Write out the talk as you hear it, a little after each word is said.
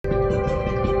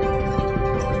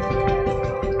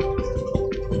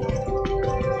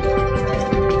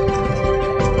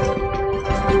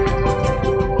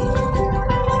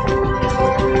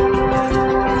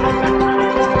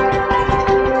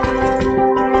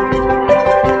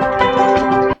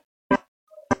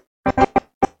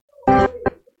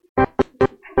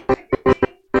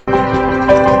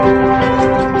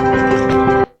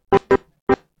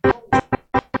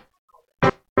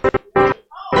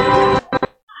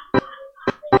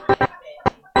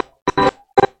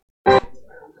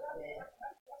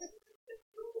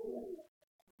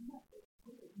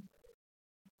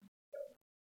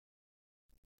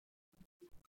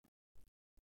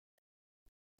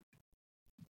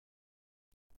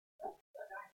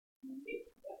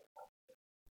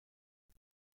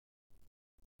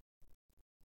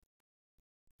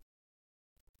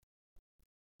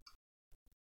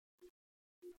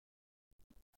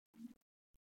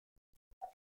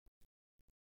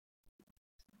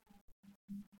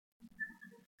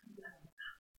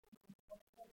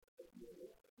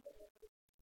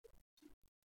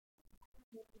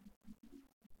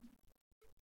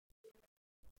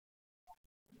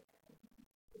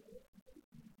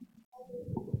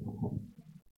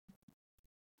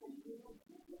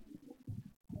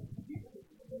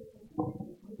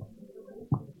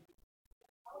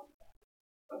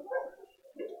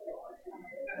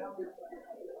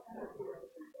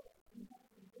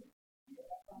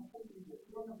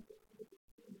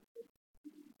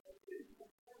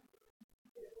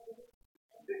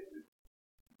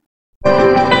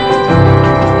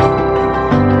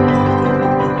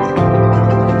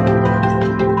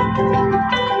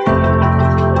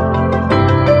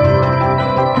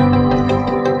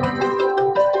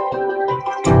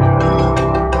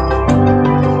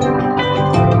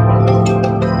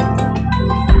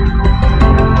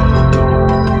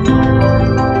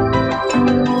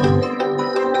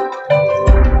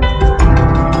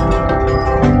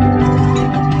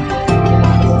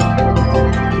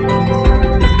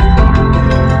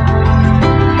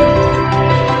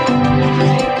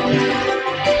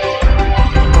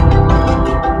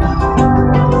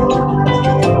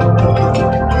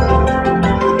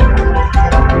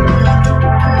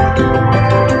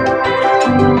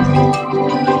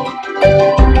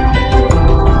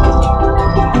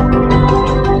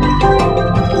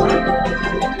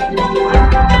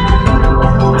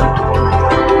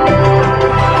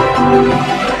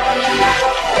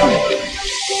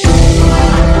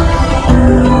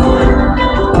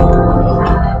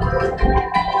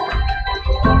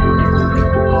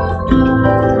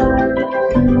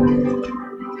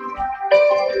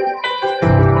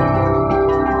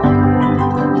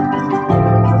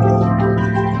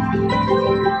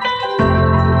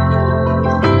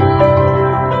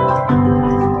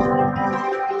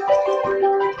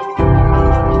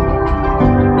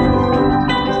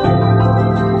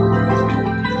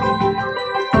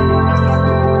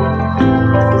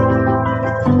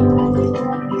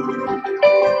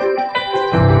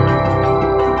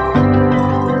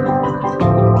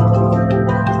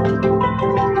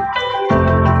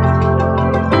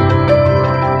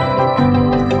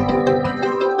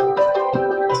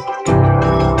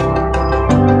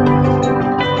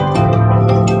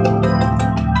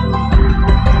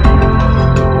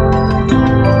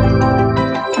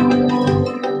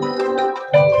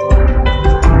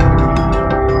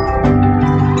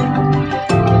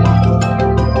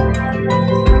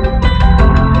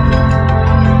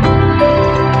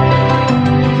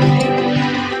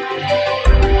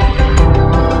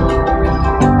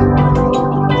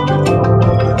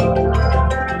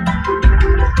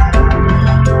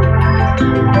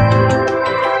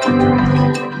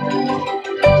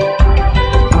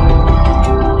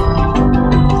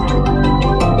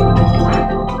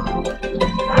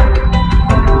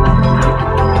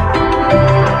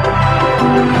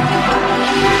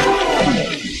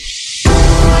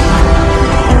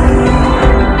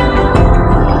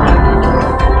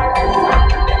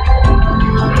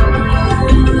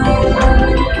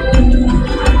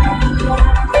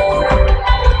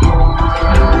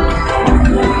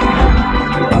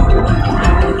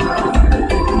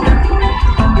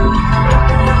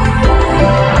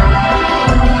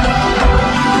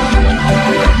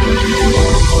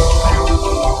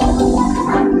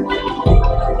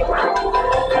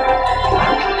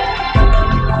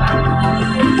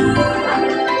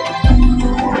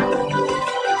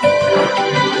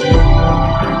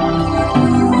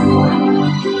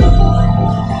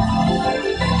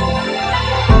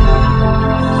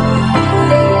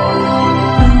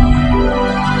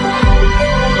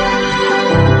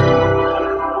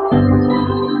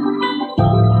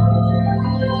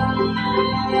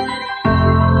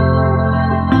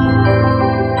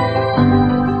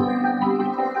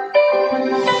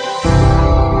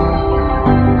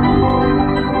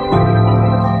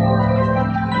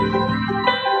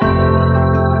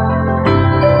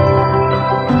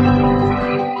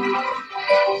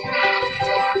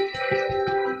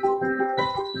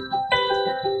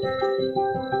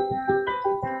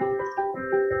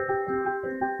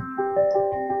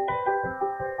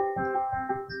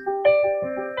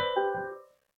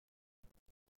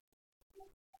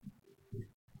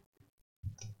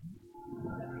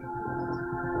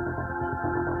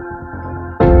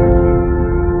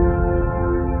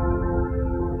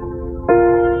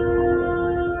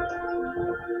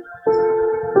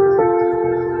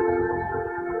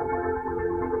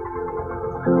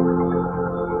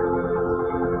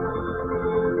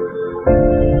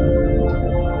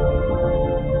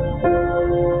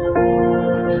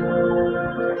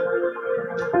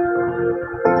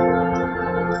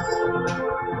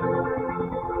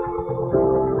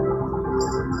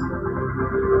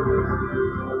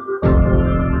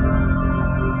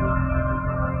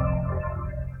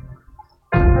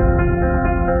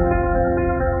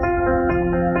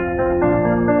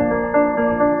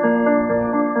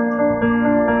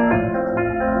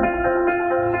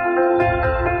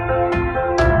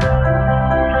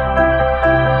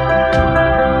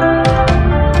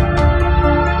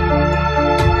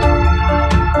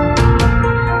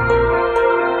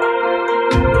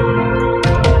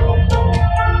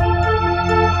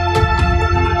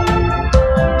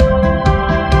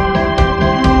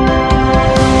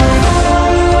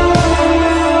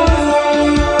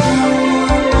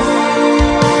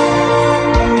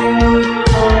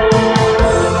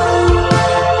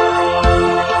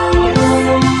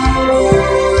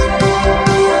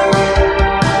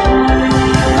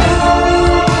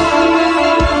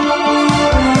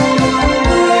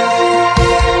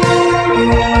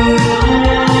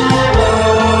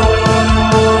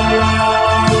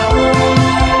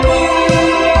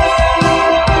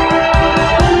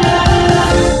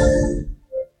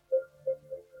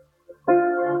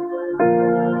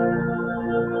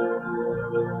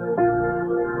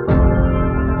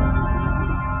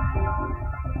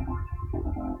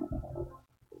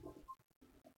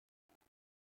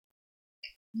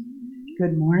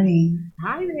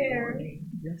Hi there.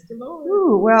 Bless the Lord.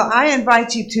 Ooh, well, I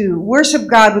invite you to worship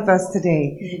God with us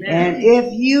today. Amen. And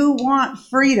if you want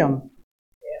freedom,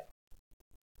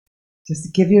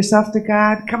 just give yourself to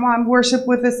God. Come on, worship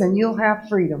with us, and you'll have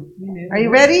freedom. Are you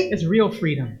ready? It's real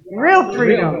freedom. Real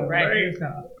freedom. Real, right. Praise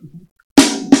God.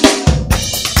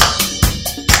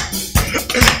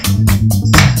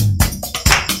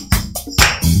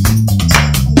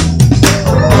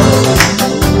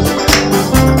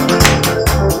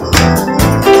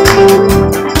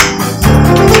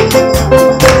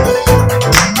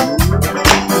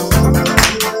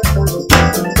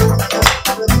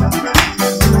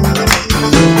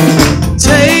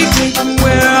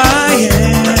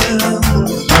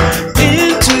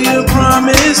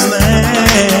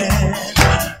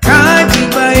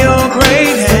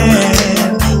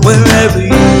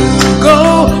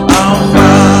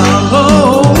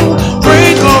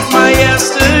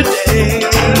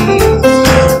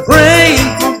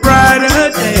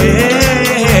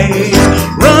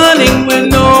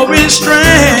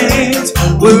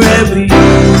 Wherever you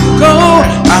go,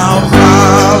 I'll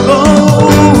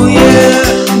follow, yeah.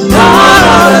 Gone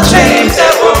are the chains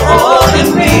that were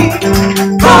holding me.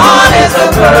 Gone is the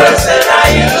person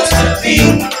I used to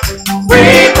be.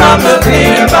 Free from the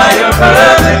fear by your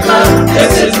perfect love.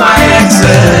 This is my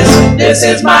exodus. This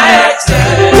is my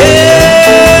exodus.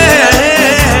 Yeah.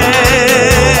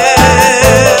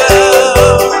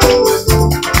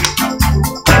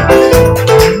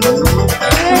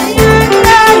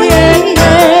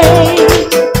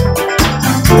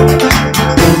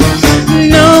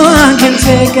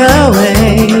 Take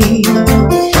away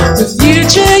the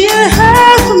future you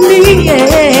had for me,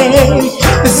 yeah.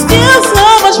 There's still so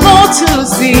much more to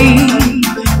see.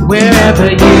 Wherever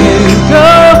you go,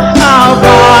 I'll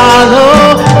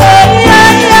follow.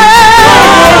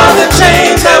 All the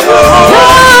chains that were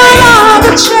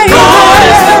holding me. God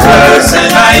is the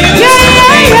person I used to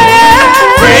be.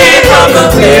 Free from the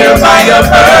fear by your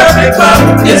perfect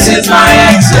love. This is my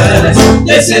exodus.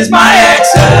 This is my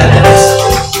exodus.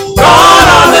 Gone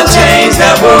are the chains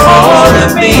that were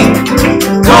holding me.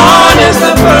 Gone is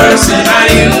the person I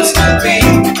used to be.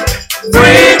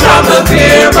 Free from the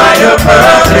fear by your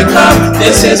perfect love.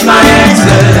 This is my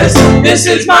exodus. This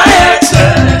is my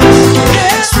exodus.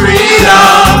 Yes,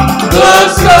 freedom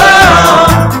looks good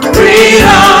on.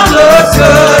 Freedom looks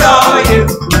good on you.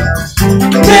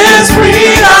 This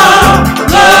freedom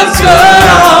looks good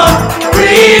on.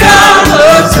 Freedom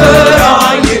looks good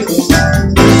on you.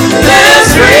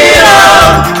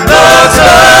 Looks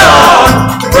good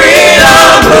on.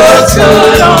 Freedom looks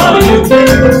good on you.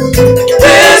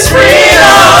 This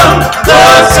freedom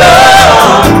looks good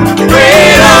on.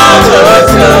 Freedom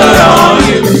looks good on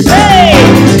you. Hey,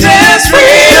 this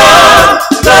freedom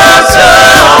looks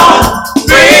good on.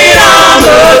 Freedom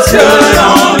looks good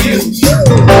on you.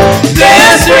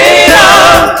 This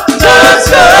freedom looks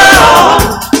good on.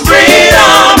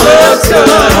 Freedom looks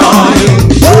good on you.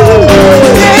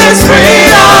 This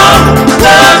freedom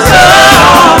looks good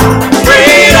on.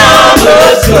 Freedom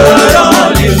looks good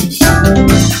on you.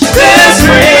 This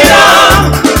freedom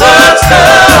looks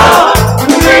good on.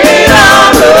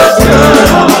 Freedom looks good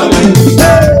on you.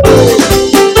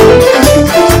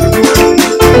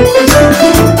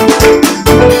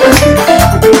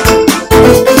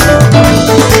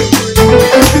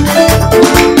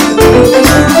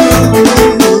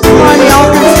 Come on, y'all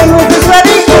can sing with us.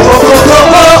 Ready?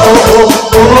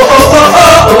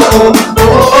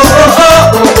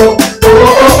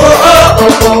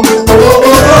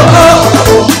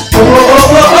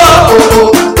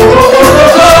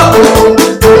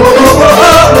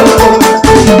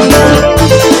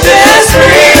 This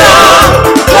freedom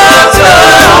looks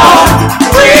good on.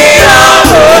 Freedom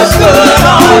looks good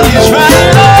on you.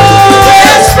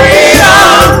 This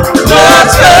freedom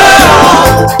looks good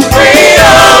on.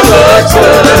 Freedom looks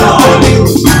good on you.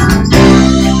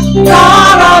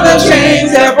 Gone are the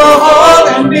chains that were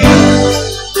holding me.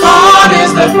 Gone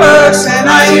is the person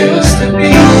I used to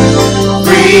be.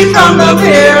 Free from the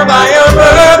fear by your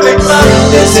perfect love.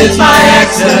 This is my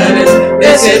exodus.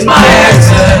 This is my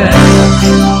exodus.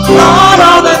 Gone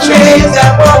are the chains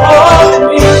that were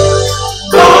holding me.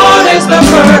 Gone is the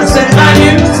person I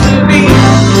used to be.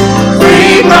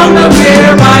 Free from the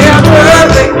fear by your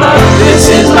perfect love. This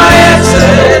is my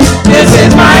exodus. This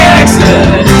is my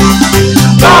exodus.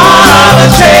 Gone are the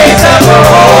chains that were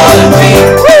holding me.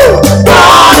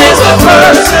 Gone is the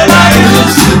person I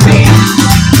used to be.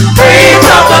 Free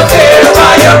from the fear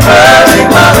by your perfect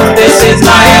love. This is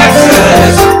my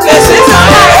exodus. This is my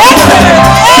exodus.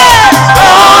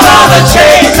 Gone are the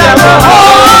chains that were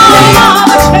holding me.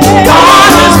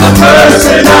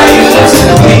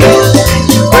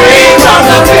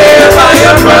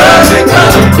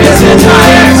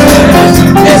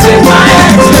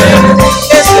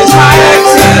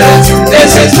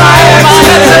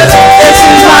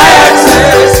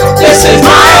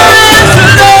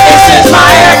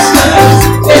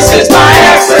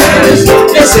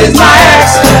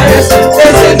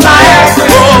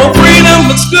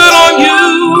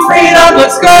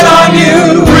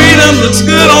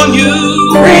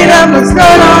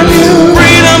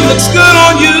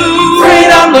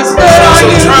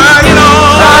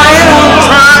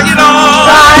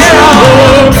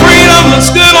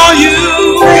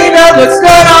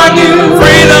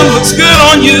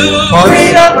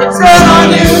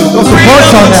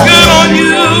 Freedom looks good on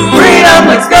you. Freedom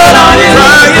looks good on you.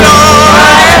 Try it on.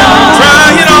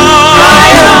 Try it on.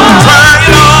 Try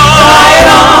it on. Try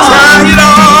it on. Try it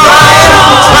on.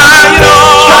 Try it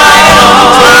on.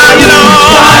 Try it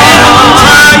on.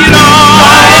 Try it on.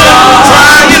 Try it on.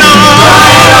 Try it on.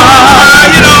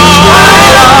 Try it on.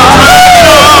 Try it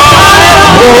on.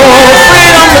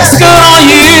 Freedom looks good on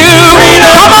you.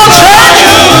 Come on, church.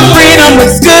 Freedom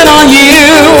looks good on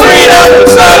you. Freedom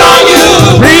looks good on you.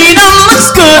 Freedom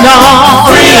looks good on.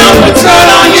 Freedom looks good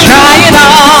on you. Try it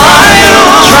on.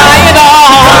 Try it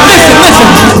on.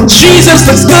 Listen. Jesus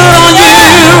looks good on you.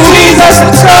 Jesus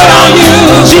looks good on you.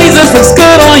 Jesus looks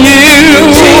good on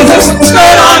you. Jesus looks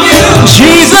good on you.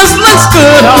 Jesus looks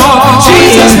good on.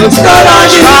 Jesus looks good on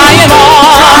you. Try it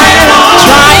on.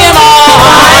 Try it on.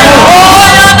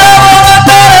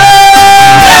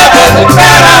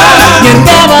 You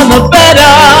never look better.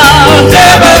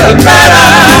 Never look better.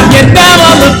 You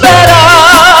never look better.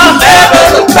 Never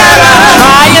look better.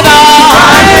 Try it on.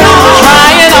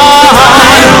 Try it on.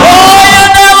 Oh, you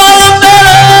never look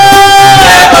better.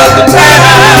 Never look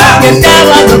better. You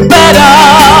never look better.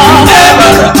 Never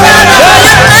look better.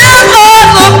 You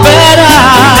never look better.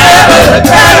 Never look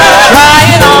better. Try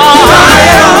it on.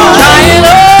 Try it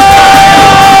on.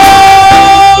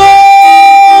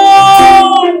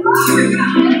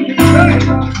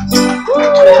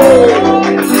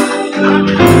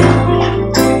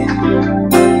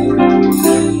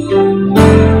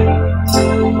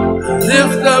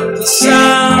 Lift up the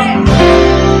sound.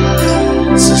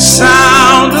 It's a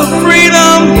sound of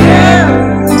freedom.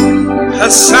 A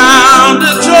sound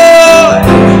of joy.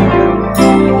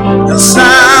 A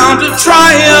sound of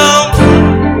triumph.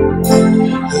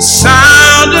 A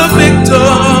sound of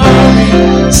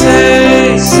victory.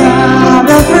 Say, sound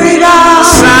of freedom.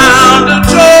 Sound of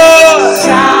joy.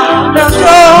 Sound of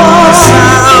joy.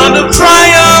 Sound of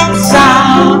triumph.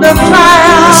 Sound of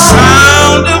triumph.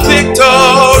 Sound of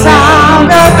victory.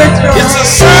 Sound of victory. It's a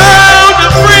sound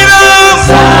of freedom.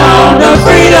 Sound of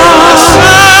freedom. A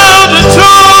sound of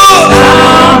joy.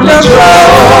 Sound of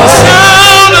joy.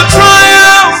 Sound of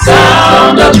triumph.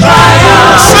 Sound of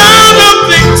triumph. Sound of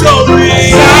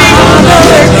victory. Sound of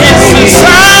victory. It's the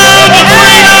sound of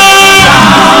freedom.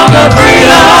 Sound of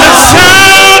freedom. A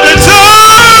sound of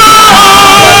joy.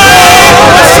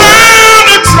 A sound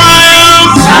of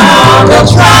triumph. Sound of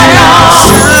triumph.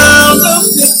 Sound of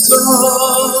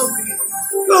victory.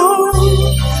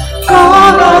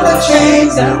 Gone are the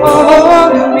chains that were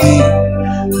holding me.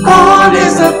 Gone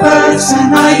is the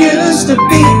person I used to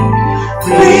be.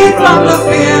 Free from the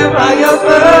fear by your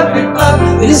perfect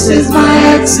love. This is my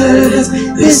exodus.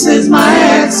 This is my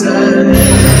exodus.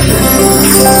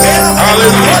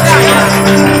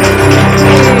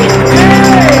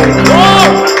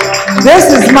 This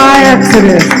is my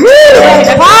exodus. Woo!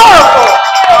 Powerful.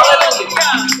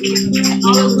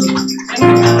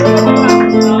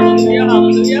 Hallelujah,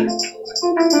 hallelujah.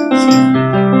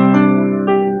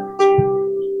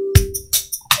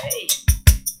 Hey.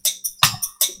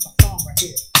 My song right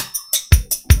here.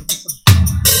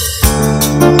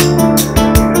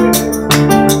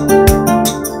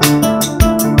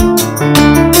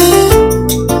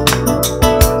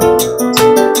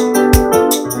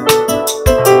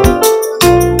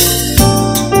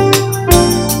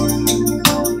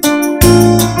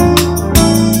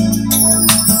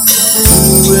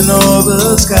 In all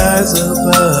the skies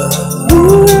above,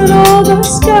 in all the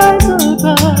skies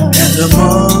above, and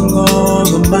among all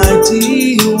the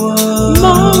mighty ones,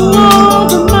 among all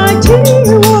the mighty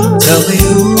ones. tell me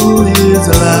who is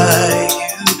like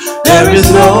you? There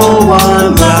is no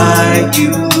one like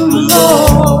you,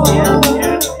 Lord.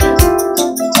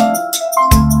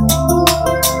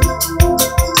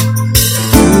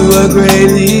 You are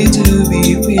greatly to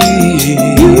be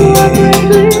feared. You are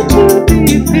greatly to be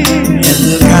feared. In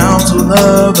the council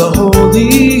of the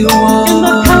Holy One. In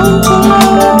the council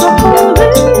of the Holy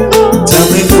One. Tell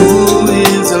me who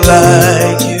is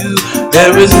like you?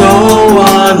 There is no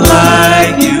one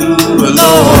like you,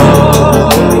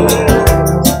 Lord.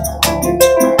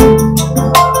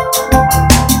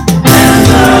 And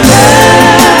the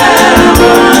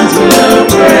heavens will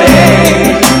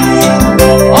praise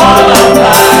all of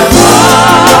thy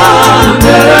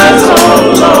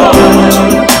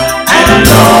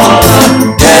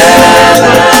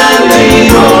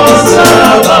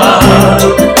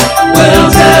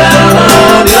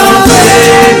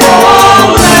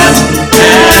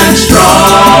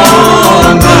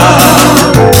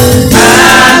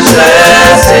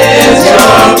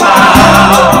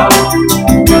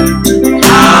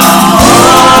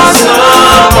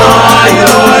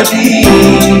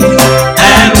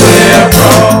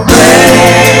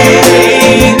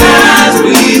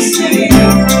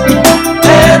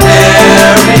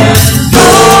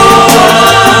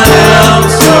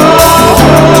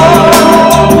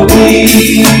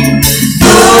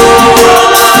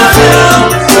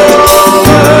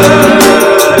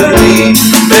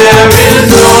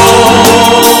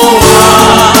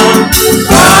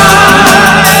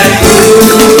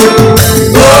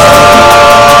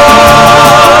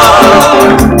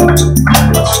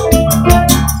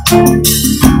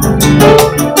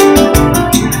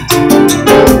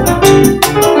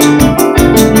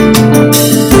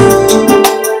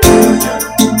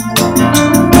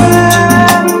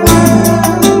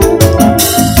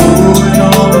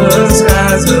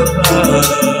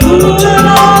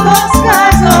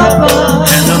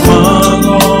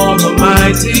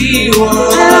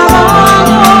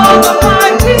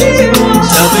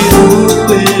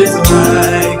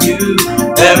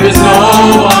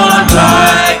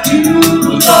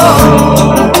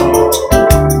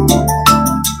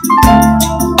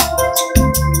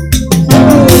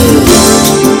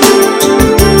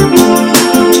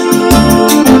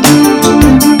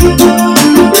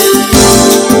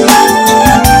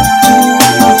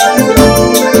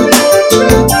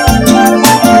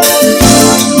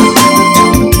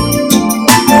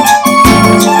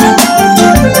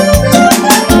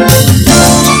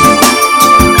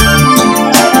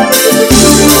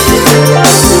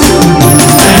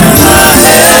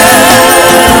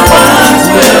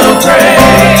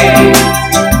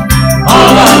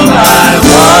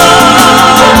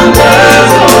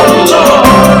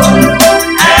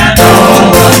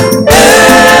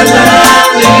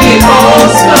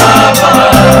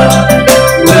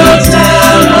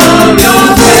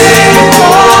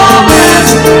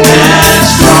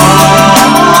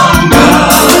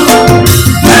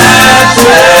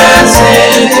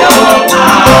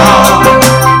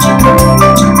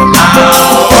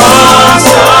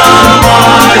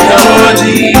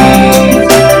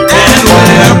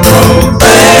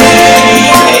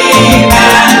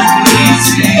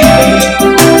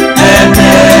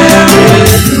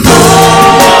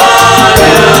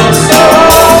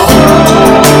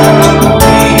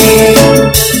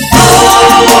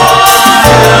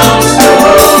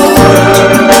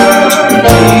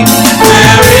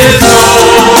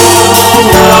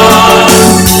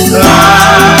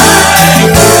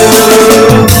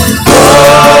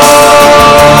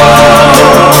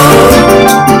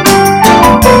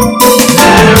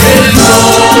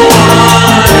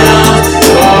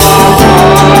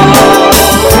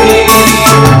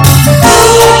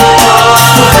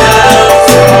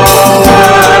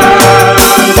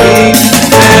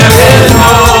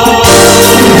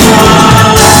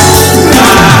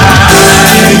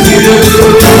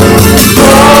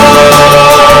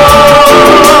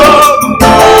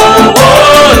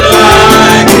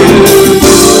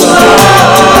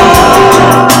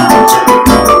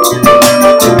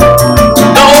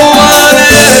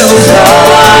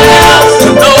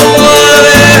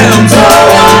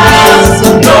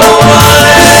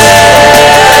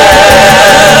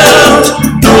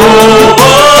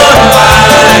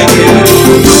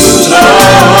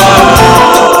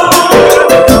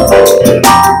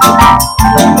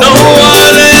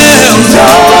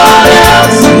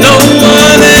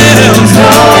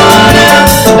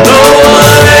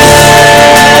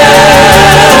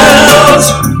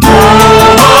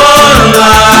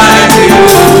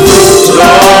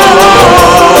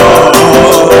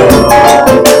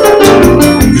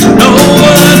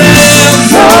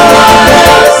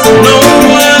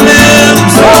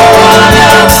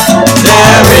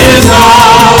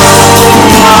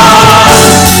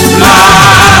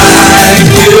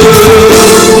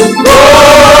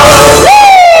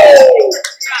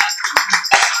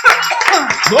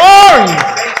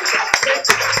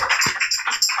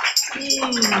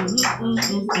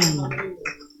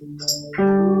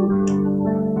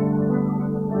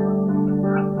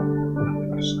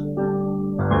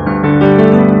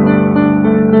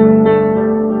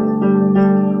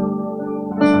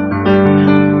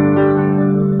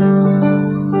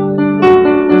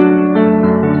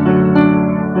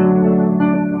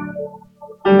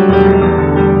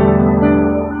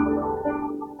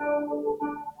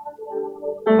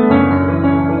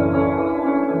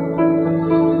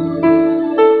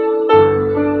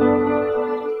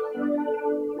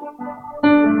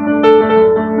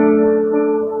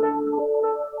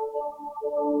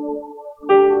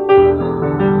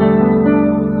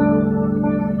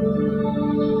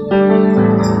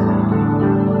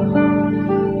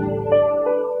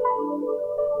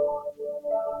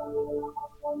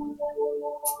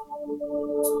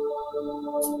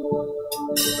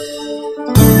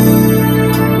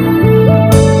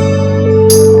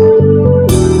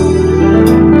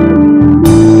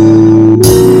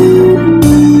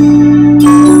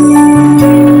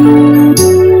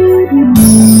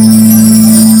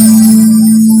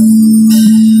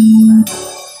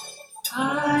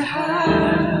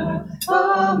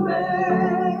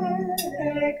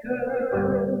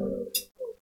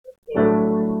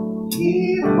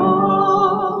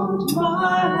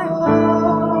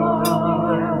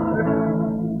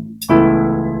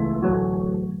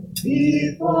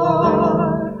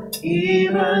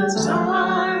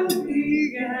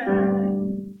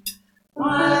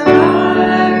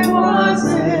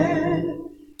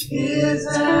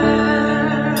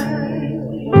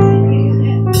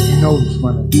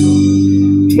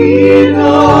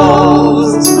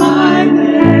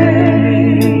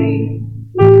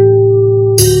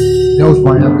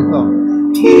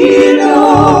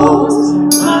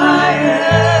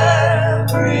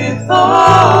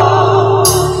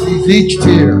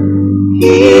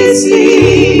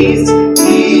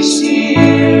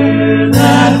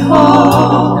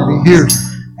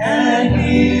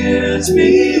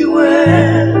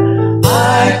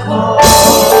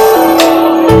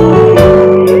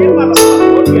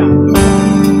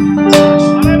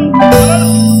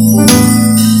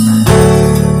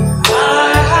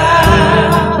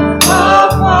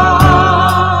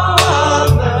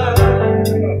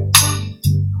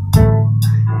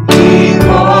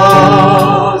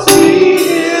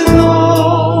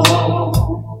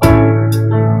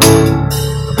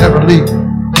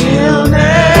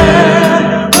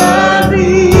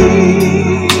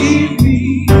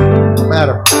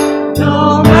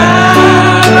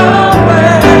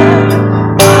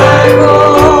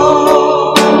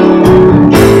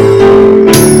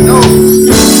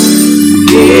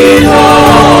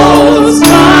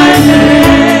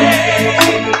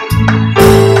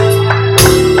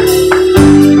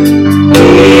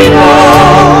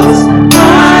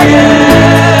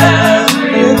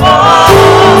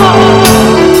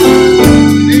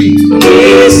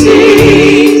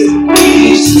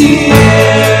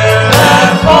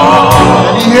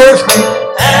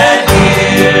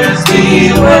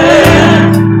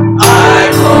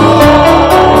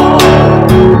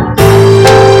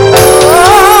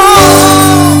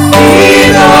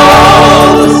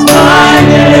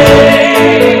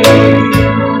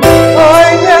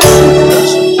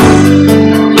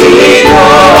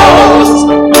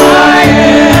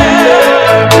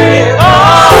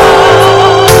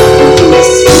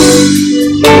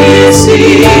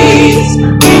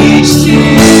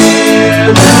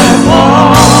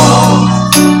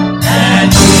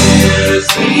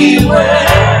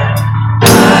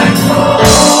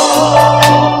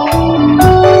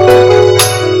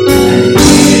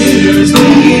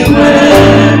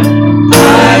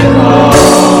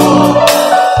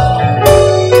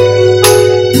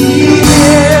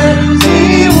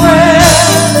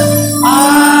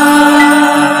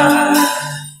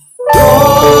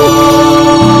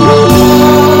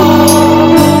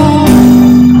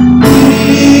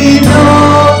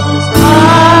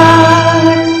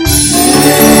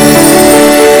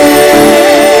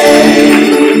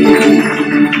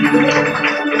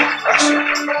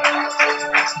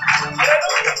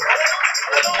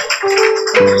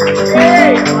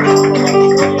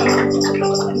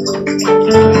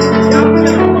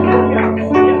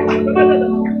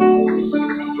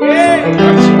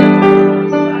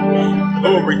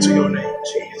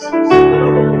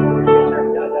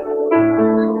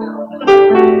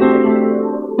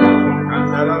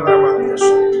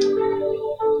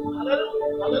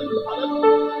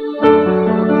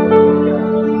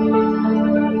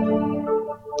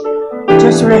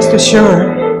Just rest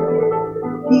assured,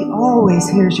 He always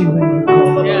hears you when you call.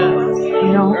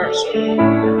 You know,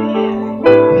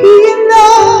 He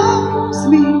loves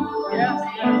me,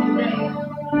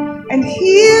 and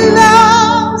He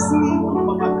loves me.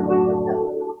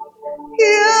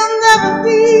 He'll never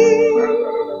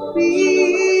leave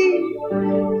me,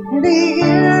 and He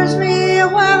hears me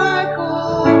when I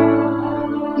call.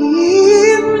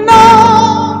 He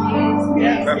knows me.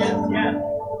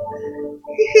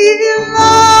 He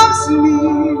loves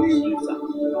me.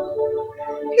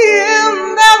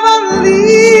 He'll never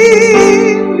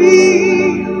leave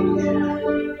me.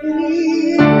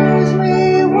 He hears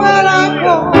me when I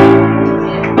call.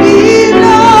 He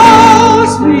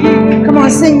knows me. Come on,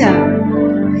 sing that.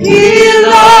 He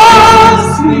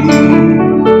loves me.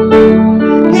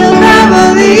 He'll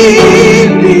never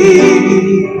leave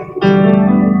me.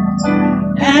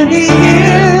 And He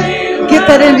hears. Get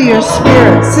that into your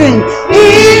spirit. Sing.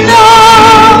 He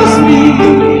knows me.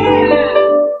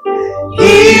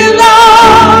 He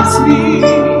loves me.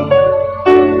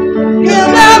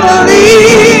 He'll never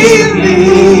leave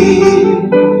me.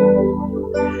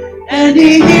 And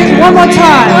He hears. One more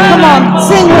time. Come on,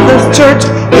 sing with us, church.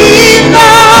 He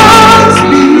loves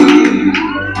me.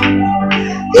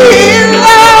 He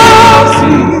loves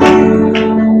me.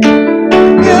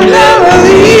 He'll never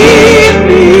leave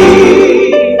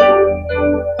me.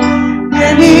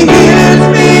 And He hears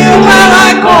me when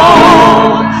I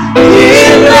call.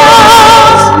 He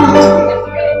loves me.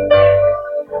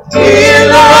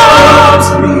 He loves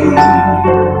me.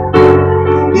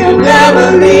 He'll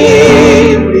never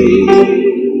leave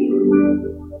me.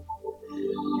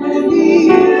 And He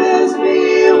hears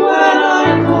me when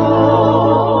I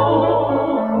call.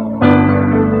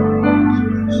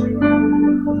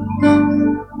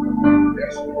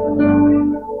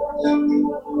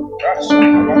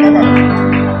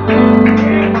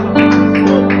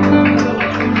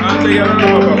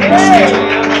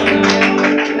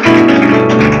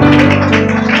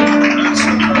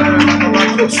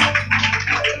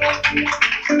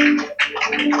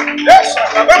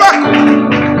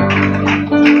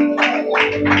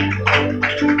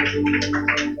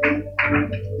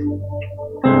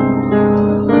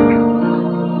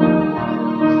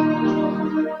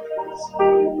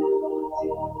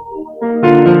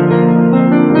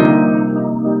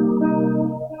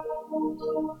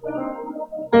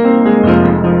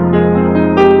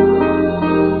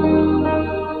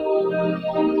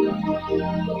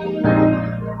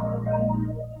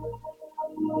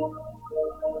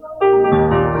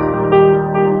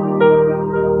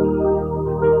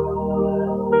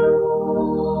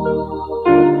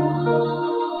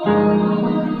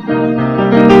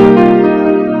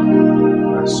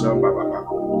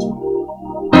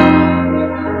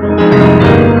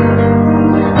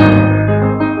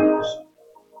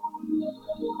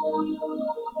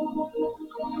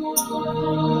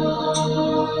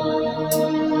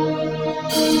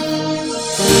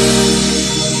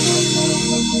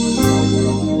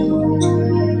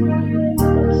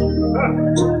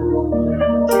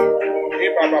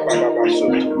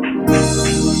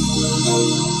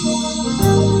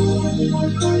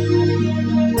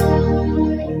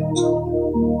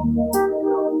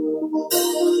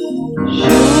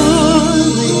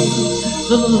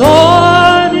 The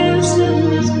Lord is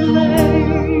in this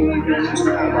place.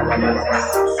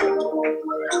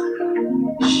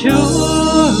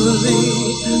 Surely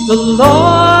the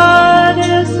Lord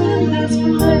is in this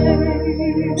place.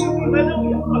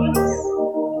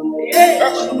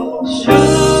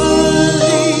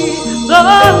 Surely the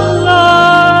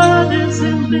Lord is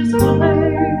in this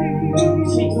place.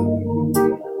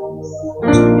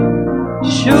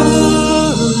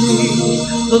 Surely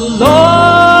the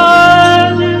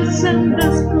Lord is in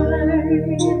this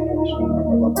place.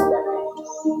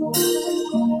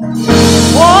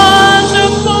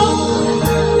 Wonderful,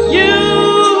 you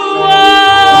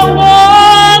are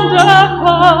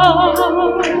wonderful.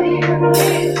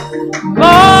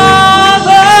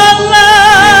 Marvelous,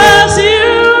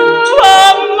 you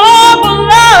are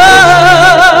marvelous.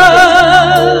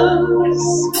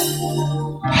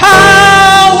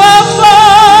 Powerful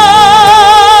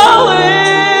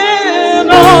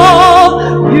in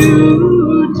all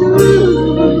you do.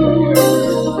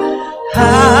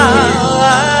 How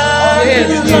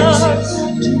I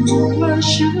love to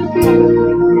worship you.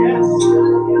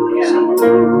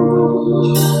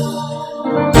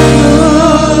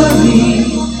 Surely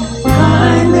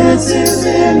kindness is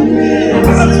in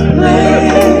this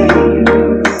place.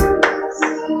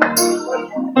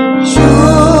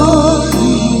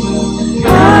 Surely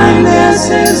kindness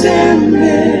is in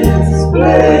this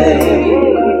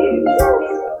place.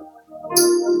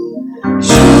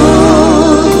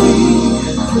 Surely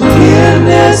forgiveness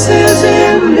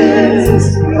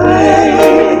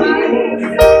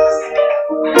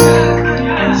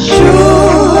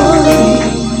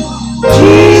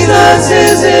Jesus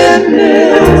is in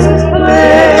this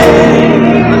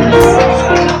place.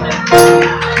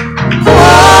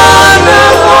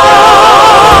 Wonderful,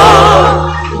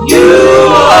 you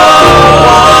are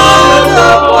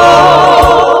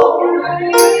wonderful.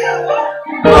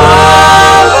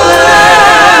 Marvelous,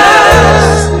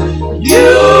 you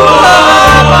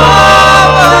are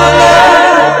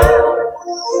marvelous.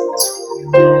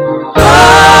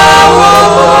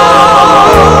 Powerful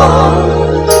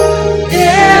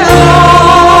in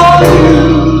all you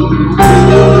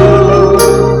do.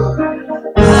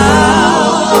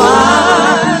 How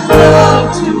I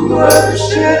love to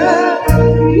worship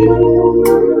you.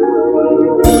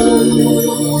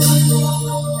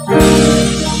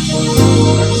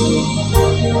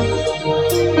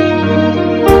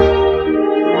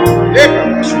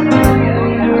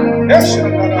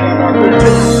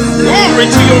 Glory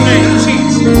to your name,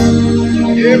 Jesus.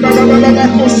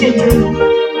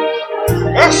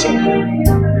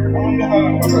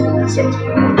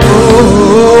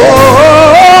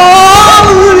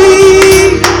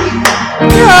 Holy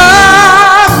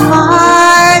God,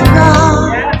 my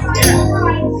God,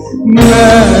 majesty,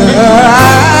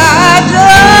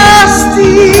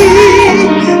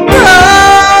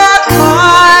 God,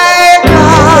 my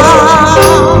God,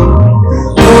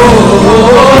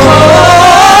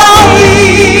 holy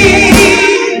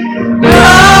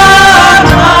God,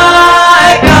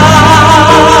 my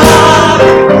God,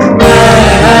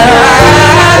 majesty,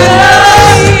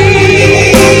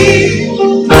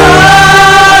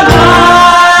 God,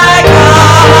 my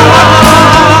God,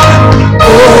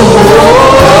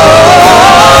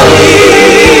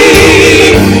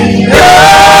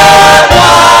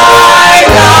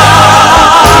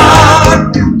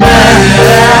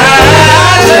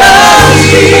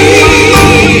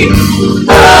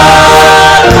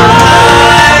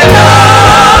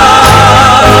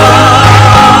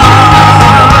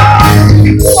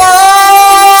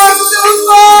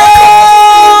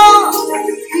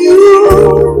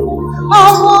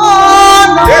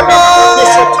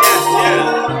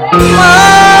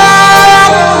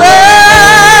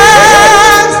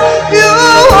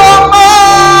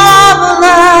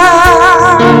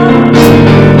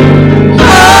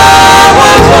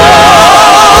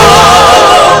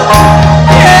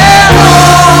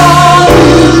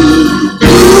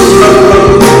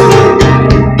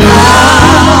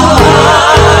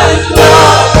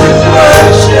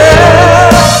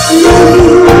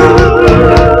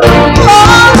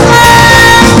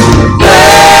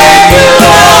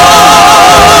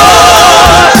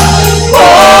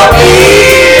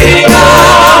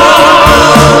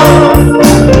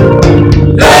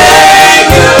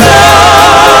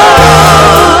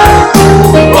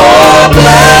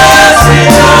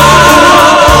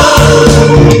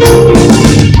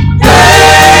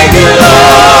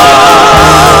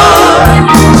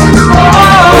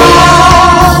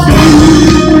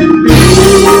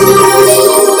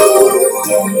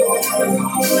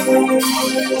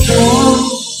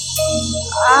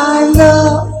 I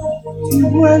love to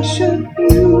worship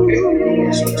you.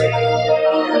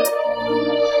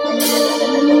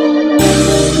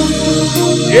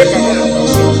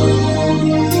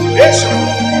 Yes,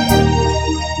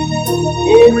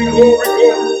 glory, glory,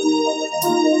 glory.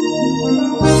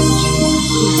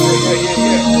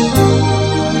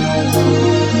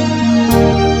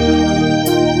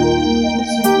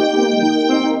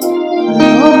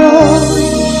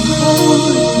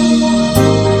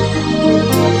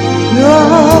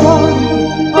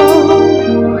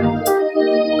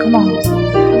 Come on.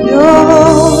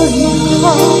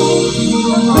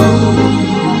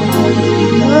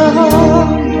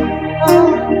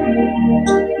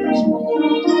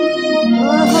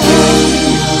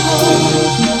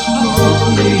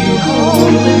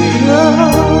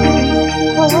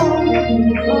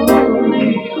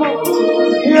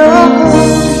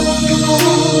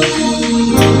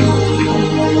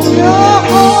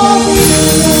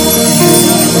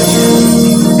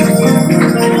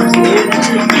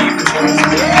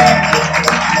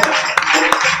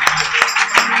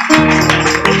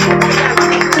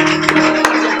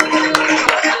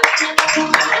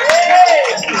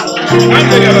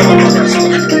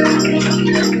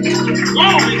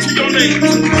 Glory to your name.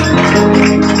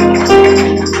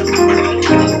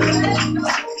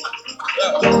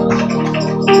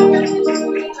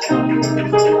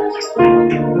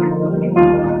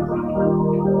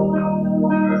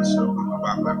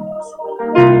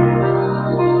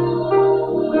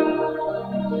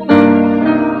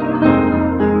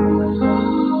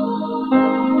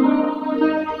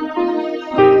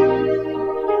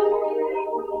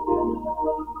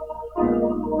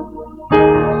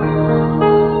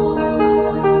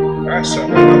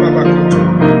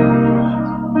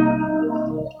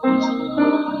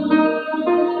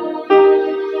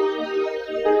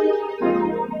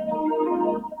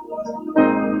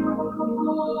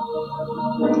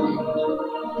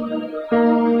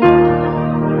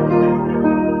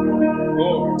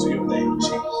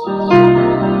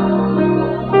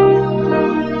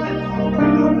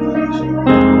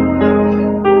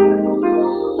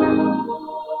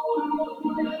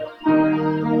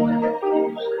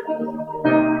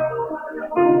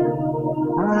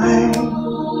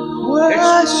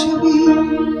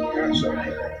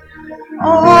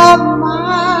 Almighty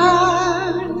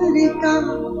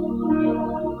God,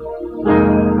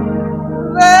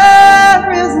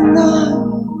 there is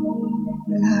none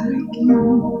like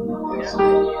you.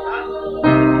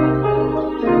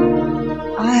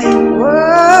 I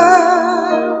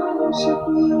worship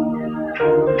you,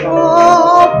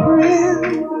 oh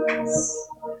Prince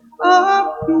of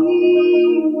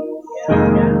Peace.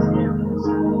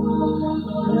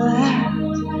 That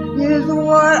is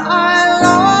what I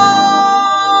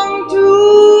long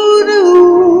to do.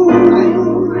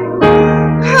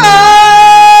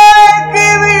 I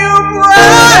give you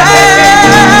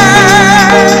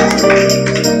praise,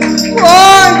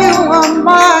 for you are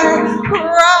my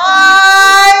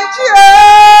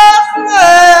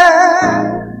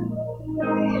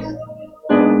righteousness.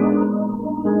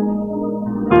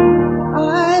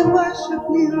 I worship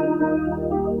you,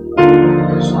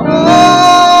 Almighty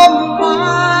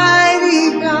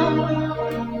God.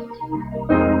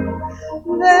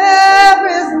 There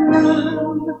is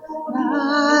none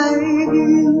like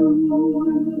you.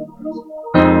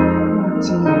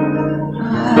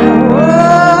 I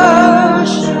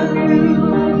worship you,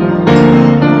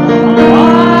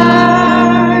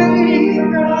 Almighty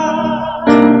God.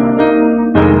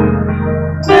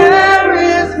 There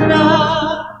is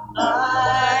none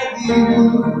like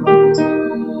you.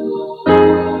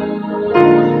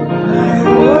 I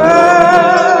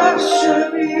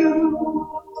worship you,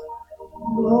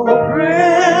 oh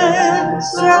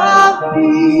Prince of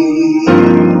Peace.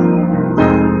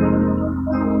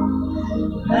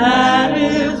 That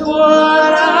is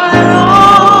what I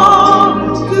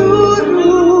long to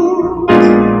do.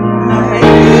 I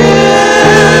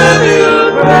give you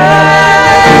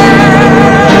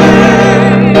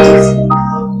praise,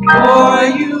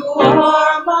 for you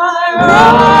are my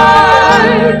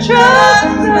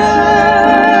righteousness.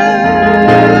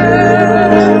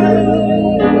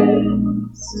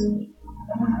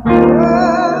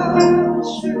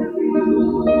 Worship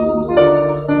you,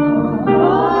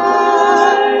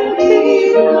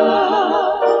 Almighty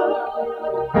God.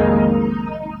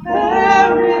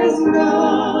 There is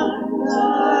none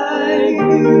like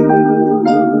you.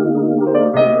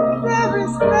 There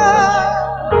is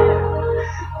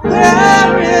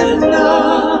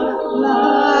none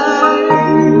like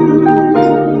you.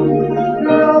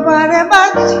 Nobody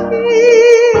but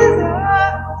Jesus.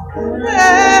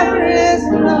 There is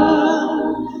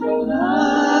none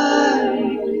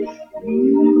like you.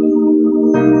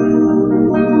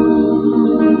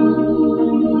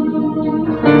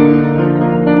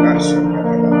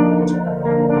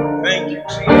 Thank you,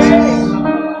 Jesus.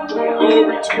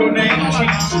 Glory to your name,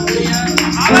 Jesus.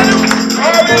 Hallelujah.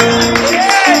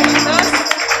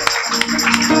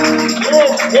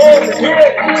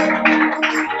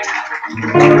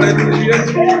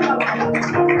 Hallelujah.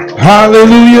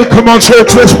 Hallelujah. Come on,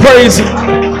 church, let's praise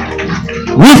him.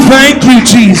 We thank you,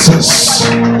 Jesus.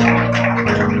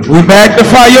 We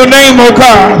magnify your name, oh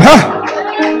God.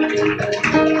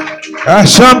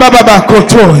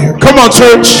 Come on,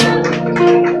 church.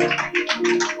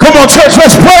 Come on, church,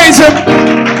 let's praise him.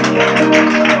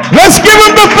 Let's give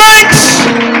him the thanks.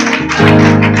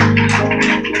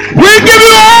 We give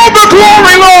you all the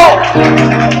glory, Lord.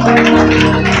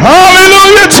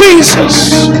 Hallelujah,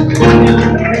 Jesus.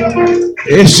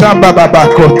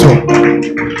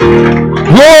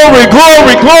 Glory,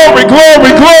 glory, glory,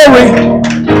 glory, glory.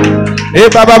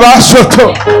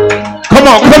 Come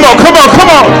on, come on, come on, come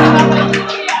on.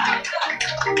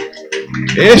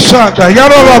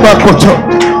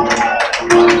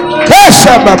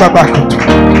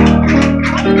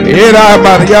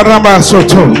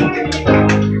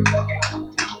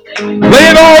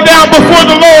 Lay it all down before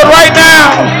the Lord right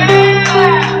now.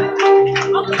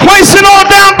 Place it all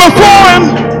down before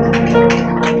him.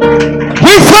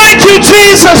 We thank you,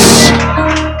 Jesus.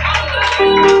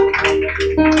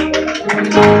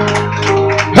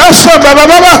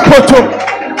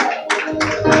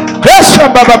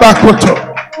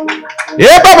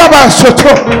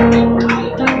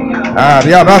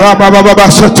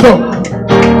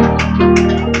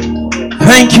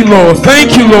 Thank you,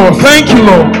 Lord. Thank you,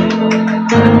 Lord.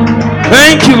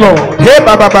 Thank you, Lord.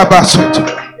 Thank you,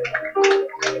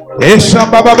 Lord.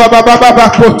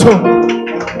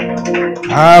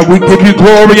 We give you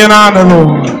glory and honor,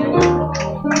 Lord.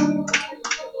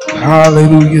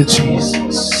 Hallelujah,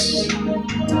 Jesus.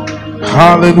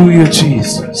 Hallelujah,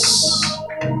 Jesus.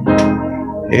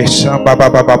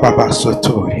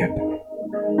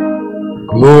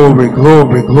 Glory,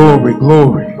 glory, glory,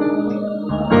 glory.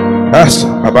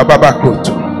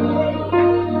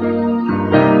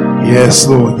 Yes,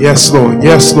 Lord. Yes, Lord.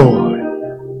 Yes, Lord.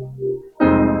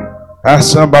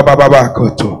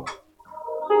 Asambababakoto.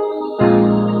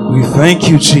 We thank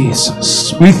you,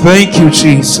 Jesus. We thank you,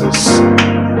 Jesus.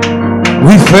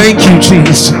 We thank you,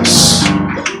 Jesus.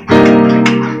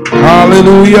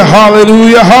 Hallelujah,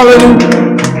 hallelujah, hallelujah.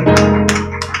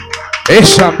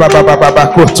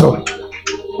 Eshambababakoto.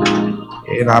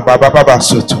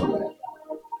 Enabababasoto.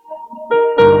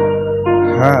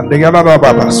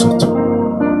 Handegalababasoto.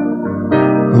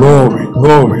 Glory,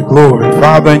 glory, glory.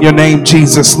 Father, in your name,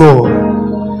 Jesus, Lord,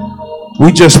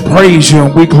 we just praise you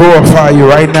and we glorify you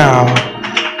right now.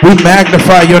 We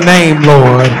magnify your name,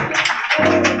 Lord.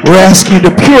 We're asking you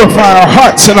to purify our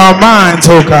hearts and our minds,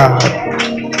 oh God.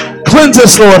 Cleanse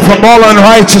us, Lord, from all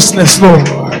unrighteousness, Lord.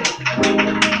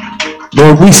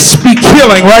 Lord, we speak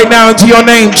healing right now into your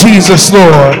name, Jesus,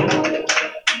 Lord.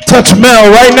 Touch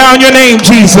Mel right now in your name,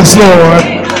 Jesus, Lord.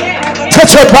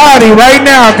 Touch her body right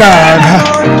now, God.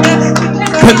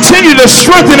 Continue to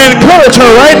strengthen and encourage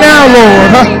her right now,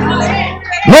 Lord.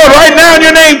 Lord, right now in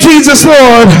your name, Jesus,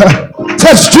 Lord.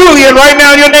 Touch Julian right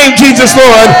now in your name, Jesus,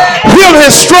 Lord. Heal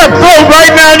his strep throat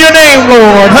right now in your name,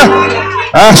 Lord.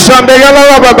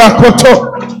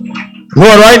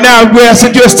 Lord, right now, we ask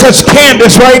that you just touch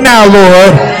Candace right now,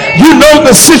 Lord. You know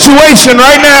the situation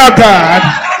right now, God.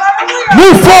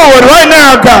 Move forward right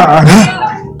now, God.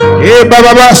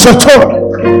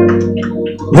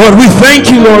 Lord, we thank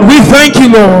you, Lord. We thank you,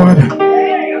 Lord.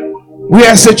 We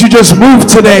ask that you just move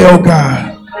today, oh God.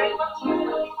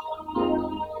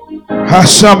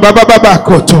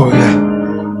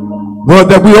 Lord,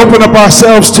 that we open up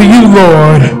ourselves to you,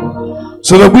 Lord,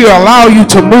 so that we allow you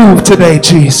to move today,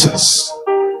 Jesus.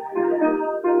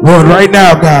 Lord, right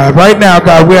now, God,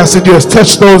 we ask that you just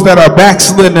touch those that are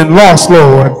backslidden and lost,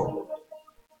 Lord.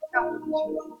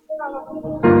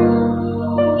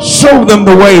 Show them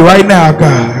the way right now,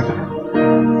 God.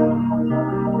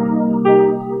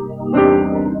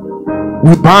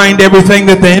 We bind everything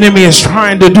that the enemy is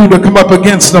trying to do to come up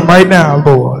against them right now,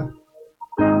 Lord.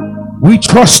 We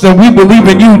trust and we believe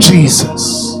in you,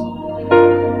 Jesus.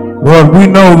 Lord, we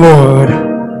know, Lord,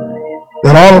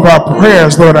 that all of our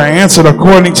prayers, Lord, are answered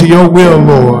according to your will,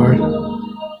 Lord.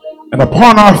 And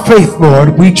upon our faith,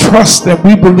 Lord, we trust and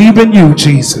we believe in you,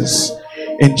 Jesus.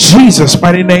 In Jesus'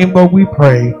 mighty name, Lord, we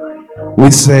pray. We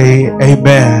say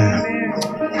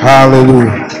amen.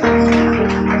 Hallelujah.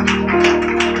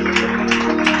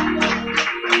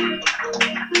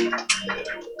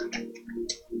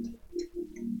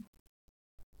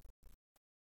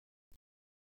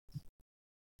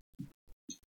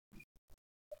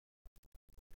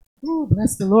 Ooh,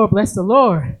 bless the Lord, bless the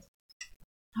Lord.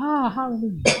 Ah,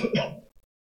 hallelujah. I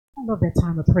love that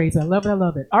time of praise. I love it, I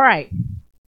love it. All right.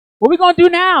 What we going to do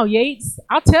now, Yates?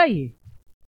 I'll tell you.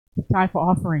 It's time for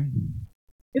offering.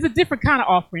 It's a different kind of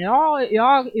offering.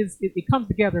 It comes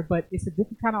together, but it's a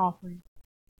different kind of offering.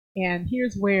 And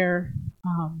here's where,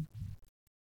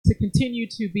 to continue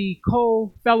to be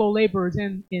fellow laborers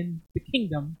in the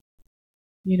kingdom,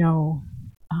 it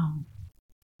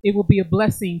will be a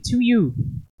blessing to you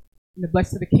and a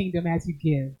blessing to the kingdom as you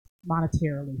give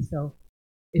monetarily. So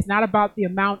it's not about the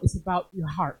amount, it's about your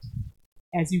heart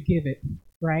as you give it,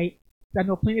 right? I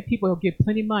know plenty of people will give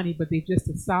plenty of money, but they're just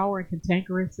as sour and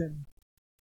cantankerous and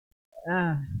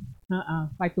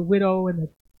like the widow and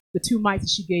the 2 mites that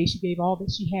she gave all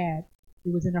that she had.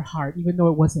 It was in her heart, even though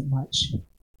it wasn't much.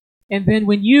 And then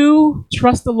when you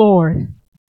trust the Lord,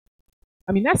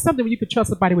 that's something when you can trust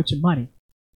somebody with your money,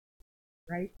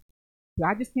 right? So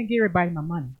I just can't give everybody my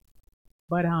money.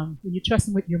 But when you trust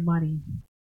them with your money,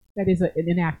 that is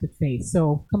an act of faith.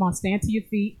 So come on, stand to your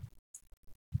feet.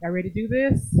 Y'all ready to do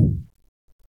this?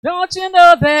 Don't you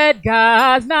know that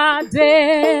God's not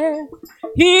dead?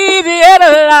 He's yet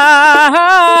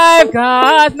alive.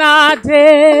 God's not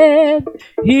dead.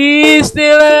 He's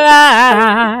still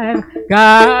alive.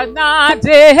 God's not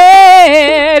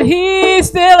dead. He's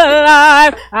still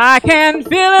alive. I can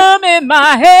feel him in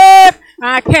my head.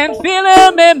 I can feel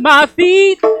him in my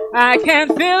feet. I can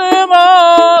feel him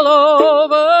all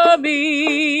over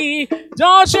me.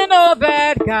 Don't you know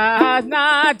that God's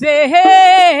not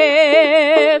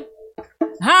dead?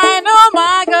 I know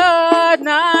my God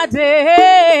not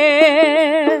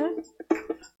dead.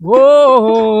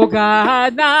 Oh,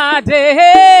 God not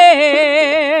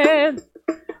dead.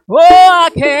 Oh, I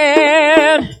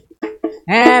can,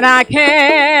 and I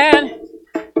can.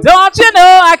 Don't you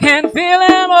know I can feel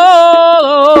him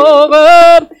all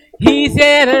over? He's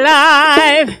yet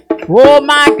alive. Oh,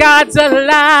 my God's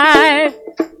alive.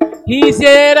 He's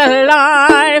yet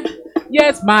alive.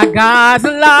 Yes, my God's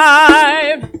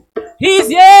alive.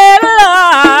 He's yet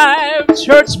alive.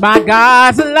 Church, my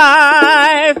God's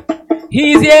alive.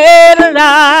 He's yet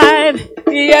alive.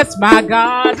 Yes, my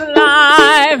God's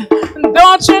alive.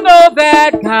 Don't you know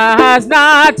that God's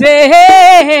not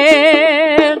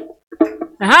dead?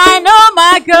 I know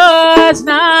my God's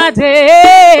not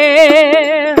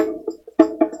dead.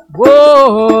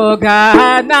 Whoa,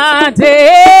 God not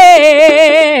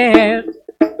dead.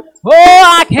 Oh,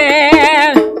 I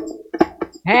can.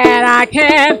 And I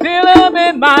can feel him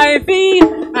in my feet.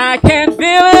 I can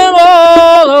feel him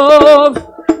all over.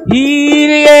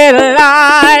 He's yet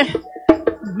alive.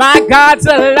 My God's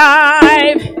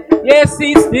alive. Yes,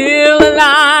 he's still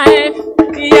alive.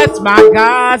 Yes, my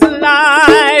God's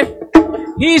alive.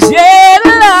 He's yet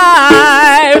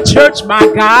alive. Church, my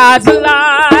God's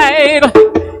alive.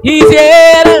 He's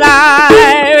yet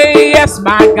alive. Yes,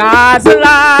 my God's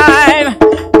alive.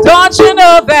 Don't you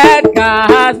know that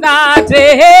God's not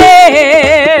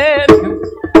dead?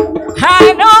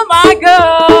 I know my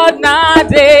God not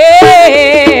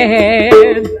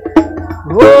dead.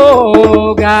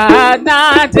 Oh, God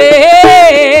not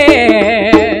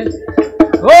dead.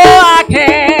 Oh, I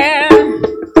can,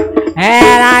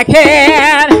 and I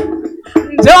can.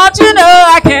 Don't you know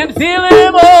I can feel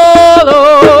him all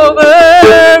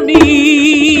over me?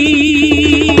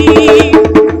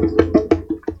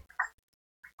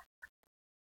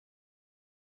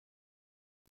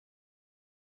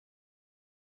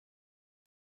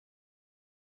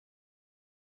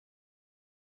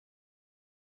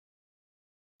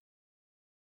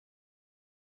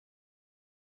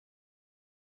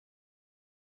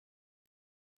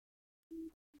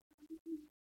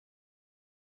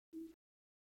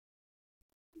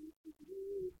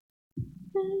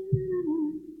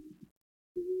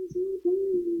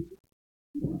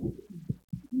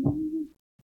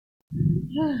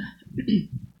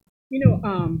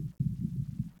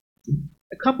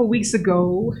 A couple weeks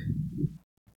ago,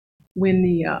 when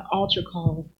the altar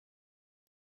call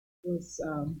was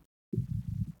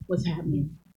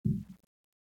happening,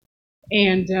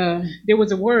 and there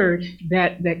was a word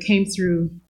that came through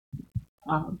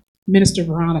Minister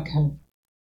Veronica,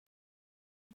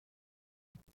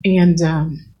 and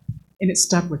it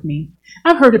stuck with me.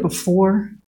 I've heard it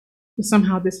before, but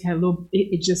somehow this had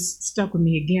it just stuck with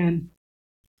me again.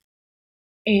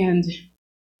 And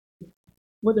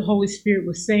what the Holy Spirit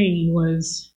was saying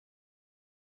was,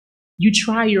 you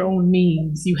try your own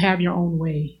means, you have your own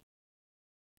way.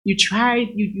 You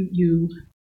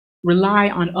rely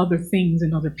on other things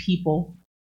and other people,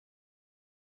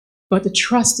 but the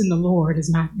trust in the Lord is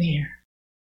not there,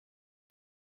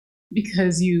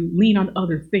 because you lean on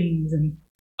other things and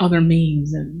other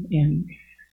means, and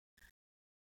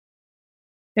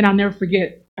I'll never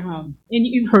forget, and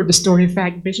you've heard the story. In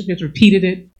fact, Bishop has repeated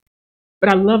it, but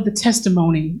I love the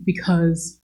testimony,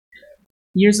 because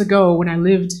years ago when I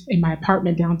lived in my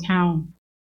apartment downtown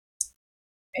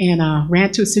and ran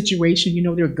into a situation, they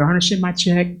were garnishing my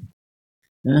check.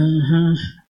 And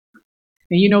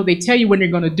they tell you when they're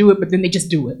going to do it, but then they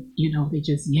just do it. They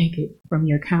just yank it from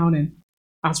your account, and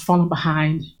I was falling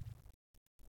behind.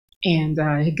 And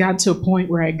it got to a point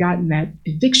where I had gotten that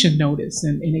eviction notice,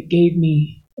 and it gave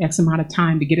me X amount of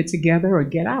time to get it together or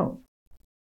get out.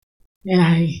 And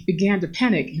I began to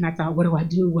panic, and I thought, what do I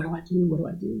do? What do I do? What do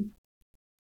I do?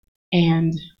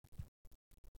 And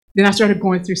then I started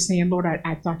going through saying, Lord,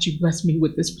 I thought you blessed me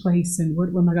with this place, and what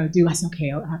am I going to do? I said,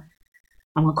 okay, I'm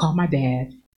going to call my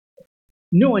dad.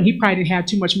 Knowing he probably didn't have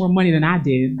too much more money than I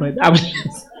did, but I was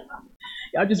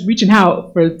just reaching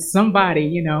out for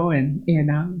somebody,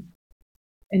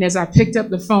 and as I picked up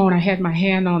the phone, I had my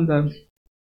hand on the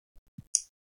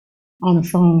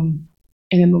phone,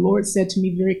 and then the Lord said to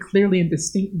me very clearly and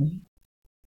distinctly,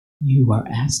 you are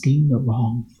asking the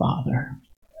wrong father.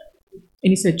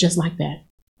 And he said, just like that.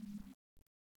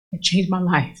 It changed my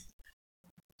life.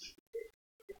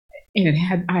 And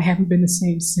I haven't been the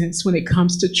same since when it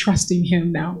comes to trusting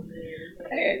him now.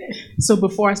 So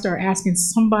before I start asking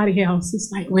somebody else,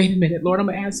 it's like, wait a minute, Lord, I'm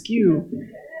going to ask you.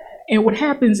 And what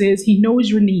happens is he knows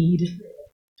your need.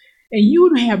 And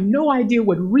you have no idea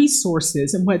what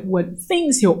resources and what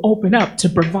things he'll open up to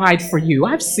provide for you.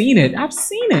 I've seen it.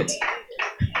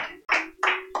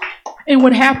 And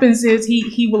what happens is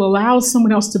he will allow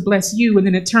someone else to bless you, and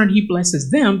then in turn he blesses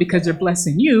them because they're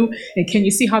blessing you. And can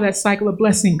you see how that cycle of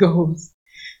blessing goes?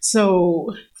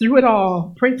 So through it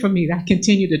all, pray for me that I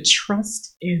continue to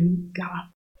trust in God.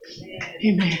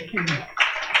 Amen. Amen.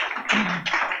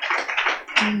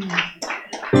 Amen.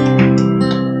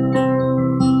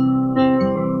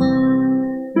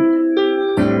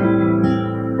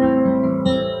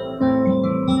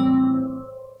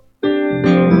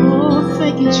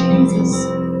 Jesus.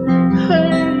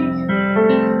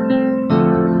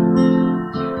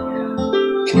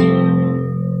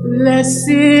 Blessed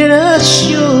Blessed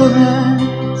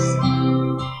assurance,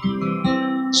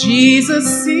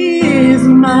 Jesus is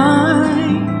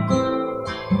mine.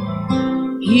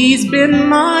 He's been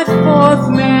my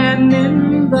fourth man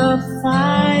in the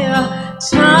fire,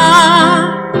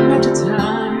 time after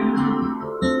time.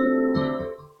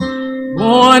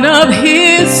 Born of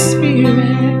His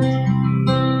Spirit,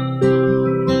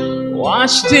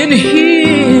 washed in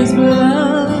His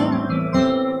blood,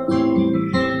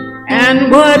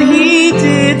 and what He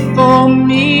did for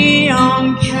me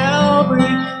on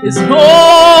Calvary is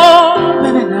more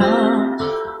than enough.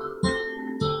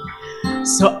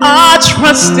 So I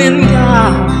trust in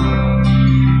God,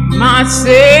 my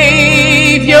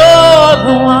Savior,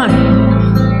 the one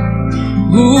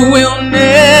who will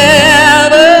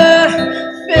never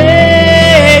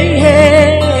fail.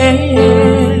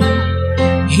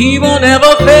 He will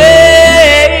never fail.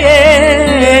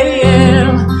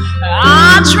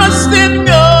 I trust in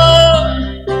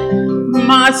God,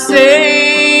 my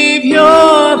Savior,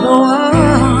 the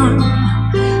one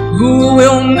who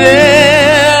will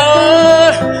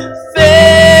never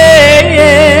fail.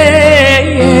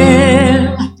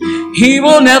 He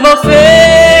will never fail.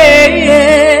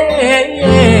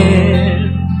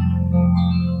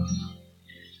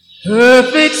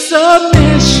 Perfect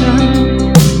submission,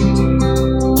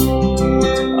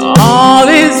 all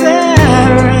is at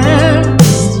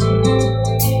rest.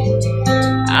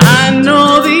 I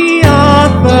know the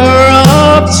author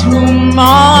of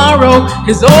tomorrow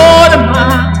has ordered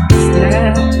my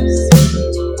steps.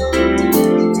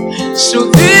 So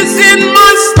this is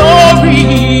my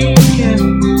story,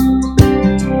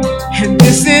 and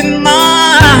this is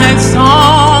my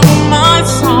song, my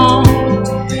song.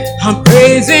 I'm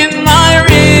praising my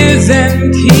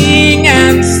risen King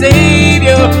and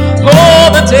Savior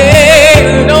all the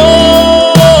day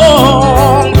long.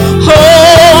 Oh,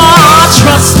 I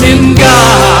trust in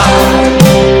God,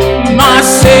 my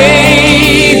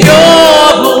Savior,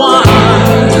 the one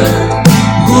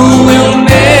who will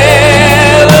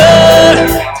never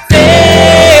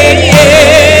fail.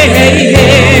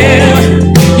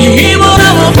 He will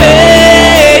never fail.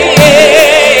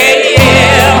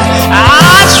 I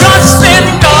trust in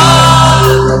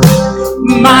God,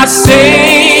 my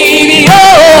Savior,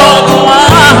 the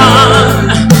one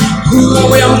who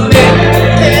will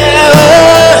never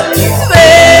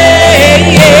fail.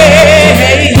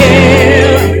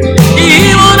 He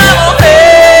will never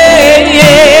fail.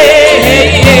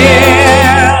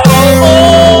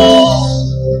 Oh,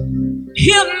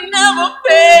 He'll never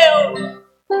fail.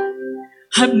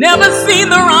 I've never seen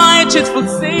the righteous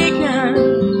forsaken,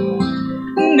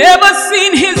 never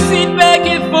seen his seed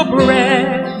begging for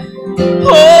bread.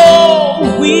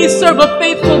 Oh, we serve a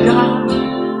faithful God.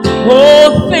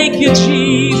 Oh, thank you,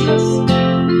 Jesus.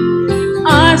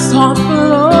 I sought the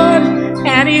Lord,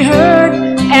 and He heard,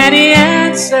 and He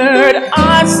answered.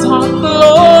 I sought the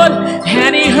Lord,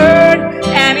 and He heard,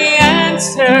 and He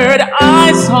answered.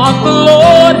 I sought the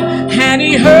Lord, and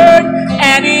He heard,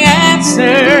 and He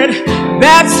answered.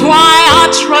 That's why I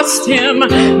trust Him.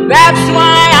 That's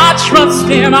why I trust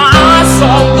Him. I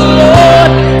sought the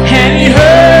Lord, and He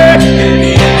heard,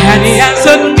 and He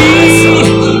answered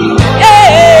me.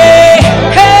 Hey,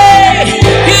 hey,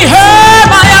 He heard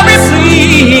my every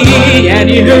plea, and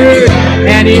He heard,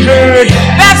 and He heard.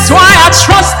 That's why I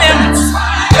trust Him.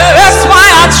 That's why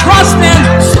I trust Him.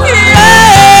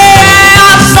 Yeah,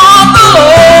 I sought the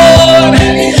Lord,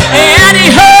 and He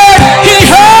heard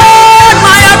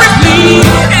my every plea,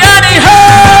 and He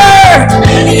heard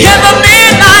in the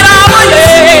midnight hour.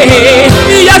 Yeah.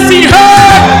 Yes, He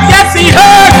heard. Yes, He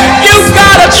heard. You've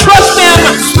gotta trust Him.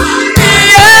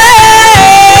 Yeah,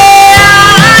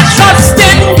 I trust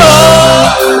in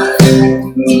God,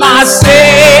 my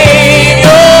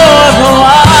Savior, the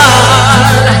one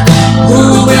who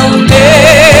will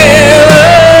never.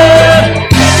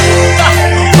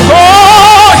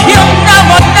 Oh, He'll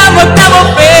never, never, never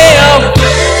fail.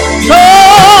 Oh,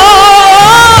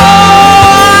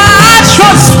 I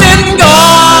trust in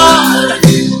God,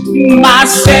 my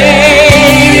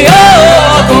Savior,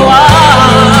 the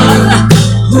one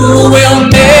who will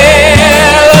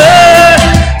never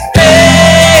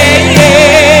fail.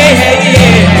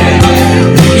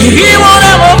 He will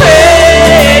never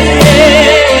fail.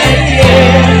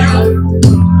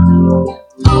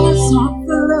 I sought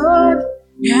the Lord,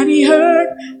 and He heard,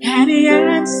 and He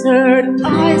answered.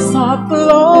 I sought the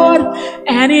Lord,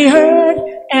 and He heard,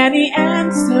 and He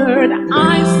answered.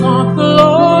 I sought the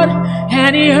Lord,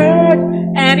 and He heard,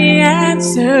 and He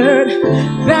answered.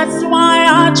 That's why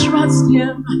I trust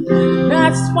Him.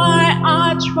 That's why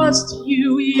I trust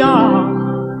you, y'all.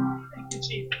 Thank you,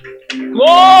 Jesus.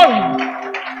 Glory.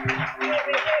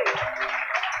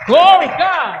 Glory to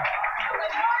God.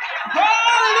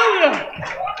 Hallelujah.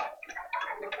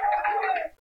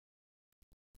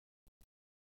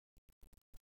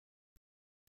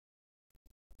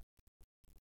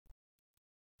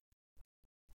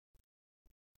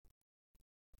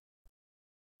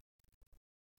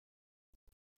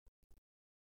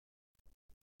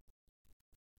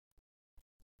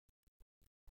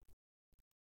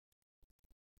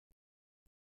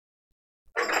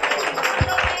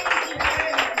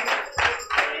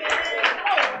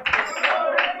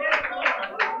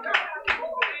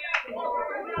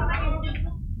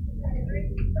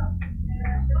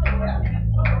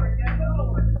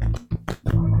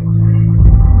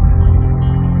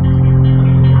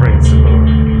 Praise the Lord.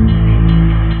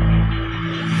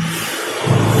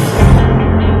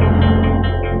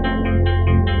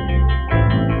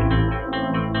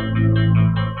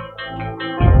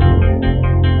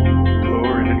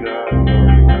 Glory to God. Glory to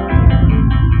God.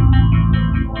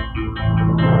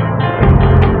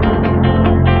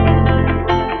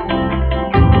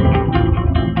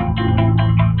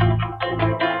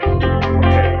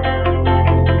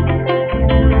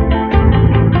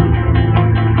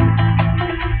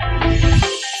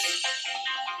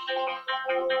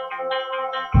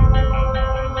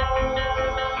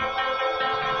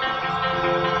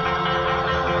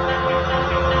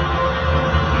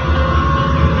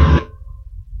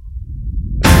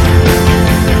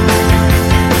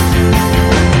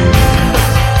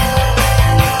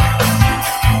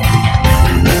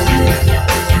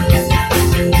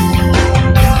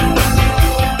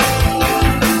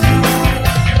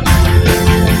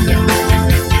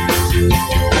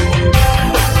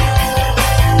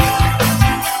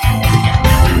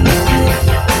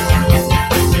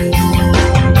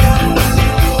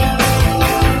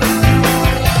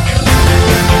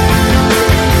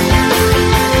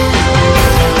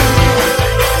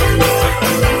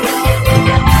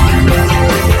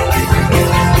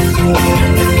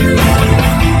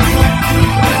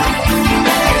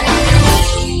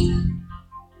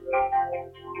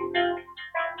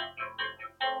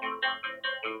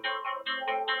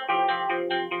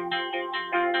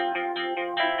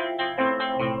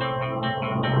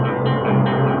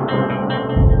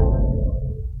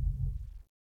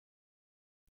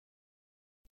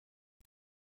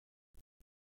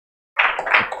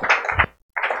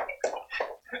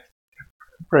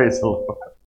 Praise the Lord.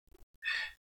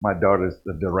 My daughter's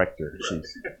the director.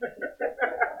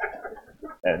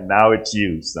 And now it's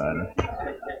you, son.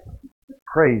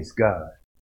 Praise God.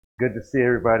 Good to see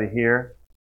everybody here.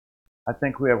 I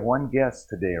think we have one guest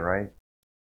today, right?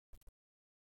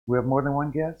 We have more than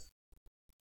one guest?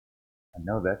 I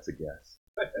know that's a guest.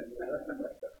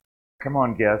 Come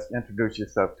on, guest, introduce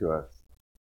yourself to us.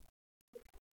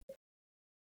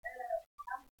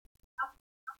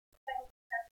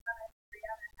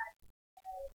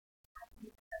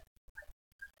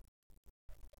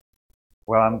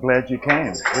 Well, I'm glad you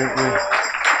came.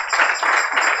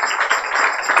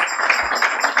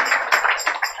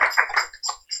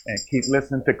 And keep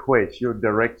listening to Quay. She'll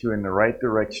direct you in the right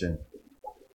direction.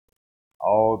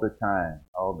 All the time.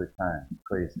 All the time.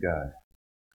 Praise God.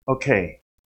 Okay.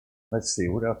 Let's see.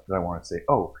 What else did I want to say?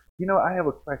 Oh, I have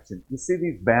a question. You see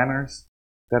these banners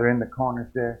that are in the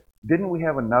corners there? Didn't we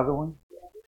have another one?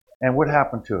 And what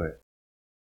happened to it?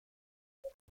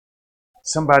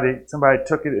 Somebody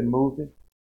took it and moved it.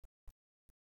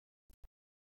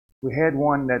 We had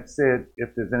one that said,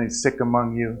 if there's any sick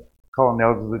among you, call an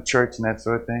elder of the church and that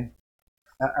sort of thing.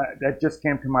 That just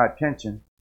came to my attention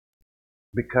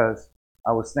because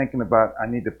I was thinking about I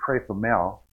need to pray for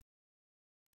Mel.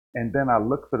 And then I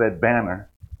looked for that banner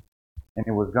and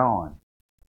it was gone.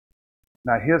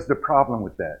 Now here's the problem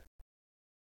with that.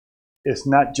 It's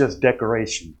not just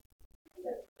decoration.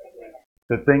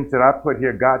 The things that I put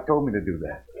here, God told me to do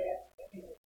that.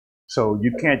 So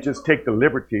you can't just take the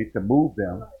liberty to move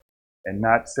them and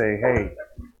not say, hey,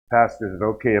 Pastor, is it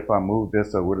okay if I move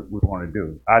this or what we want to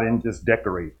do? I didn't just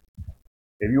decorate.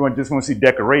 If you just want to see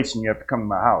decoration, you have to come to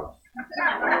my house.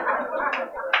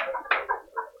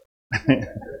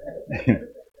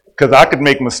 Because I could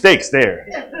make mistakes there.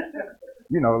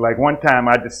 Like one time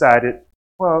I decided,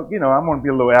 well, I'm going to be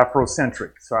a little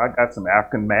Afrocentric. So I got some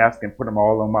African masks and put them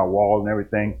all on my wall and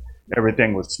everything.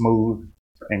 Everything was smooth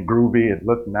and groovy. It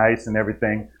looked nice and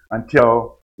everything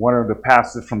until one of the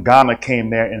pastors from Ghana came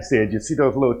there and said, you see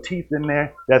those little teeth in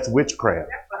there? That's witchcraft.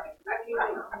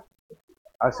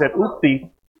 I said, oopsie.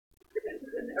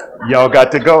 Y'all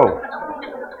got to go.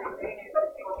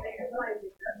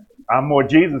 I'm more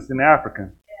Jesus than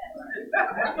African.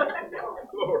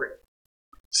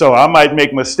 So I might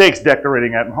make mistakes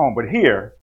decorating at home, but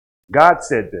here, God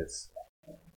said this.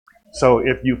 So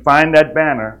if you find that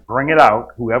banner, bring it out.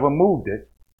 Whoever moved it,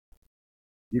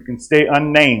 you can stay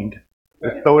unnamed.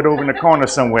 Just throw it over in the corner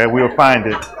somewhere. We'll find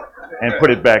it and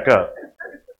put it back up.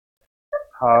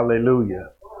 Hallelujah.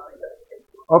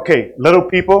 Okay, little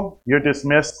people, you're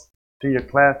dismissed to your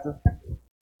classes.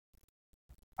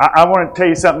 I want to tell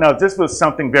you something else. This was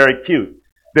something very cute.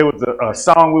 There was a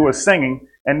song we were singing,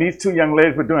 and these two young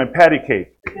ladies were doing patty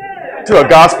cake to a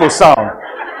gospel song.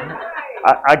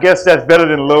 I guess that's better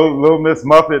than Little Miss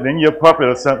Muffet and Your Puppet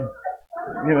or something,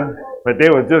 you know. But they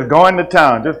were just going to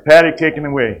town, just patty caking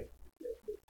away.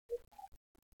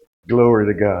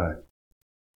 Glory to God.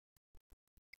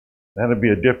 That'll be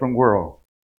a different world.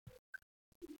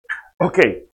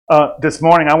 Okay, this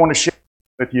morning I want to share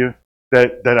with you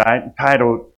that I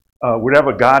entitled,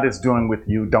 Whatever God is doing with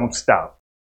you, don't stop.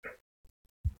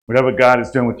 Whatever God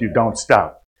is doing with you, don't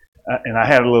stop. And I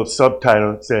had a little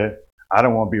subtitle that said, I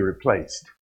don't want to be replaced.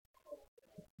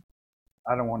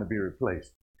 I don't want to be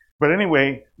replaced. But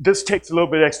anyway, this takes a little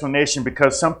bit of explanation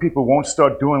because some people won't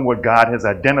start doing what God has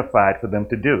identified for them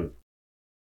to do.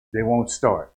 They won't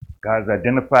start. God has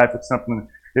identified for something,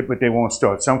 but they won't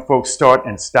start. Some folks start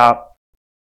and stop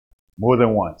more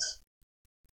than once.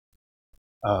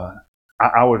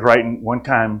 I was writing, one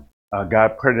time,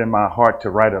 God put it in my heart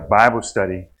to write a Bible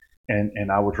study,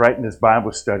 and I was writing this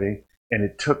Bible study, and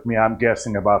it took me, I'm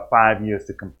guessing, about 5 years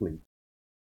to complete.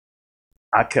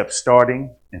 I kept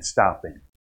starting and stopping.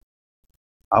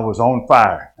 I was on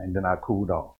fire, and then I cooled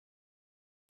off.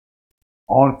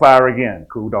 On fire again,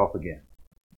 cooled off again.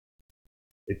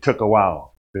 It took a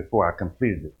while before I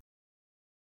completed it.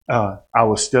 I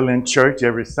was still in church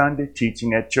every Sunday,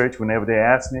 teaching at church whenever they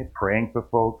asked me, praying for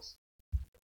folks,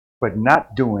 but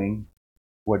not doing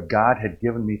what God had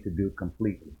given me to do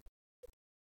completely.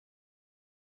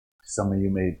 Some of you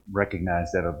may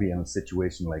recognize that or be in a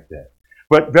situation like that.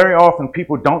 But very often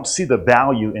people don't see the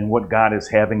value in what God is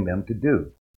having them to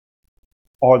do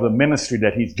or the ministry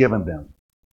that He's given them.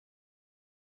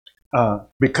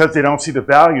 Because they don't see the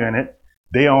value in it,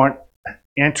 they aren't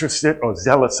interested or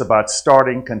zealous about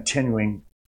starting, continuing,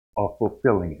 or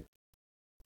fulfilling it.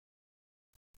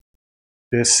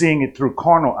 They're seeing it through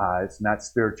carnal eyes, not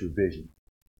spiritual vision.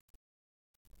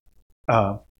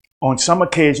 On some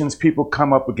occasions, people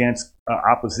come up against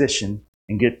opposition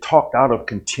and get talked out of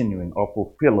continuing or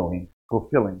fulfilling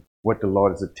what the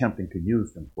Lord is attempting to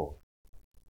use them for.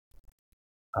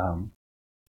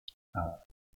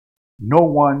 No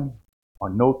one or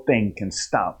no thing can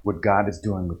stop what God is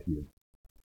doing with you.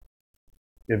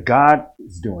 If God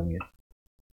is doing it,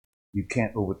 you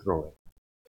can't overthrow it.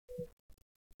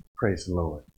 Praise the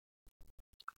Lord.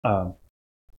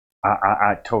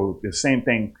 I told the same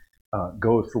thing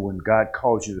goes for when God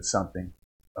calls you to something.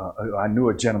 I knew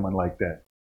a gentleman like that.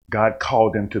 God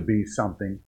called him to be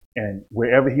something, and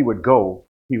wherever he would go,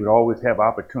 he would always have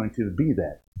opportunity to be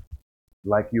that.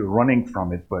 Like you're running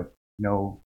from it, but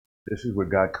no, this is what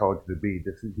God called you to be.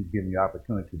 This is He's giving you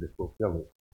opportunity to fulfill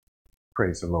it.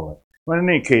 Praise the Lord. Well, on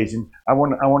any occasion, I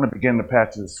want to begin the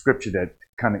passage of scripture that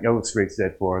kind of illustrates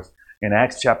that for us. In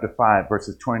Acts chapter 5,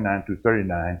 verses 29 through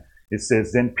 39, it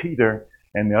says, Then Peter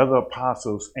and the other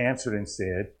apostles answered and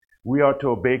said, We ought to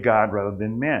obey God rather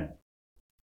than men.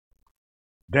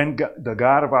 Then the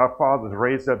God of our fathers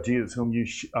raised up Jesus, whom you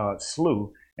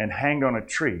slew and hanged on a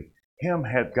tree. Him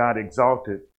hath God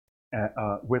exalted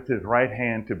with His right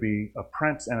hand to be a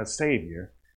prince and a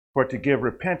savior, for to give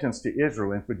repentance to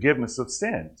Israel and forgiveness of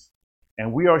sins.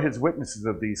 And we are His witnesses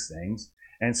of these things,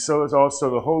 and so is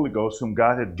also the Holy Ghost, whom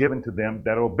God hath given to them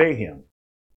that obey Him.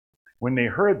 When they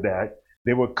heard that,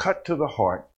 they were cut to the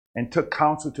heart and took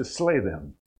counsel to slay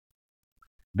them.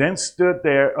 Then stood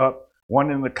there up one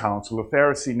in the council, a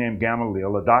Pharisee named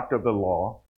Gamaliel, a doctor of the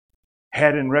law,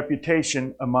 had in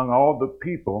reputation among all the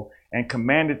people, and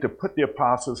commanded to put the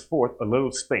apostles forth a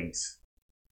little space,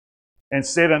 and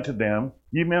said unto them,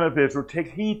 Ye men of Israel,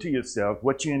 take heed to yourselves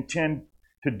what you intend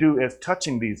to do as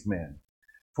touching these men.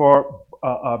 For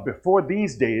before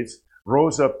these days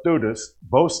rose up Theudas,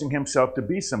 boasting himself to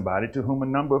be somebody, to whom a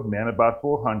number of men, about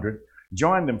 400,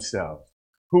 joined themselves,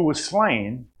 who was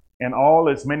slain, and all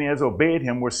as many as obeyed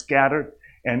him were scattered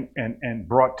and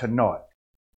brought to naught.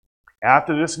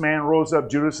 After this man rose up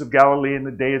Judas of Galilee in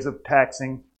the days of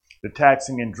taxing,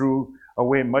 and drew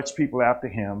away much people after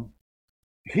him.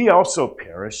 He also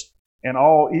perished, and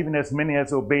all, even as many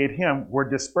as obeyed him, were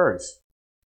dispersed.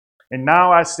 And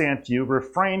now I say unto you,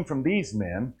 refrain from these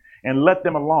men, and let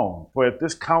them alone. For if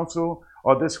this counsel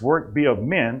or this work be of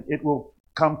men, it will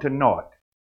come to naught.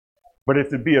 But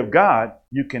if it be of God,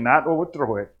 you cannot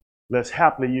overthrow it, lest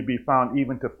haply you be found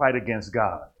even to fight against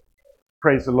God.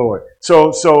 Praise the Lord.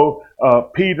 So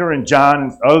Peter and John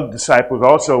and other disciples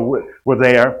also were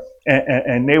there,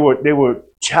 and they were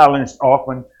challenged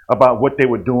often about what they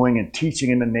were doing and teaching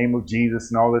in the name of Jesus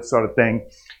and all that sort of thing.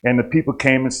 And the people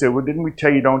came and said, well, didn't we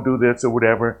tell you don't do this or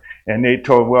whatever? And they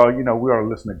told, well, we ought to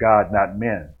listen to God, not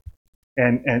men.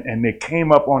 And they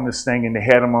came up on this thing and they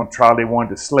had them on trial. They wanted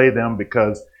to slay them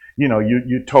because,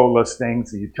 you told us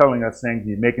things, and you're telling us things, and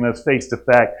you're making us face the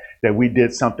fact that we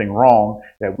did something wrong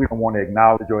that we don't want to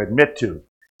acknowledge or admit to.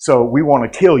 So we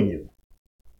want to kill you.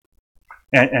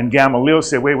 And Gamaliel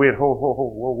said, wait,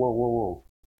 whoa.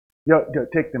 Yo,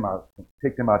 take them out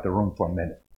the room for a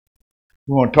minute.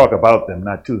 We want to talk about them,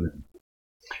 not to them.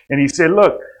 And he said,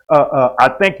 look, I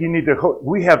think you need to,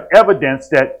 we have evidence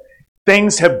that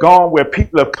things have gone where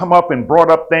people have come up and brought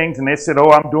up things and they said,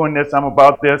 oh, I'm doing this, I'm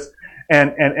about this.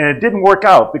 And it didn't work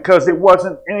out because it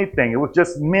wasn't anything. It was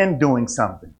just men doing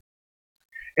something.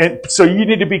 And so you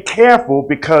need to be careful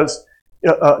because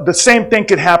the same thing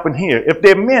could happen here. If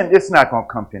they're men, it's not going to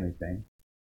come to anything.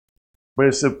 But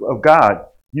it's of God.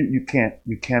 You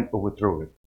can't overthrow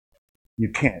it. You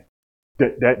can't.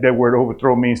 That word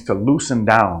overthrow means to loosen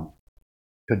down,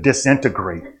 to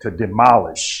disintegrate, to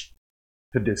demolish,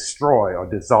 to destroy or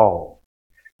dissolve.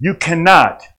 You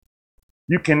cannot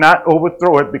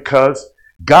overthrow it because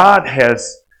God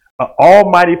has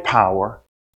almighty power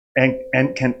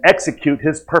and can execute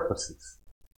his purposes.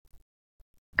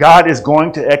 God is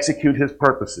going to execute his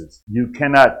purposes. There's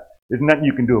nothing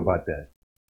you can do about that.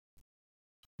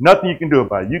 Nothing you can do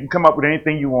about it. You can come up with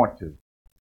anything you want to.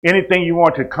 Anything you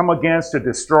want to come against, to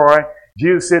destroy.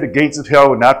 Jesus said the gates of hell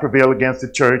will not prevail against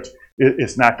the church.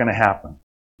 It's not going to happen.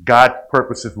 God's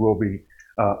purposes will be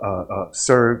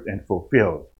served and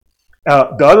fulfilled.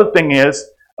 The other thing is,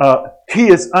 he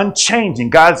is unchanging.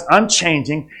 God is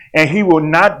unchanging, and he will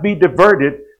not be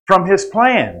diverted from his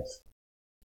plans.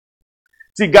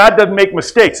 See, God doesn't make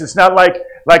mistakes. It's not like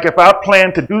if I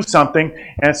plan to do something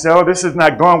and say, oh, this is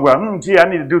not going well. I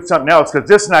need to do something else because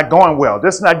this is not going well.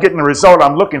 This is not getting the result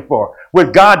I'm looking for.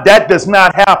 With God, that does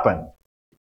not happen.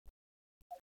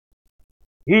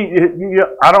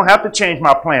 I don't have to change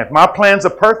my plans. My plans are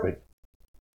perfect.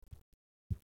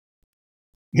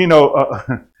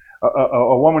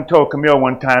 A woman told Camille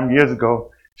one time years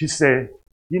ago, she said,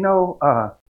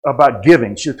 about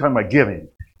giving. She was talking about giving.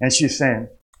 And she's saying,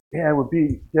 yeah, it would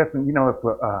be definitely,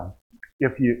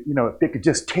 if they could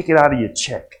just take it out of your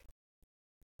check.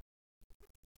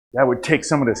 That would take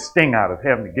some of the sting out of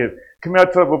having to give. Camille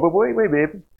told her, but wait,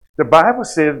 baby. The Bible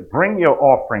says, bring your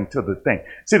offering to the thing.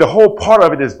 See, the whole part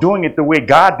of it is doing it the way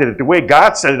God did it. The way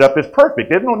God set it up is perfect.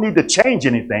 There's no need to change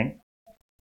anything.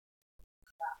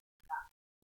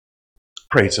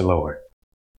 Praise the Lord.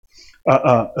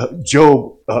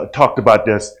 Job talked about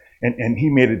this, and he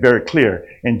made it very clear.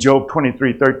 In Job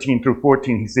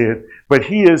 23:13-14, he said, but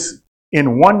he is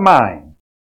in one mind,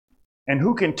 and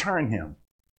who can turn him?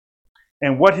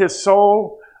 And what his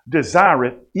soul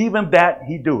desireth, even that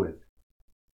he doeth.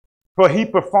 For he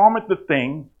performeth the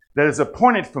thing that is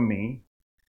appointed for me,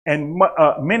 and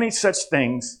many such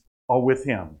things are with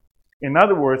him. In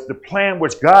other words, the plan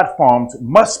which God forms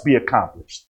must be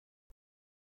accomplished.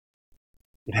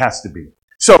 It has to be.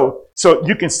 So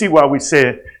you can see why we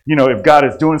said, if God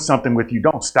is doing something with you,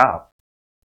 don't stop.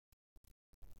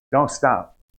 Don't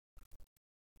stop.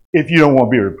 If you don't want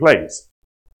to be replaced.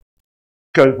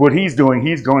 Because what he's doing,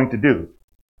 he's going to do.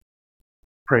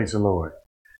 Praise the Lord.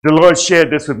 The Lord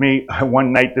shared this with me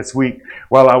one night this week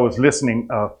while I was listening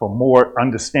for more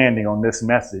understanding on this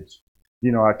message.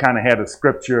 I kind of had a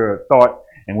scripture, a thought,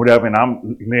 and whatever, and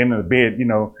I'm laying in the bed,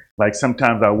 like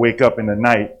sometimes I wake up in the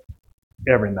night.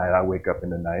 Every night I wake up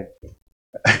in the night,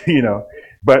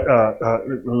 but a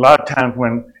lot of times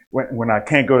when I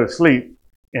can't go to sleep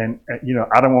and,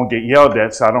 I don't want to get yelled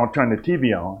at, so I don't turn the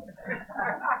TV on.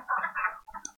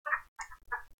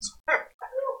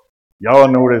 Y'all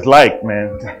know what it's like,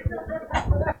 man.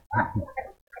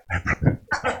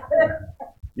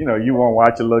 You want to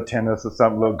watch a little tennis or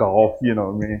something, a little golf, you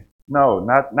know what I mean? No,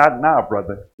 not now,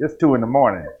 brother. It's 2 a.m.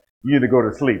 You need to go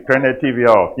to sleep. Turn that TV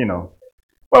off,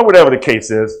 Well, whatever the case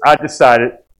is, I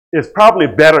decided it's probably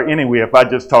better anyway if I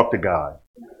just talk to God.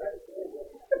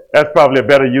 That's probably a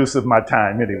better use of my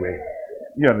time anyway.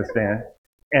 You understand?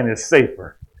 And it's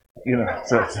safer.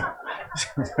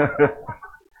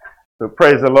 So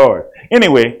praise the Lord.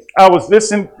 Anyway, I was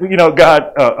listening,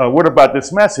 God, what about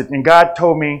this message? And God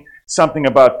told me something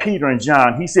about Peter and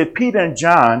John. He said Peter and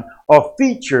John are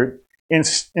featured in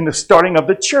the starting of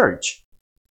the church.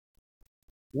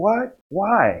 What?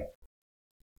 Why?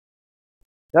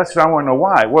 That's what I want to know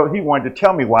why. Well, he wanted to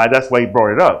tell me why. That's why he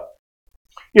brought it up.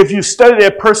 If you study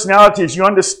their personalities, you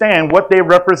understand what they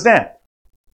represent.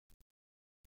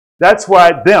 That's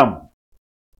why them.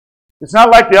 It's not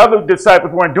like the other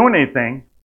disciples weren't doing anything.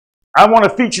 I want to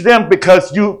feature them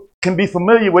because you can be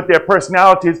familiar with their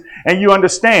personalities and you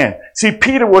understand. See,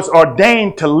 Peter was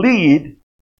ordained to lead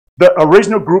the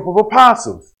original group of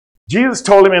apostles. Jesus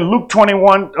told him in Luke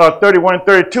 21, 31 and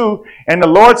 32, and the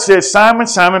Lord said, Simon,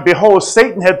 Simon, behold,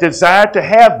 Satan hath desired to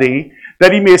have thee,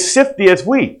 that he may sift thee as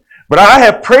wheat. But I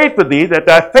have prayed for thee, that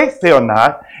thy faith fail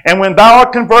not, and when thou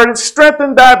art converted,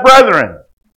 strengthen thy brethren.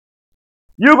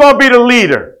 You're going to be the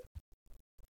leader.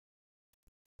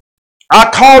 I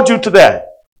called you to that.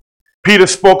 Peter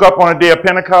spoke up on the day of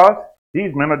Pentecost.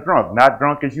 These men are drunk, not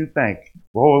drunk as you think.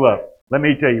 Well, hold up. Let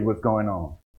me tell you what's going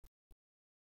on.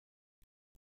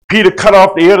 Peter cut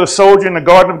off the ear of the soldier in the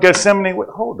Garden of Gethsemane.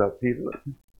 Hold up, Peter.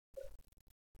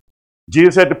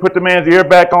 Jesus had to put the man's ear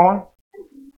back on.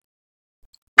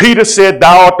 Peter said,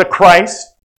 thou art the Christ,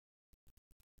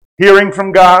 hearing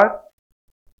from God.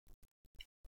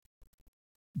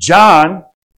 John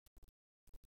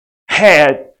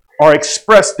had or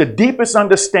expressed the deepest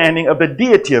understanding of the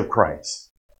deity of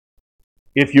Christ.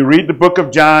 If you read the book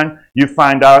of John, you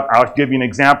find out, I'll give you an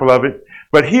example of it,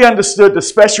 but he understood the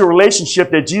special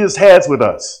relationship that Jesus has with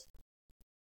us.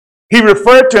 He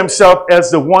referred to himself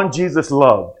as the one Jesus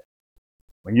loved.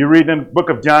 When you read in the book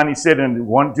of John, he said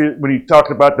when he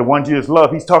talked about the one Jesus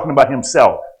loved, he's talking about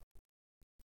himself.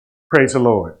 Praise the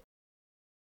Lord.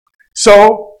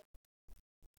 So,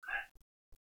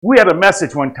 we had a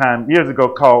message one time years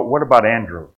ago called, What About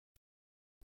Andrew?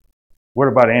 What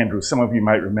about Andrew? Some of you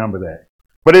might remember that.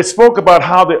 But it spoke about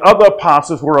how the other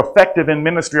apostles were effective in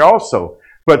ministry also.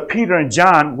 But Peter and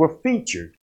John were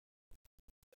featured.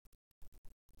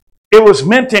 It was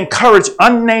meant to encourage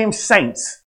unnamed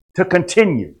saints to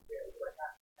continue.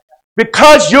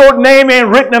 Because your name ain't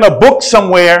written in a book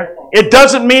somewhere, it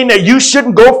doesn't mean that you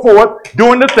shouldn't go forth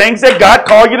doing the things that God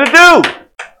called you to do.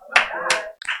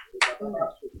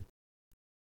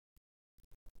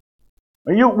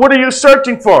 What are you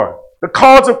searching for? The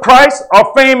cause of Christ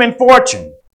or fame and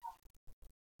fortune?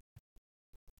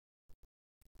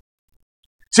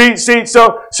 See,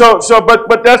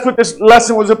 but that's what this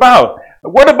lesson was about.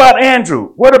 What about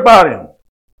Andrew? What about him?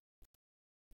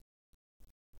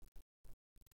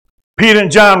 Peter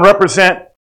and John represent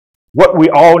what we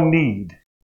all need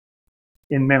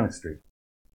in ministry: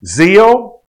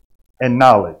 zeal and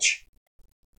knowledge,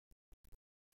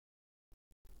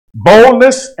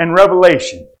 boldness and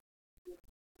revelation.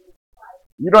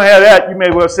 You don't have that, you may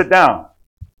well sit down.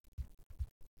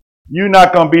 You're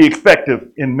not going to be effective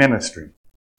in ministry.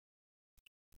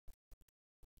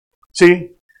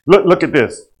 See, look at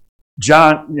this.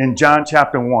 In John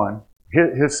chapter 1,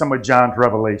 here's some of John's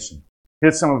revelation.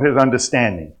 Here's some of his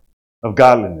understanding of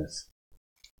godliness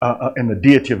and the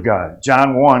deity of God.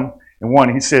 John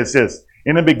 1:1, he says this: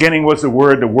 in the beginning was the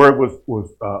Word was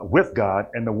with God,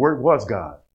 and the Word was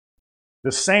God.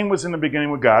 The same was in the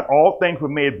beginning with God. All things were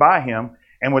made by him,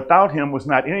 and without him was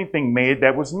not anything made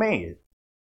that was made.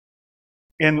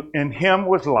 In him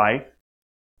was life,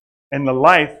 and the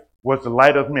life was the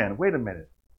light of men. Wait a minute.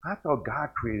 I thought God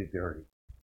created the earth,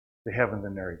 the heavens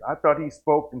and the earth. I thought he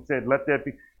spoke and said, let that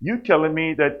be. You telling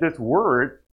me that this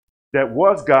word that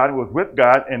was God was with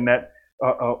God, and that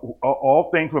all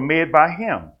things were made by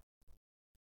him.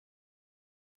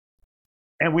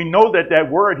 And we know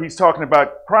that word, he's talking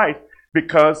about Christ,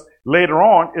 because later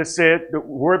on it said the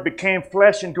word became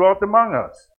flesh and dwelt among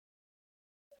us.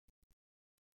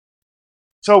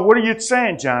 So what are you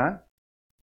saying, John?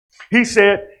 He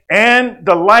said, and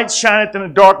the light shineth in the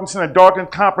darkness, and the darkness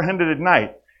comprehended at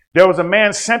night. There was a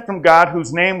man sent from God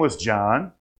whose name was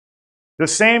John. The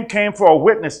same came for a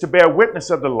witness, to bear witness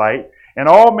of the light, and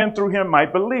all men through him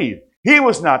might believe. He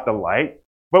was not the light,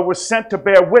 but was sent to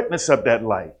bear witness of that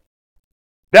light.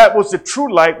 That was the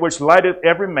true light which lighteth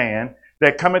every man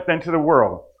that cometh into the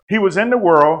world. He was in the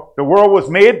world was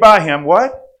made by him,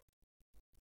 what?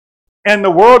 And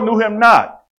the world knew him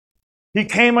not. He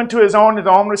came unto his own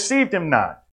received him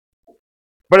not.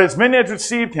 But as many as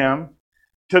received him,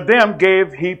 to them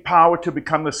gave he power to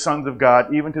become the sons of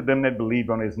God, even to them that believed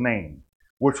on his name,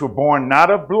 which were born not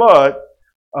of blood,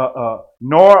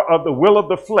 nor of the will of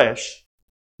the flesh,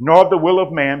 nor of the will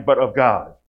of man, but of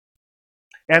God.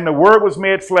 And the Word was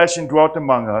made flesh and dwelt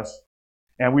among us,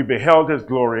 and we beheld his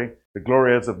glory, the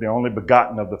glory as of the only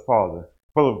begotten of the Father,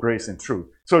 full of grace and truth.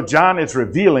 So John is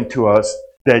revealing to us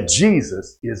that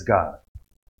Jesus is God.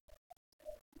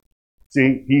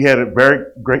 See, he had a very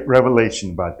great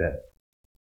revelation about that.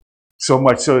 So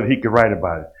much so that he could write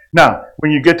about it. Now,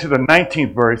 when you get to the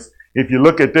 19th verse, if you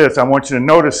look at this, I want you to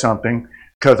notice something.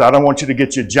 because I don't want you to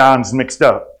get your Johns mixed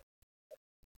up.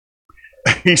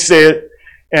 He said,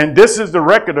 and this is the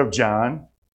record of John.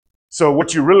 So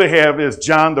what you really have is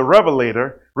John the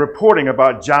Revelator reporting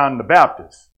about John the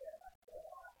Baptist.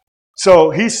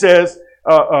 So he says,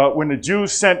 when the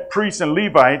Jews sent priests and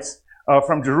Levites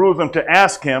from Jerusalem to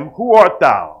ask him, "Who art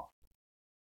thou?"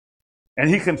 And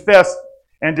he confessed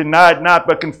and denied not,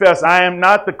 but confessed, "I am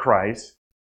not the Christ."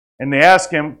 And they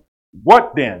asked him,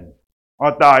 "What then?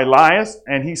 Art thou Elias?"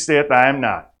 And he said, "I am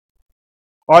not."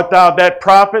 "Art thou that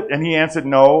prophet?" And he answered,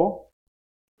 "No."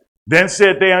 Then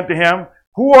said they unto him,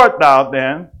 "Who art thou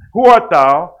then? Who art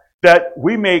thou, that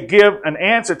we may give an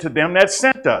answer to them that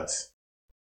sent us?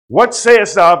 What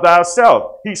sayest thou of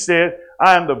thyself?" He said,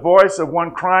 "I am the voice of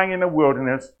one crying in the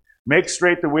wilderness, make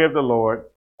straight the way of the Lord,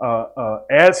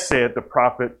 as said the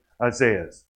prophet Isaiah."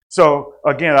 So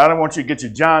again, I don't want you to get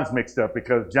your Johns mixed up,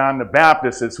 because John the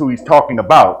Baptist is who he's talking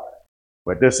about.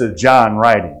 But this is John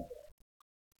writing.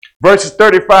 Verses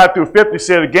 35 through 50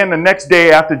 said, "Again, the next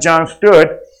day after John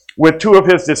stood with two of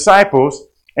his disciples,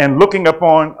 and looking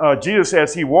upon Jesus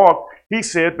as he walked, he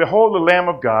said, Behold the Lamb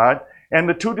of God. And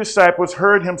the two disciples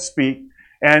heard him speak,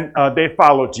 and they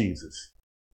followed Jesus.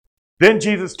 Then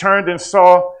Jesus turned and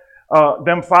saw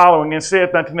them following, and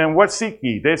said unto them, What seek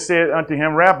ye? They said unto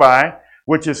him, Rabbi,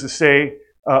 which is to say,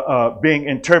 being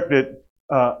interpreted,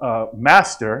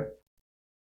 Master,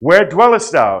 where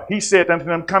dwellest thou? He said unto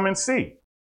them, Come and see.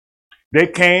 They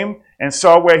came and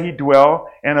saw where he dwelt,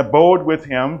 and abode with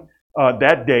him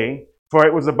that day, for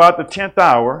it was about the 10th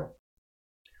hour.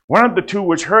 One of the two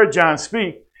which heard John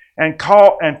speak and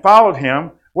followed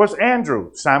him was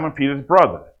Andrew, Simon Peter's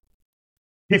brother.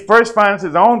 He first finds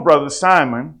his own brother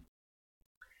Simon,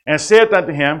 and said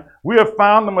unto him, We have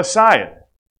found the Messiah,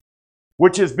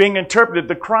 which is being interpreted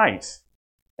the Christ.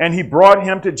 And he brought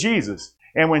him to Jesus.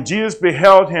 And when Jesus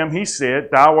beheld him, he said,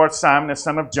 Thou art Simon, the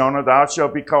son of Jonah, thou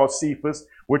shalt be called Cephas,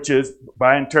 which is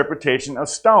by interpretation a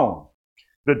stone.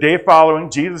 The day following,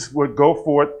 Jesus would go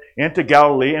forth into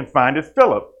Galilee, and findeth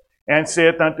Philip, and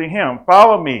saith unto him,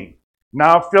 Follow me.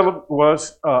 Now Philip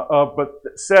was of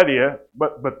Bethsaida,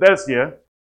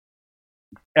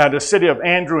 the city of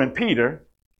Andrew and Peter.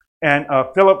 And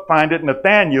Philip findeth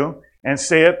Nathanael, and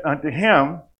saith unto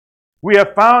him, We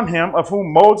have found him of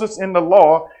whom Moses in the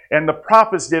law and the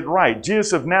prophets did write,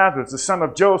 Jesus of Nazareth, the son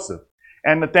of Joseph.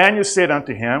 And Nathanael said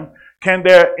unto him, Can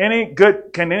any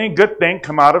good thing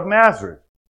come out of Nazareth?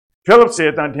 Philip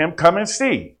said unto him, Come and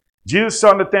see. Jesus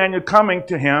saw Nathanael coming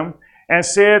to him, and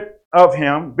said of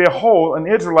him, Behold, an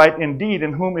Israelite indeed,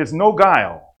 in whom is no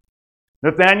guile.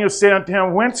 Nathanael said unto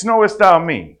him, Whence knowest thou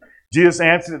me? Jesus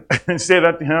answered and said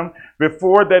unto him,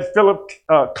 Before that Philip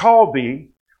called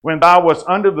thee, when thou wast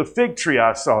under the fig tree,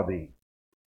 I saw thee.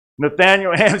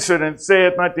 Nathanael answered and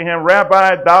said unto him,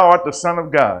 Rabbi, thou art the Son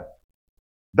of God.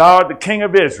 Thou art the King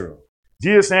of Israel.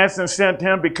 Jesus answered and said unto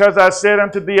him, Because I said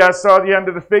unto thee, I saw thee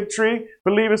under the fig tree,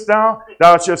 believest thou?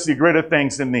 Thou shalt see greater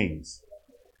things than these.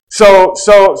 So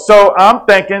I'm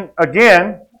thinking,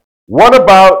 again, what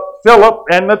about Philip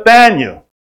and Nathanael?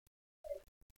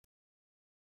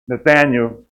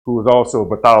 Nathanael, who was also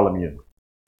Bartholomew.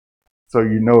 So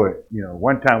you know it. You know,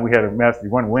 one time we had a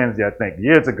message, one Wednesday, I think,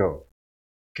 years ago.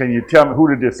 Can you tell me who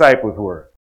the disciples were?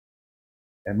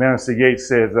 And Minister Yates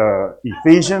says,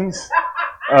 Ephesians.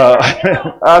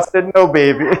 I said, no,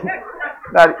 baby.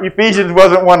 Not, Ephesians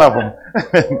wasn't one of them.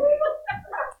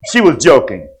 She was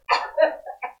joking.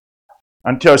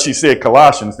 Until she said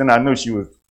Colossians, then I knew she was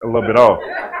a little bit off.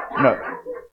 No.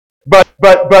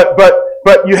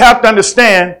 But you have to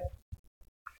understand,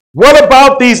 what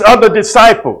about these other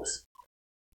disciples?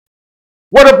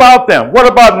 What about them? What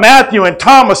about Matthew and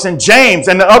Thomas and James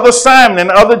and the other Simon and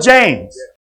the other James?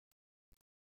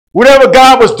 Whatever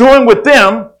God was doing with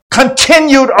them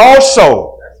continued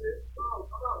also.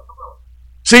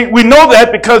 See, we know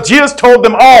that because Jesus told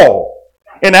them all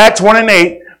in Acts 1 and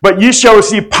 8, But ye shall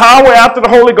receive power after the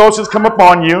Holy Ghost has come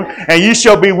upon you, and ye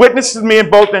shall be witnesses to me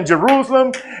both in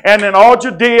Jerusalem and in all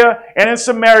Judea and in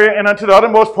Samaria and unto the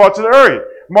uttermost parts of the earth.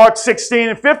 Mark 16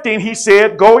 and 15, he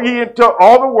said, Go ye into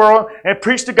all the world and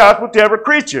preach the gospel to every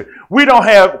creature. We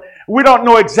don't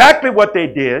know exactly what they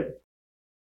did,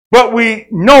 but we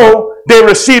know they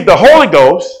received the Holy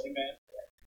Ghost. Amen.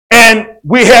 And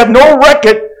we have no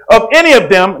record of any of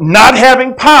them not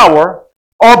having power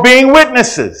or being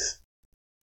witnesses.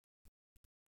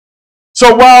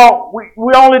 So while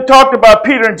we only talked about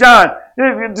Peter and John,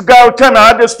 the guy would tell me,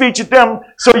 I just featured them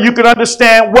so you can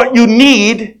understand what you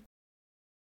need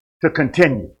to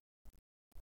continue.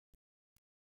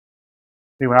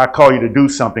 See, when I call you to do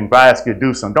something, if I ask you to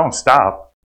do something, don't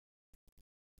stop.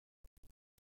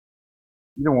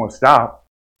 You don't want to stop.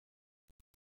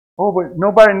 Oh, but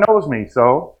nobody knows me,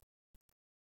 so.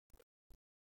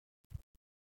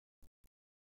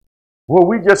 Well,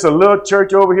 we just a little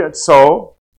church over here,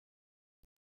 so.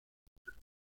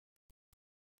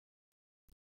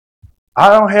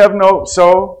 I don't have no,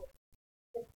 so.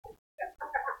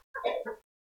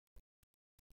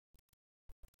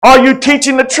 Are you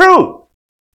teaching the truth?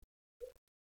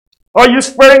 Are you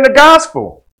spreading the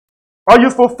gospel? Are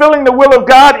you fulfilling the will of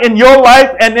God in your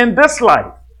life and in this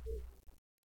life?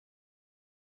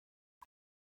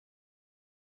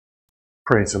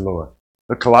 Praise the Lord.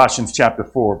 The Colossians chapter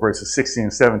 4, verses 16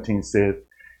 and 17 says,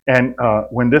 and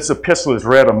when this epistle is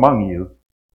read among you,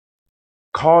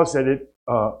 cause that it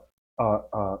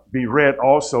be read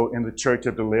also in the church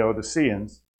of the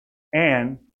Laodiceans,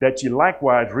 and that ye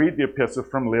likewise read the epistle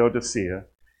from Laodicea,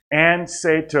 and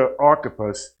say to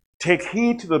Archippus, take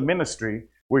heed to the ministry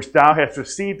which thou hast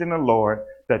received in the Lord,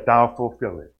 that thou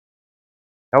fulfill it.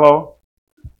 Hello?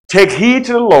 Take heed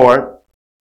to the Lord,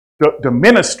 the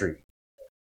ministry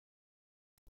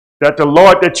that the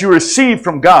Lord that you receive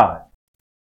from God,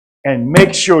 and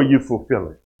make sure you fulfill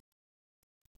it.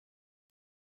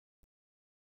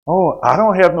 Oh, I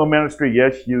don't have no ministry.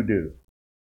 Yes, you do.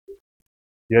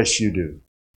 Yes, you do.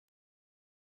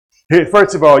 Hey,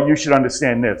 first of all, you should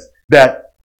understand this,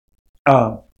 that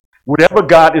whatever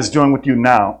God is doing with you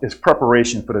now is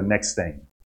preparation for the next thing.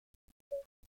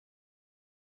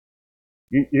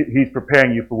 He's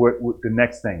preparing you for what the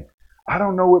next thing. I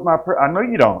don't know what I know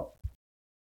you don't.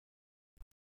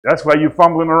 That's why you're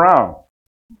fumbling around.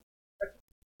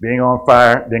 Being on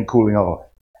fire, then cooling off.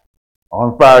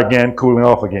 On fire again, cooling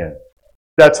off again.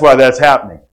 That's why that's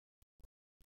happening.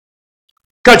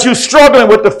 Because you're struggling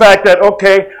with the fact that,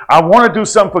 okay, I want to do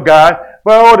something for God,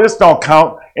 but oh, this don't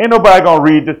count. Ain't nobody going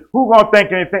to read this. Who going to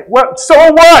think anything? What? So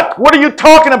what? What are you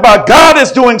talking about? God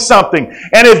is doing something.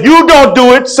 And if you don't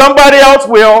do it, somebody else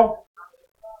will.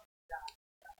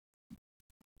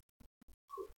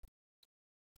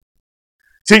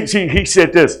 See, he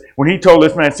said this. When he told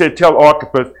this man, said, tell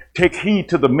Archippus, take heed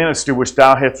to the ministry which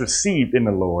thou hast received in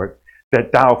the Lord,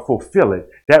 that thou fulfill it.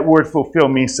 That word fulfill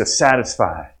means to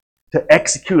satisfy, to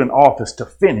execute an office, to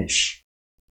finish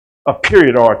a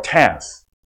period or a task,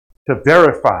 to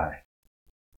verify,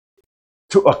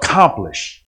 to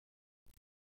accomplish.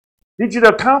 Need you to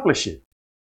accomplish it.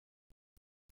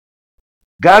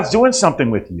 God's doing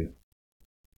something with you.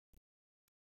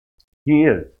 He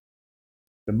is.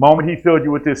 The moment he filled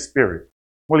you with his spirit,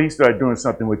 well, he started doing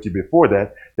something with you before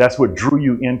that. That's what drew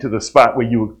you into the spot where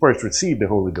you first received the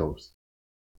Holy Ghost.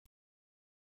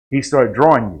 He started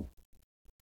drawing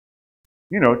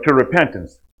you, to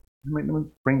repentance. Let me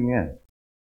bring you in.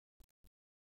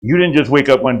 You didn't just wake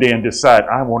up one day and decide,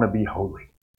 I want to be holy.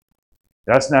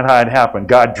 That's not how it happened.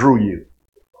 God drew you.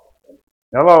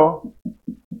 Hello?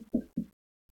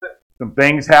 Some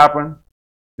things happen.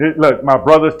 Look, my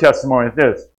brother's testimony is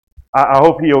this. I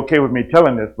hope he's okay with me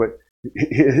telling this, but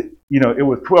it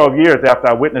was 12 years after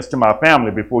I witnessed to my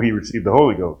family before he received the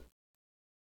Holy Ghost.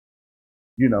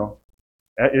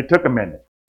 It took a minute.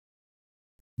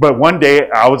 But one day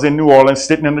I was in New Orleans,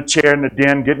 sitting in the chair in the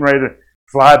den, getting ready to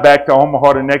fly back to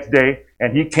Omaha the next day,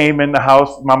 and he came in the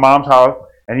house, my mom's house,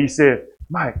 and he said,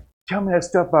 Mike, tell me that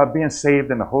stuff about being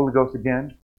saved in the Holy Ghost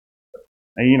again.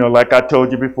 And like I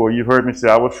told you before, you heard me say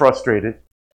I was frustrated.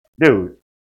 Dude,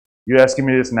 you asking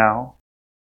me this now?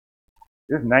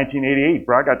 This is 1988,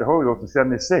 bro. I got the Holy Ghost in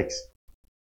 76.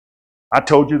 I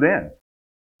told you then.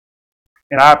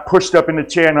 And I pushed up in the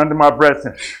chair and under my breath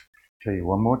and tell you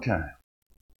one more time.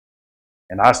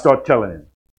 And I start telling him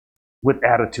with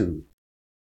attitude.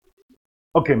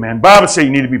 Okay, man, Bible says you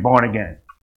need to be born again.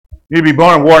 You need to be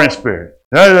born in water and spirit.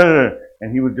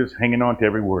 And he was just hanging on to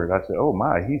every word. I said, oh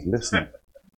my, he's listening.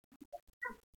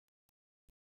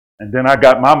 And then I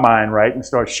got my mind right and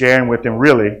started sharing with him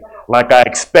really like I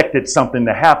expected something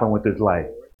to happen with his life.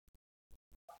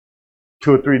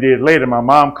 2 or 3 days later, my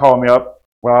mom called me up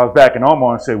while I was back in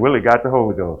Omaha and said, Willie got the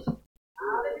Holy Ghost.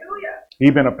 Hallelujah.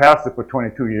 He's been a pastor for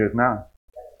 22 years now.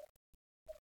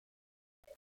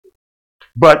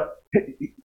 But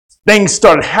things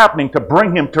started happening to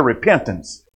bring him to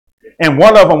repentance. And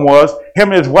one of them was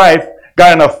him and his wife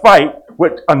got in a fight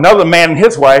with another man and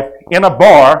his wife in a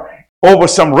bar over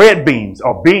some red beans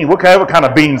or beans, whatever kind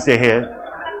of beans they had.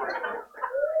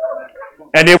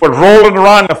 And they were rolling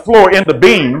around the floor in the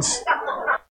beans.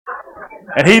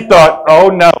 And he thought, oh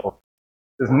no,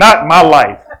 it's not my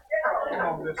life.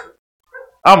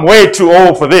 I'm way too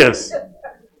old for this.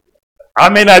 I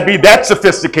may not be that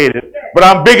sophisticated, but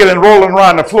I'm bigger than rolling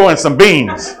around the floor in some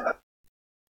beans.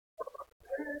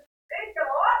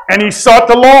 And he sought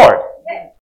the Lord.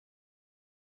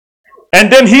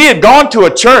 And then he had gone to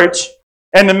a church,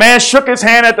 and the man shook his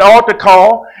hand at the altar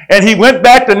call, and he went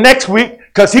back the next week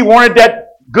because he wanted that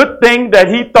good thing that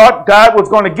he thought God was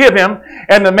going to give him.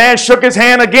 And the man shook his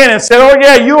hand again and said, "Oh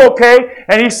yeah, you okay?"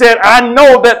 And he said, "I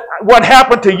know that what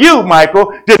happened to you,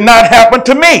 Michael, did not happen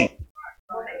to me."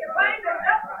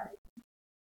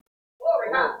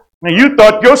 Now you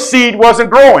thought your seed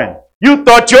wasn't growing. You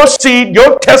thought your seed,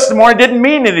 your testimony didn't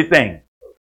mean anything.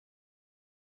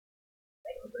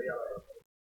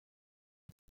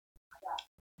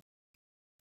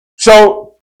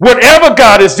 So whatever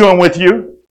God is doing with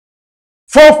you,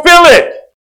 fulfill it.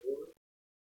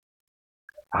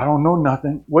 I don't know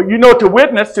nothing. Well, you know, to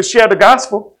witness, to share the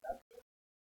gospel.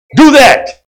 Do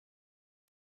that.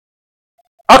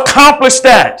 Accomplish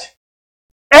that.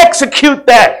 Execute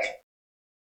that.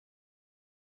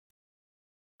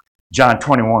 John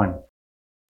 21,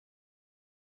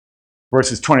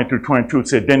 verses 20 through 22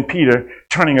 said, "Then Peter,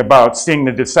 turning about, seeing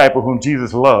the disciple whom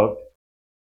Jesus loved,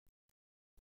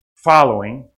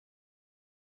 following,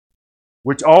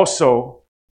 which also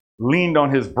leaned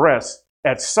on his breast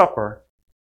at supper,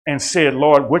 and said,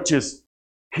 Lord, which is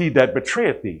he that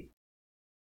betrayeth thee?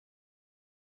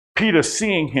 Peter,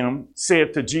 seeing him,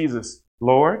 said to Jesus,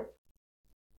 Lord,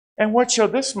 and what shall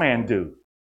this man do?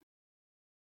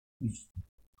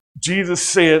 Jesus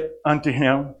said unto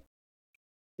him,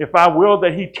 If I will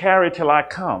that he tarry till I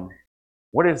come,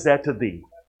 what is that to thee?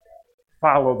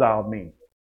 Follow thou me.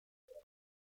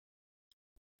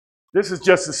 This is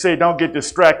just to say, don't get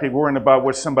distracted worrying about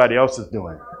what somebody else is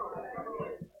doing.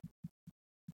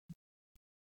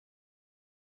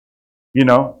 You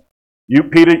know, you,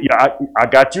 Peter, I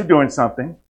got you doing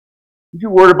something. What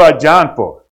you worried about John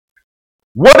for?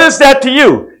 What is that to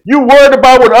you? You worried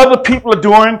about what other people are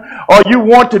doing, or you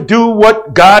want to do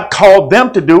what God called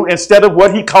them to do instead of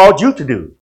what he called you to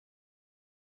do?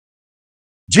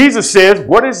 Jesus says,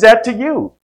 what is that to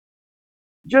you?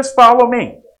 Just follow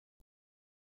me.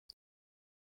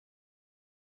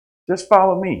 Just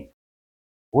follow me.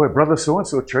 Boy, brother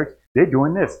so-and-so church, they're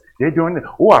doing this. They're doing this.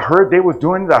 Oh, I heard they was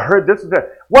doing this. I heard this and that.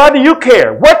 Why do you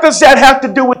care? What does that have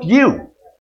to do with you?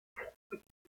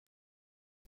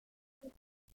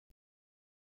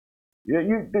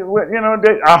 You know,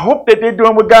 I hope that they're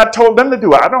doing what God told them to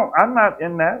do. I'm not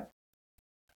in that.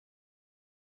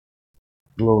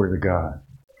 Glory to God.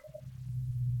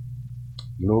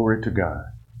 Glory to God.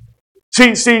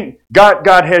 See,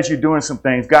 God has you doing some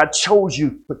things. God chose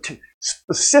you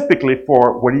specifically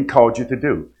for what he called you to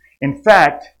do. In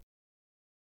fact,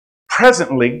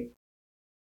 presently,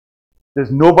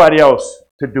 there's nobody else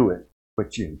to do it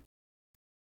but you.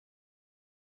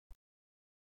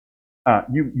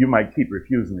 You might keep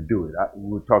refusing to do it.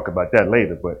 We'll talk about that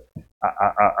later, but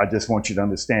I just want you to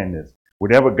understand this.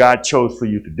 Whatever God chose for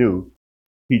you to do,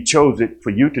 he chose it for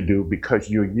you to do because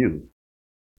you're you.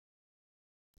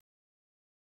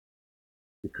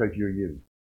 Because you're you.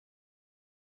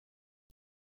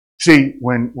 See,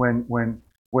 when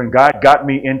God got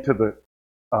me into the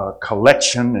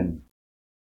collection and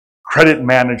credit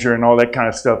manager and all that kind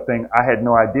of stuff thing, I had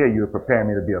no idea you were preparing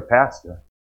me to be a pastor.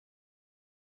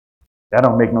 That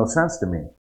don't make no sense to me.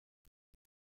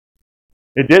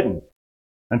 It didn't.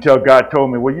 Until God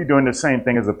told me, well, you're doing the same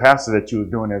thing as a pastor that you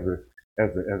were doing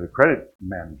as a credit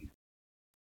manager.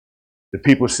 The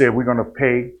people said, we're going to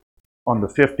pay on the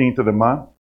 15th of the month.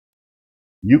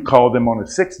 You called them on the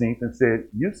 16th and said,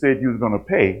 you said you was going to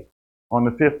pay on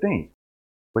the 15th,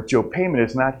 but your payment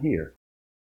is not here.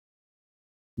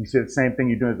 He said the same thing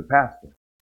you're doing as a pastor.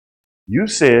 You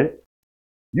said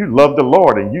you love the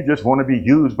Lord and you just want to be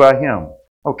used by him.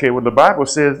 Okay, well, the Bible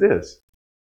says this.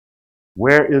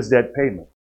 Where is that payment?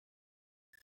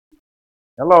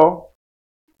 Hello?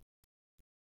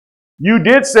 You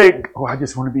did say, oh, I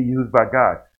just want to be used by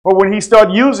God. But when he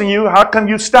started using you, how come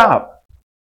you stop?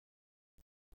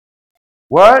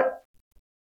 What?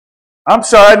 I'm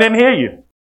sorry, I didn't hear you.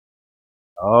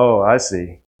 Oh, I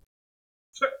see.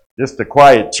 Just a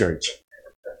quiet church.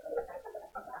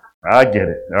 I get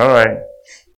it. All right.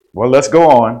 Well, let's go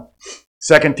on.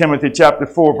 2 Timothy chapter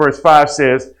 4, verse 5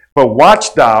 says, But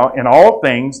watch thou in all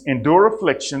things, endure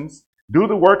afflictions, do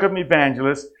the work of an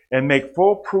evangelist, and make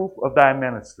full proof of thy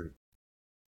ministry.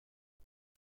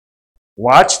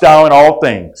 Watch thou in all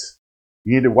things.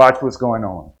 You need to watch what's going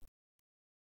on.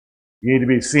 You need to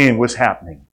be seeing what's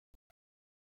happening.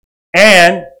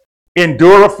 And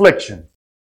endure affliction.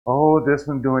 Oh, this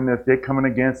one doing this. They're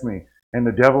coming against me. And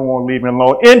the devil won't leave me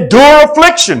alone. Endure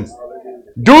afflictions.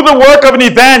 Do the work of an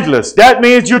evangelist. That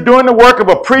means you're doing the work of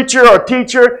a preacher or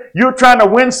teacher. You're trying to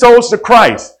win souls to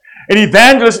Christ. An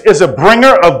evangelist is a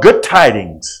bringer of good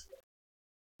tidings.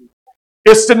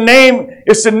 It's the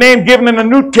name given in the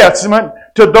New Testament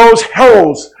to those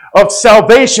heralds of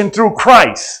salvation through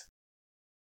Christ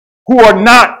who are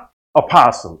not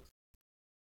apostles.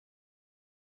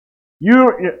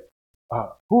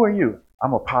 Who are you?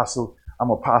 I'm apostle. I'm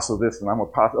apostle this and I'm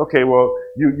apostle. Okay, well,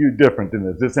 you different than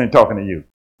this. This ain't talking to you.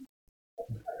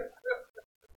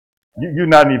 You're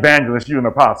not an evangelist. You're an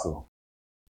apostle.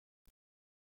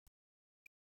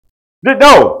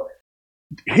 No,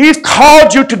 he's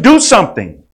called you to do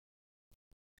something.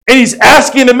 And he's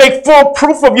asking you to make full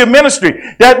proof of your ministry.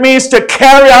 That means to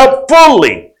carry out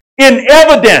fully, in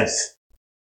evidence,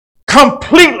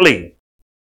 completely,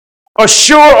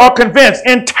 assure or convince,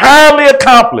 entirely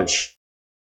accomplish,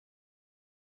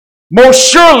 most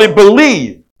surely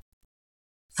believe,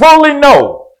 fully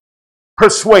know,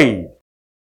 persuade.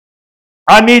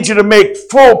 I need you to make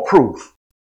full proof.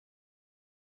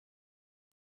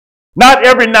 Not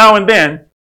every now and then.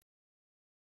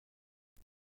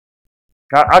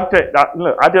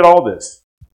 Look, I did all this.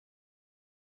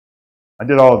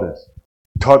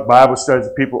 Taught Bible studies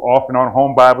to people off and on,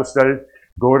 home Bible studies,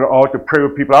 go to the altar, pray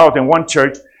with people. I was in one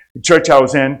church, the church I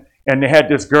was in, and they had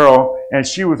this girl, and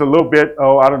she was a little bit,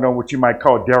 I don't know what you might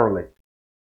call derelict.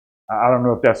 I don't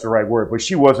know if that's the right word, but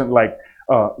she wasn't like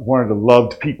one of the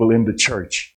loved people in the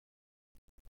church.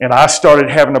 And I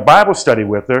started having a Bible study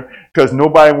with her because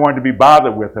nobody wanted to be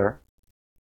bothered with her.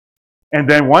 And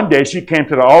then one day she came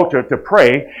to the altar to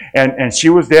pray, and she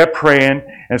was there praying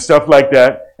and stuff like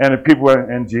that. And the people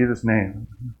were, in Jesus' name,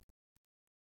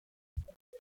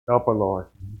 help her, Lord.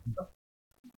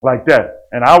 Like that.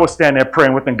 And I was standing there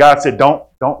praying with her, and God said, don't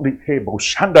leave. Hey,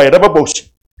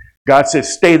 God said,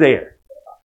 stay there.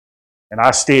 And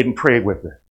I stayed and prayed with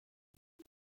her.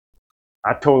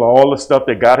 I told her all the stuff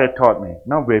that God had taught me.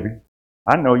 No, baby,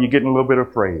 I know you're getting a little bit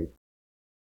afraid.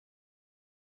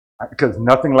 Because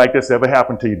nothing like this ever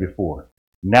happened to you before.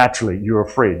 Naturally, you're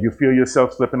afraid. You feel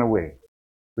yourself slipping away.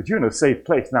 But you're in a safe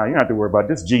place now. You don't have to worry about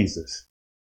this, Jesus.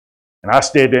 And I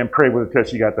stayed there and prayed with her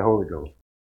until she got the Holy Ghost.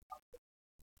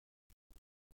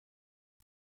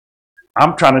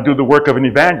 I'm trying to do the work of an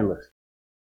evangelist.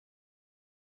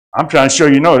 I'm trying to show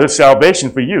you, no, there's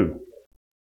salvation for you.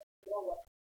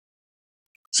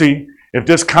 See, if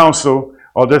this counsel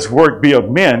or this work be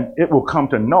of men, it will come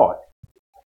to naught.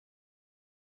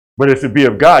 But if it be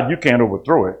of God, you can't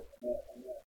overthrow it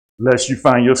unless you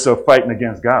find yourself fighting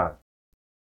against God.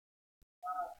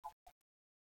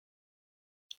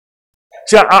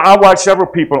 See, I watched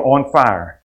several people on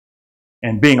fire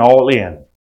and being all in.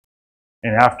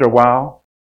 And after a while,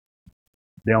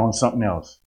 they're on something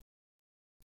else.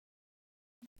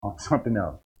 On something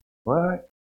else. What?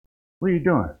 What are you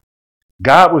doing?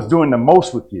 God was doing the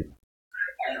most with you,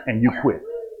 and you quit.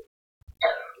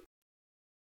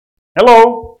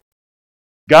 Hello?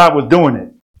 God was doing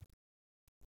it.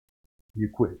 You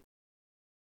quit.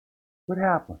 What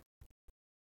happened?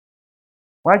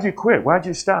 Why'd you quit? Why'd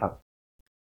you stop?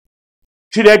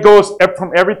 See, that goes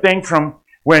from everything from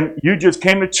when you just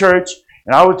came to church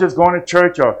and I was just going to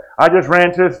church, or I just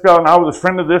ran to this fellow and I was a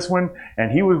friend of this one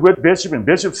and he was with Bishop and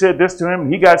Bishop said this to him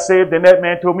and he got saved. Then that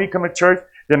man told me to come to church.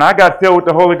 Then I got filled with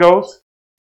the Holy Ghost.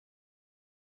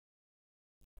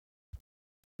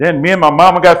 Then me and my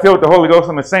mama got filled with the Holy Ghost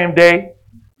on the same day.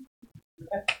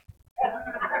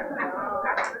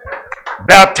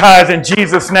 Baptized in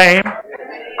Jesus' name.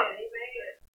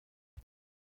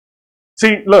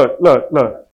 See, look.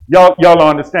 Y'all don't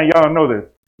understand. Y'all don't know this.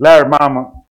 Larry's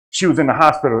mama, she was in the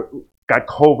hospital, got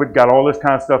COVID, got all this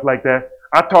kind of stuff like that.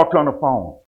 I talked to her on the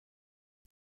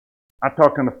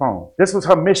phone. This was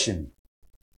her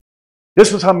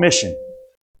mission.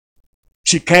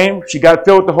 She came, she got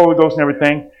filled with the Holy Ghost and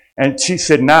everything, and she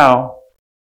said now,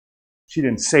 she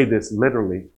didn't say this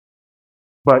literally,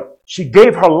 but she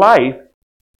gave her life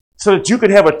so that you could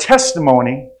have a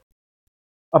testimony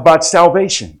about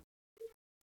salvation.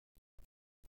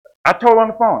 I told her on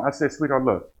the phone, I said, sweetheart,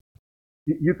 look,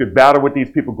 you could battle with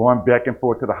these people going back and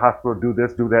forth to the hospital, do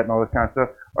this, do that, and all this kind of stuff.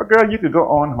 Or girl, you could go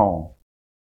on home.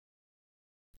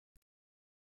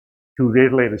 2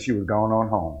 days later, she was going on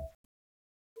home.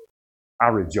 I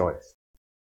rejoiced.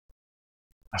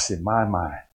 I said, my.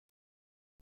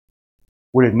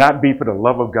 Would it not be for the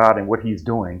love of God and what he's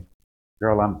doing?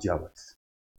 Girl, I'm jealous.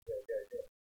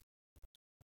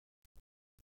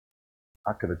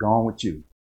 I could have gone with you.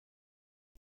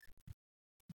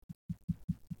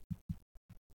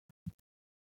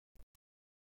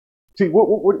 See,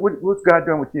 what's God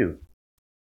doing with you?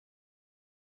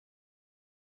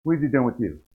 What is he doing with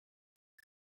you?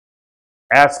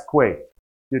 Ask Quay.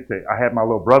 I had my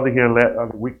little brother here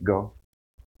a week ago.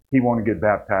 He wanted to get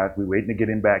baptized. We're waiting to get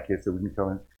him back here so we can tell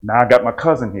him. Now I got my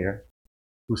cousin here.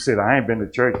 who said, I ain't been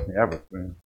to church ever.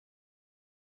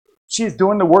 She's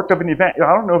doing the work of an event.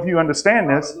 I don't know if you understand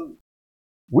this.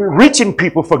 We're reaching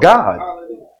people for God.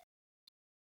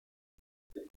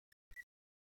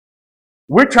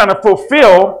 We're trying to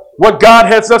fulfill what God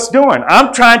has us doing.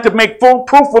 I'm trying to make full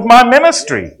proof of my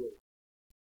ministry.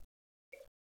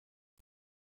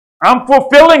 I'm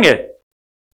fulfilling it.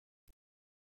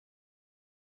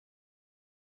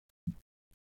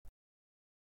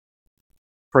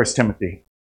 First Timothy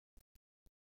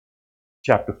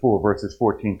chapter 4, verses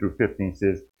 14 through 15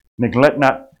 says, Neglect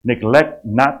not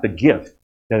the gift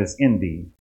that is in thee,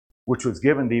 which was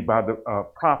given thee by the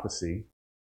prophecy,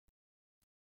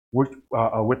 with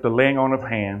the laying on of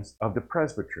hands of the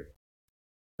presbytery.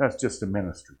 That's just a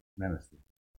ministry.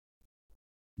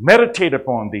 Meditate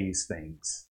upon these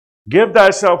things. Give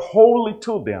thyself wholly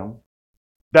to them,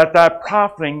 that thy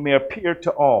profiting may appear to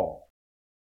all.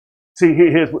 See,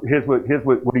 here's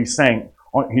what he's saying.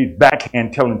 He's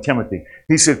backhand telling Timothy.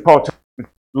 He says, Paul,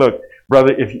 look,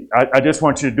 brother, I just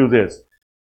want you to do this.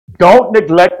 Don't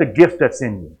neglect the gift that's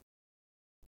in you.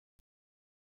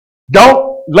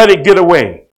 Don't let it get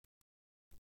away.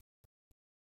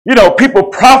 You know, people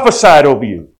prophesied over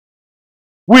you.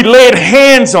 We laid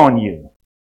hands on you.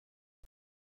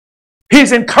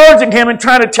 He's encouraging him and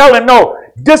trying to tell him, no,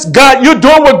 this God, you're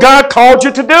doing what God called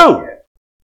you to do.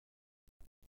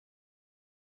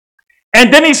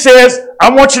 And then he says, I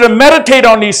want you to meditate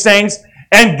on these things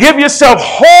and give yourself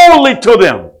wholly to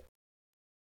them.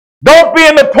 Don't be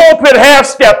in the pulpit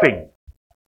half-stepping.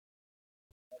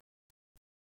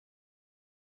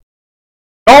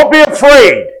 Don't be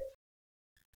afraid.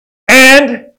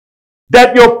 And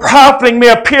that your profiting may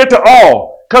appear to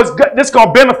all. Because this is going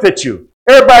to benefit you.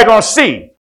 Everybody going to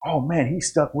see. Oh man, he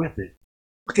stuck with it.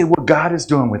 Look at what God is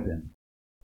doing with him.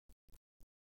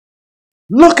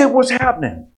 Look at what's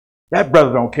happening. That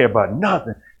brother don't care about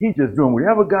nothing. He's just doing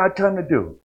whatever God told him to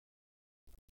do.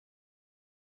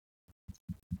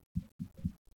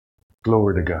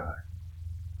 Glory to God.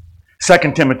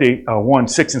 2 Timothy 1,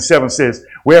 6 and 7 says,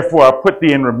 Wherefore I put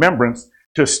thee in remembrance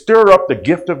to stir up the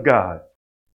gift of God,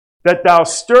 that thou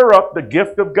stir up the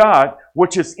gift of God,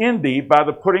 which is in thee by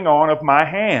the putting on of my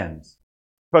hands.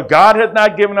 For God hath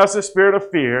not given us a spirit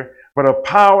of fear, but of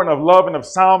power and of love and of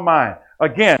sound mind.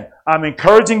 Again, I'm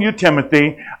encouraging you,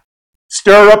 Timothy,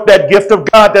 stir up that gift of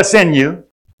God that's in you.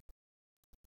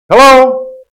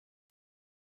 Hello?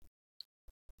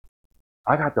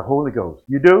 I got the Holy Ghost.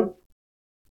 You do?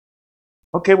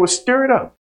 Okay, well, stir it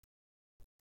up.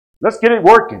 Let's get it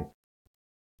working.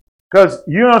 Because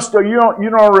you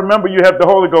don't remember you have the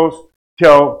Holy Ghost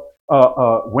till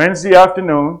Wednesday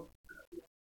afternoon,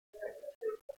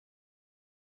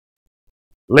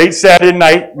 late Saturday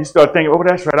night. You start thinking, oh,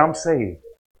 that's right, I'm saved.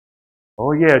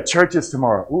 Oh yeah, church is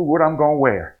tomorrow. Ooh, what I'm going to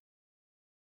wear.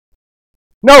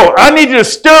 No, I need you to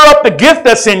stir up the gift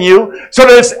that's in you so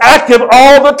that it's active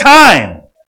all the time.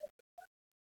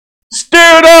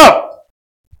 Stir it up.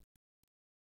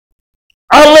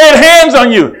 I laid hands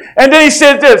on you. And then he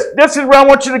said this. This is what I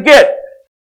want you to get.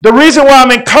 The reason why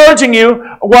I'm encouraging you,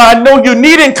 why I know you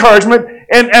need encouragement,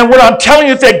 and what I'm telling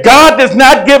you is that God does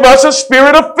not give us a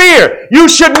spirit of fear. You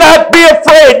should not be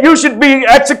afraid. You should be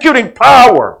executing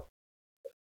power.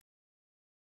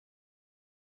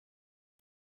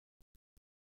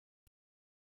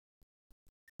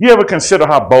 You ever consider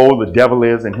how bold the devil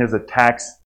is in his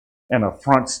attacks and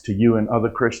affronts to you and other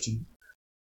Christians?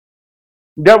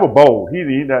 The devil bold.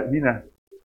 He not.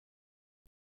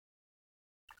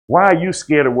 Why are you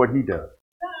scared of what he does?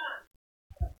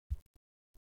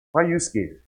 Why are you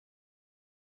scared?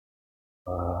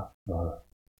 I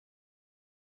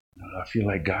feel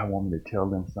like God wants me to tell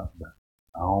them something.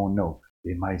 I don't know.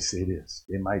 They might say this.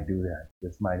 They might do that.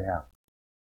 This might happen.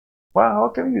 Well, how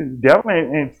come the devil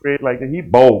ain't afraid like that? He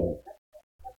bold.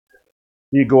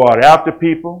 He go out after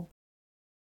people.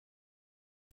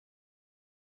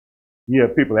 You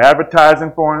have people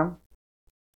advertising for him.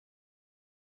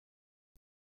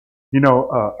 You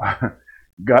know,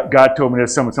 God told me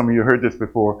this, some of you heard this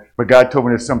before, but God told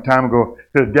me this some time ago.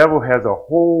 The devil has a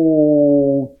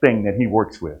whole thing that he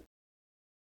works with.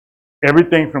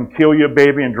 Everything from kill your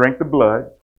baby and drink the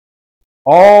blood,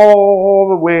 all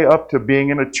the way up to being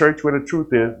in a church where the truth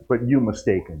is, but you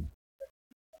mistaken.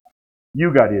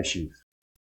 You got issues.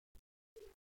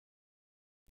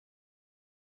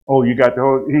 Oh, you got the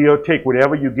whole, he'll take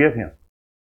whatever you give him.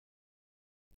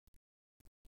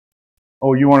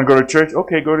 Oh, you want to go to church?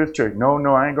 Okay, go to this church. No,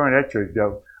 I ain't going to that church,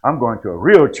 devil. I'm going to a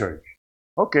real church.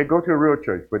 Okay, go to a real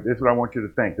church, but this is what I want you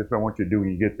to think. This is what I want you to do when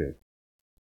you get there.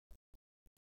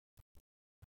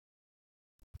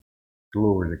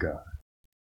 Glory to God.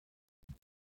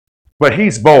 But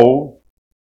he's bold.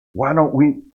 Why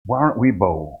aren't we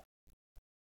bold?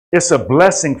 It's a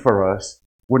blessing for us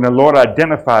when the Lord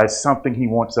identifies something he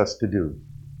wants us to do.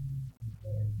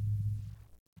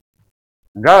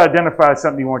 When God identifies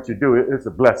something he wants you to do, it's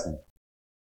a blessing.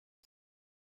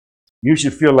 You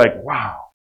should feel like, wow,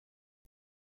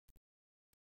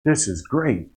 this is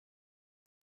great.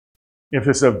 If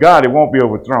it's of God, it won't be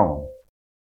overthrown.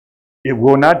 It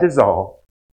will not dissolve.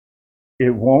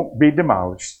 It won't be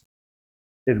demolished.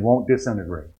 It won't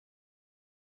disintegrate.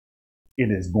 It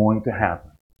is going to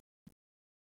happen.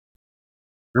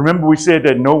 Remember we said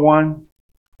that no one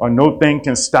or no thing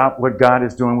can stop what God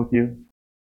is doing with you?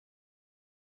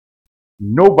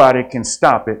 Nobody can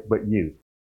stop it but you.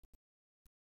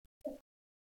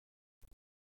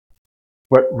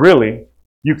 But really,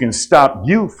 you can stop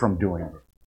you from doing it.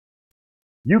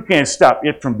 You can't stop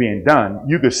it from being done.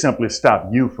 You can simply stop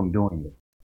you from doing it.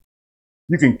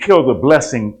 You can kill the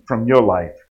blessing from your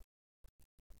life.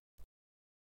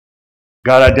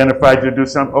 God identified you to do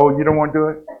something. Oh, you don't want to do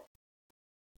it?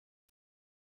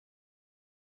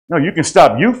 No, you can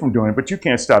stop you from doing it, but you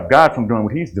can't stop God from doing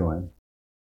what he's doing.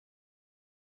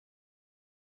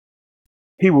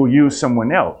 He will use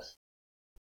someone else.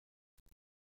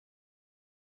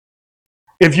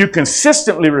 If you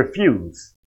consistently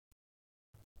refuse,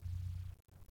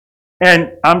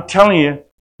 and I'm telling you,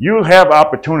 you'll have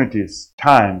opportunities,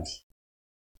 times.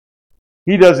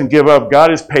 He doesn't give up.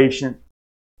 God is patient.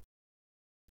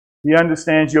 He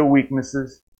understands your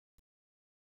weaknesses.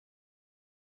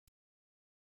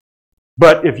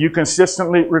 But if you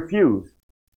consistently refuse,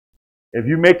 if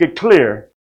you make it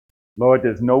clear, Lord,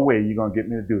 there's no way you're going to get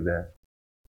me to do that,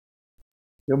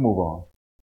 he'll move on.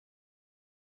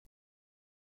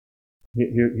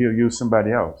 He'll use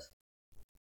somebody else.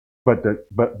 But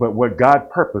what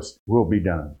God purposed will be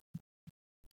done.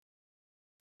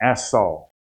 Ask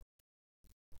Saul.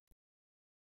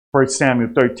 1 Samuel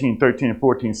 13 and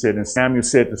 14 said, and Samuel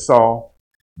said to Saul,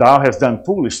 thou hast done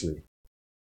foolishly.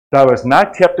 Thou hast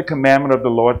not kept the commandment of the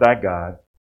Lord thy God,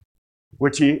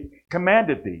 which he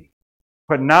commanded thee.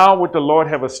 But now would the Lord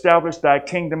have established thy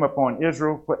kingdom upon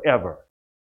Israel forever.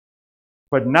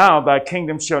 But now thy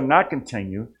kingdom shall not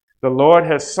continue. The Lord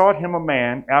has sought him a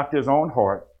man after his own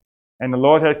heart, and the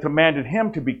Lord has commanded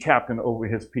him to be captain over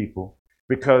his people,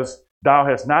 because thou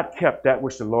hast not kept that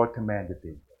which the Lord commanded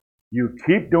thee. You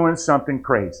keep doing something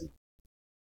crazy.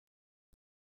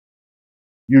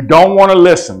 You don't want to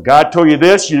listen. God told you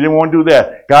this, you didn't want to do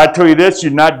that. God told you this,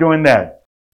 you're not doing that.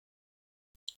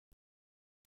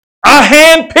 I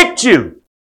handpicked you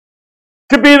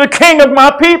to be the king of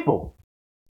my people.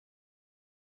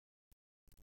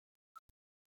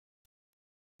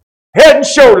 Head and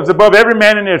shoulders above every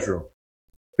man in Israel.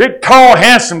 Big, tall,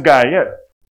 handsome guy, yeah.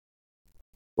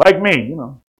 Like me, you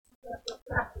know.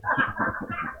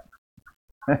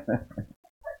 I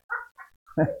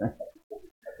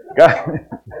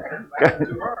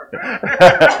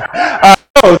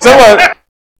know, someone,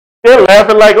 they're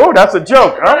laughing like, oh, that's a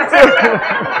joke.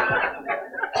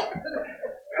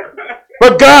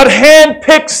 But God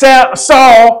handpicked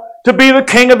Saul to be the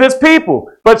king of his people.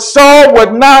 But Saul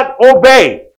would not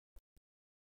obey.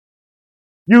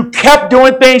 You kept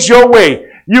doing things your way.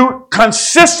 You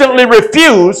consistently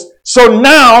refused, so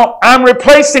now I'm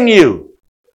replacing you.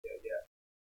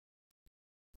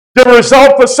 The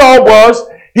result for Saul was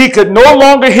he could no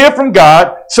longer hear from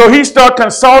God, so he started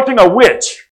consulting a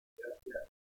witch.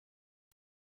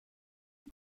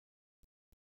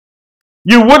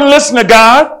 You wouldn't listen to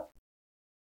God,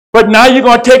 but now you're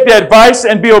going to take the advice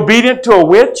and be obedient to a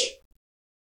witch?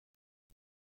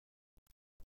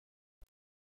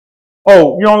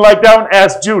 Oh, you don't like that one?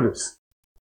 Ask Judas.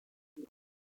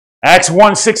 Acts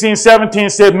 1, 16, 17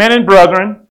 said, men and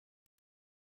brethren,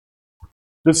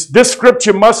 this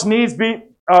scripture must needs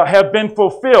have been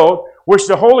fulfilled, which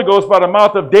the Holy Ghost by the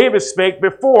mouth of David spake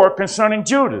before concerning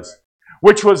Judas,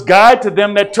 which was guide to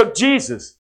them that took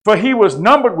Jesus. For he was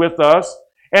numbered with us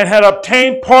and had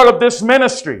obtained part of this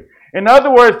ministry. In other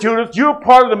words, Judas, you're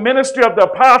part of the ministry of the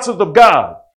apostles of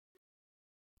God.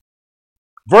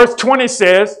 Verse 20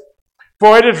 says,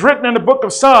 for it is written in the book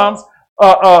of Psalms,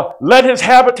 let his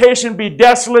habitation be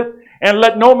desolate, and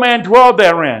let no man dwell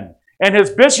therein. And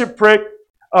his bishopric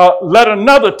let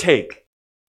another take.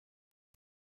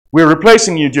 We're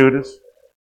replacing you, Judas.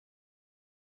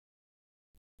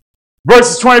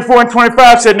 Verses 24 and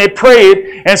 25 said, and they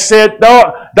prayed and said,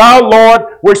 Thou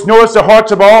Lord, which knowest the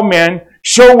hearts of all men,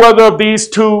 show whether of these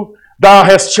two thou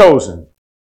hast chosen,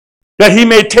 that he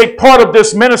may take part of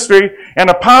this ministry and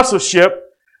apostleship,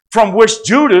 from which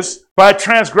Judas by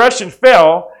transgression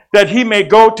fell, that he may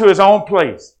go to his own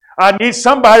place. I need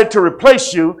somebody to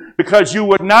replace you because you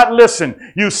would not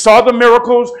listen. You saw the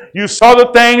miracles. You saw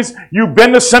the things. You've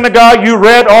been to synagogue. You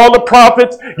read all the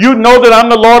prophets. You know that I'm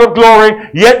the Lord of glory.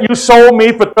 Yet you sold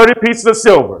me for 30 pieces of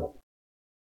silver.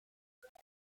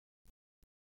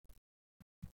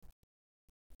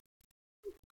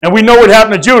 And we know what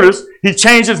happened to Judas. He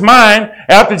changed his mind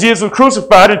after Jesus was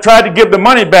crucified and tried to give the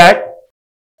money back.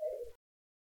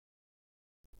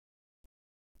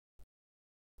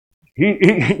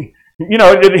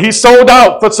 He sold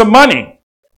out for some money.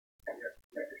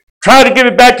 Tried to give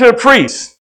it back to the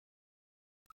priest.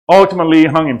 Ultimately, he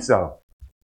hung himself.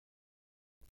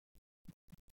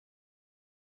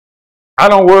 I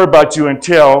don't worry about you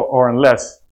until or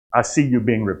unless I see you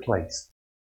being replaced.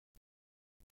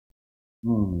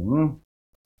 Mm-hmm.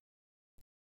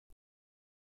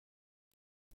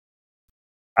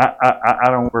 I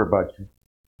don't worry about you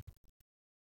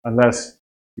unless,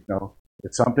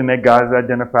 it's something that God has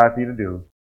identified for you to do.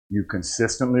 You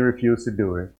consistently refuse to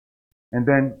do it. And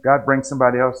then God brings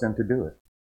somebody else in to do it.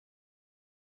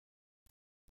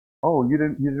 Oh, you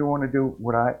didn't want to do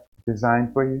what I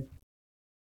designed for you?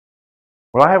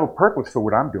 Well, I have a purpose for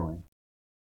what I'm doing.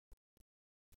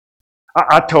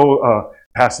 I told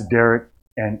Pastor Derek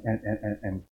and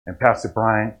Pastor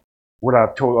Brian what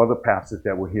I've told other pastors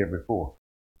that were here before.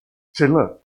 I said,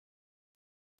 look,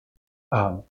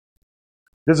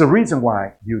 there's a reason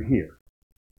why you're here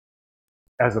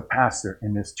as a pastor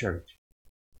in this church.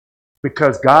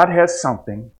 Because God has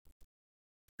something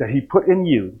that He put in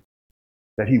you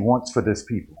that He wants for this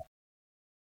people.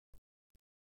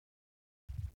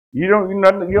 You don't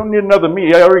need another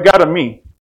me. I already got a me.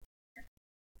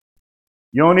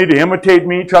 You don't need to imitate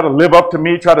me, try to live up to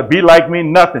me, try to be like me,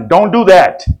 nothing. Don't do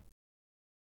that.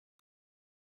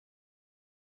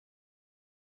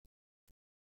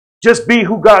 Just be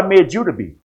who God made you to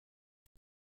be.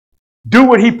 Do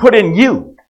what He put in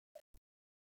you.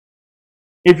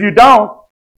 If you don't,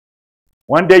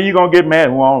 one day you're going to get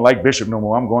mad. Well, I don't like Bishop no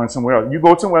more. I'm going somewhere else. You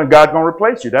go somewhere and God's going to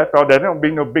replace you. That's all. That don't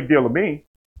be no big deal to me.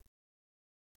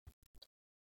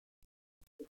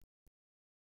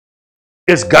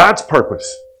 It's God's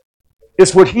purpose.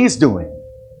 It's what He's doing.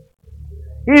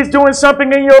 He's doing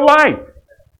something in your life.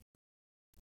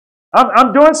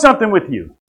 I'm doing something with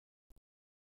you.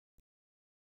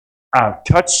 I've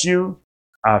touched you.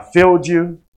 I've filled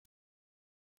you.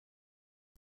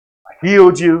 I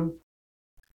healed you.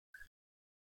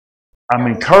 I'm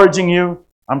encouraging you.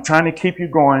 I'm trying to keep you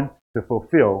going to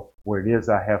fulfill what it is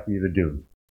I have for you to do.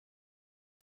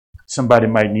 Somebody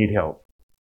might need help.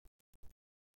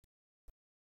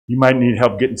 You might need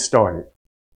help getting started.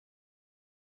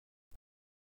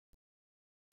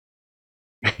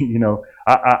 I'm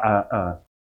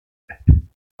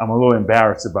a little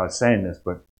embarrassed about saying this,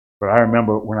 but I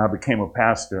remember when I became a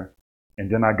pastor and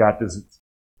then I got this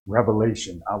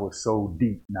revelation. I was so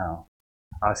deep now.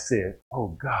 I said,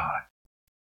 oh God,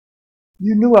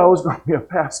 you knew I was going to be a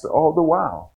pastor all the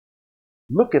while.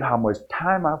 Look at how much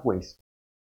time I've wasted.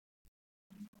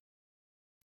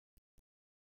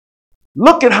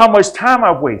 Look at how much time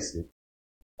I've wasted.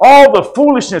 All the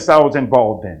foolishness I was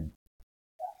involved in.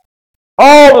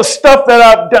 All the stuff that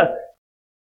I've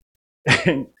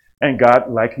done. And God,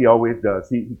 like He always does,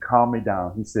 He calmed me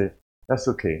down. He said, that's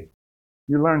okay.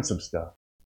 You learned some stuff.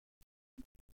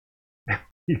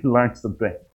 You learned some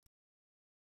things.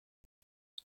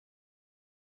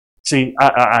 See,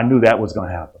 I knew that was going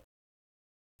to happen.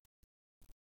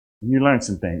 You learned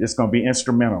some things. It's going to be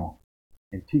instrumental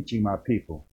in teaching my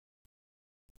people.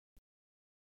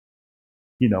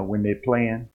 When they're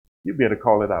playing, you better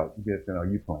call it out. You better say, no,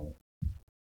 you playing.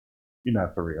 You're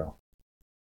not for real.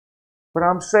 But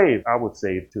I'm saved. I was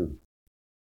saved too.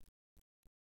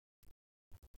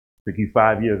 Took you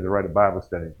 5 years to write a Bible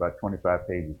study, about 25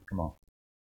 pages. Come on.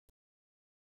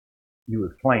 You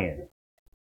was playing.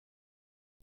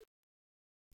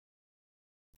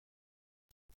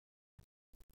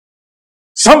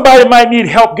 Somebody might need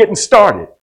help getting started.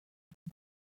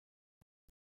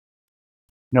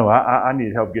 No, I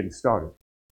need help getting started.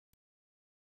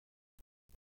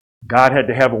 God had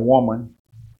to have a woman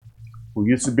who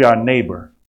used to be our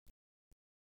neighbor,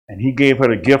 and He gave her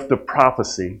the gift of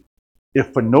prophecy,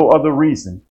 if for no other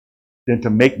reason than to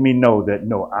make me know that,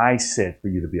 no, I said for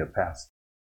you to be a pastor.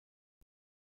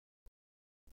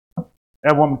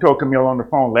 That woman told Camille on the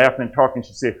phone, laughing and talking.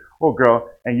 She said, oh, girl,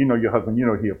 and your husband,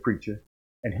 he a preacher,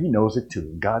 and he knows it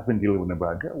too. God's been dealing with him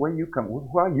about it. Girl, where you come?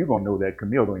 How are you going to know that?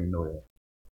 Camille don't even know that.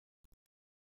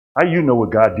 How you know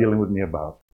what God dealing with me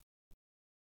about?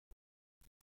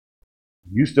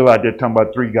 You still out there talking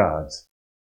about 3 gods.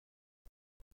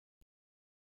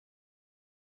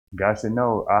 God said,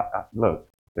 no, look,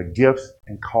 The gifts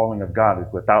and calling of God is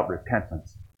without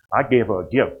repentance. I gave her a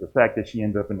gift. The fact that she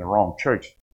ended up in the wrong church,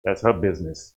 that's her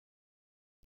business.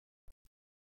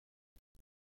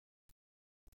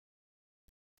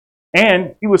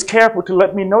 And he was careful to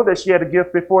let me know that she had a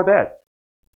gift before that.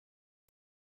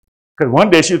 Because one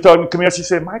day she was talking to Camille, she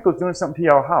said, Michael's doing something to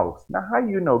your house. Now, how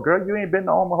you know, girl? You ain't been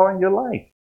to Omaha in your life.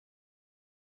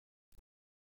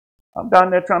 I'm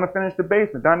down there trying to finish the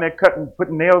basement, down there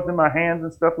putting nails in my hands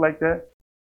and stuff like that.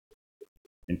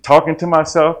 And talking to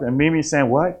myself, and Mimi saying,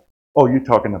 what? Oh, you're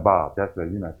talking to Bob. That's right,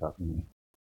 you're not talking to me.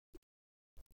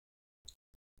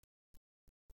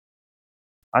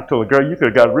 I told her, girl, you could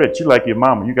have got rich. You like your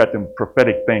mama. You got them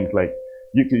prophetic things like,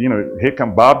 you could, here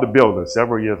come Bob the Builder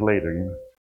several years later,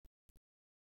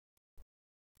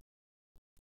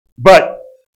 But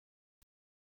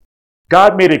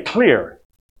God made it clear.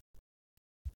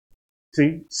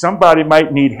 See, somebody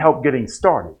might need help getting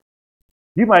started.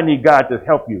 You might need God to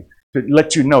help you, to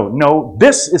let you know, no,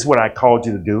 this is what I called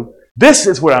you to do. This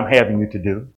is what I'm having you to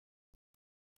do.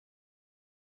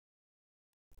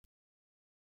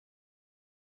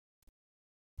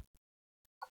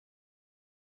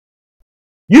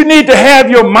 You need to have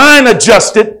your mind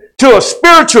adjusted to a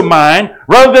spiritual mind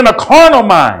rather than a carnal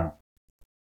mind.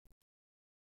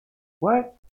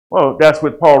 What? Well, that's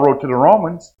what Paul wrote to the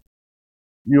Romans.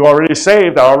 You already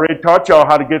saved. I already taught y'all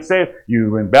how to get saved.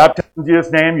 You've been baptized in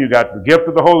Jesus' name. You got the gift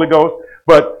of the Holy Ghost.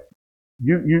 But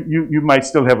you might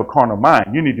still have a carnal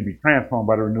mind. You need to be transformed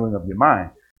by the renewing of your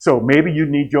mind. So maybe you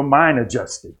need your mind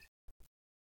adjusted.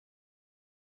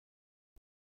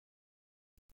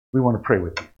 We want to pray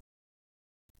with you.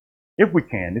 If we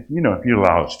can, if you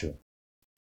allow us to.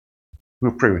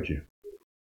 We'll pray with you.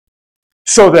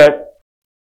 So that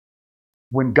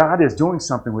when God is doing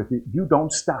something with you, you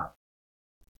don't stop.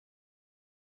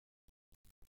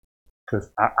 Because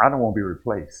I don't want to be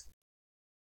replaced.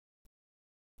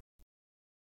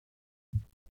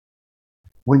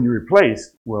 When you're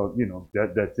replaced, well,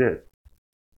 that's it.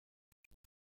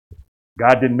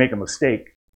 God didn't make a mistake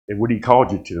in what he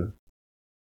called you to.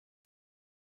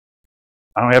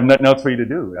 I don't have nothing else for you to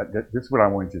do. This is what I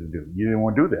want you to do. You didn't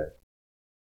want to do that.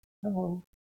 Hello.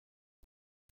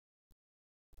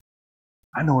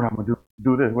 I know what I'm going to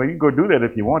do this. Well, you can go do that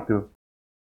if you want to.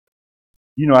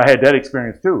 I had that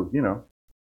experience too,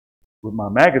 with my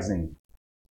magazine.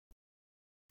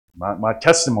 My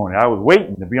testimony. I was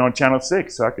waiting to be on Channel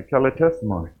 6 so I could tell a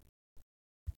testimony.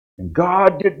 And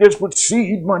God did this with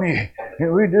seed money.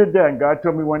 And we did that. And God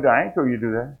told me one day, I ain't told you to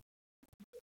do that.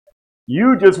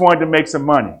 You just wanted to make some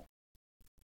money.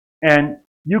 And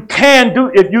you can do,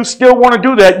 if you still want to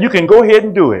do that, you can go ahead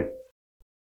and do it.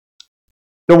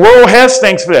 The world has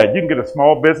things for that. You can get a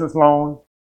small business loan.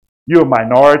 You're a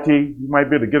minority. You might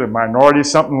be able to get a minority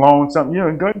something loan, something.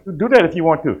 Go do that if you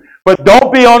want to. But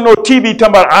don't be on no TV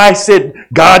talking about, I said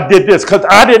God did this, because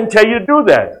I didn't tell you to do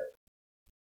that.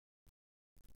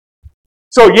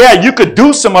 So yeah, you could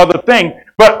do some other thing,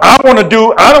 but I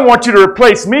don't want you to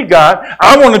replace me, God.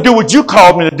 I want to do what you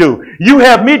called me to do. You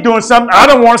have me doing something, I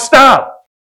don't want to stop.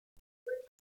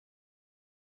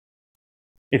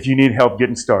 If you need help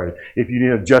getting started, if you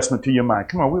need adjustment to your mind,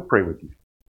 come on, we'll pray with you.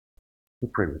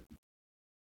 We'll pray with you.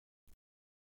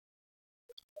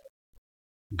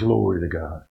 Glory to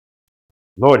God.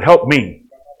 Lord, help me.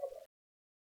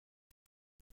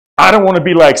 I don't want to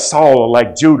be like Saul or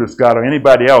like Judas, God, or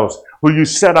anybody else who you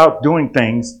set out doing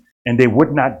things and they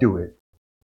would not do it.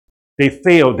 They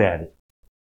failed at it.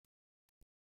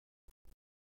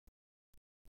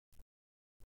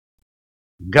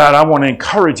 God, I want to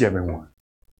encourage everyone.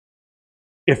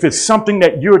 If it's something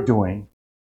that you're doing,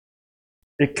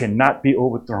 it cannot be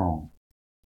overthrown.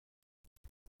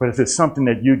 But if it's something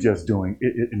that you're just doing,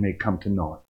 it may come to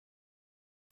naught.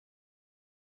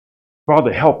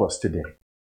 Father, help us today.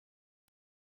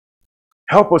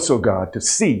 Help us, oh God, to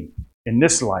see in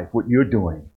this life what you're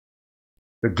doing.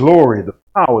 The glory, the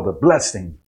power, the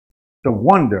blessing, the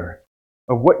wonder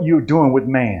of what you're doing with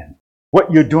man,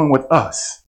 what you're doing with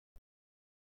us.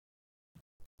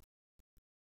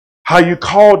 How you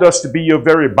called us to be your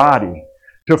very body,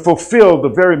 to fulfill the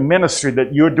very ministry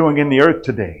that you're doing in the earth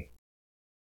today.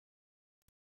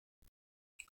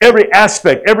 Every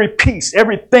aspect, every piece,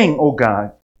 everything, oh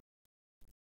God,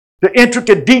 the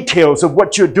intricate details of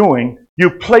what you're doing,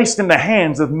 you placed in the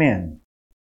hands of men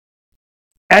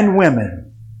and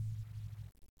women.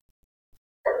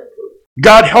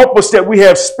 God, help us that we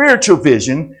have spiritual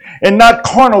vision and not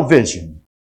carnal vision.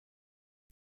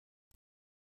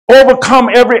 Overcome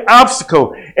every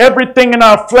obstacle, everything in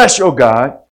our flesh, oh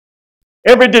God,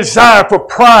 every desire for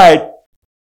pride,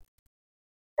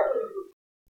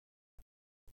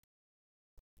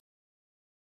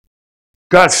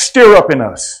 God, stir up in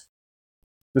us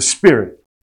the spirit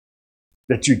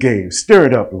that you gave. Stir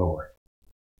it up, Lord.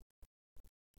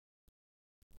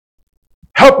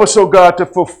 Help us, oh God, to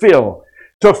fulfill,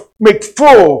 to make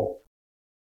full.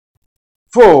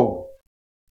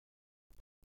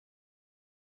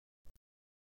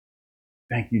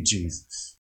 Thank you,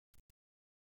 Jesus.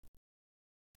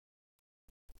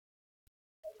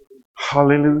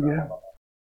 Hallelujah.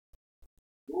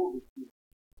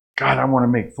 God, I want to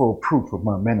make full proof of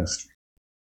my ministry.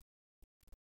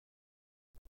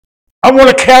 I want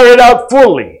to carry it out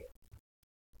fully.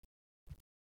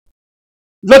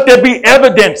 Let there be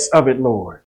evidence of it,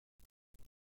 Lord.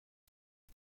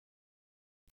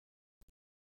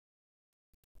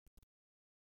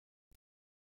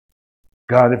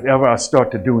 God, if ever I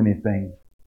start to do anything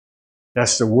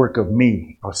that's the work of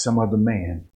me or some other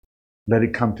man, let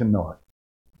it come to naught.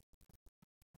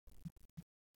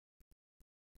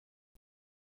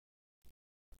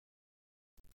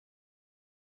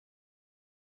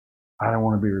 I don't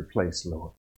want to be replaced,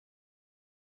 Lord.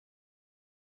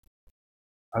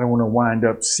 I don't want to wind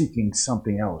up seeking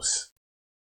something else.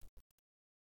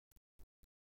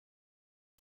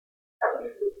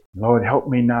 Lord, help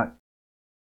me not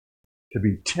to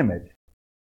be timid,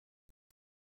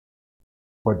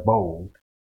 but bold.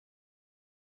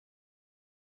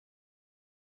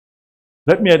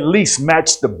 Let me at least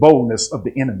match the boldness of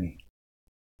the enemy.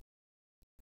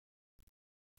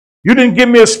 You didn't give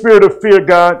me a spirit of fear,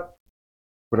 God,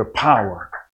 but of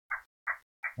power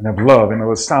and of love and of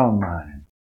a sound mind.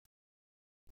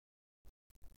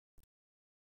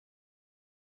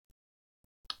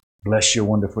 Bless your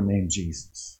wonderful name,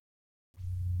 Jesus.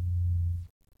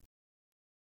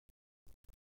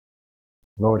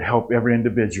 Lord, help every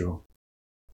individual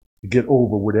to get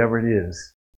over whatever it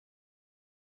is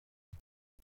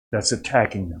that's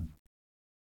attacking them.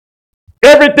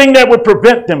 Everything that would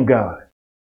prevent them, God.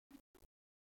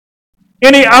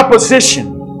 Any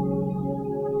opposition.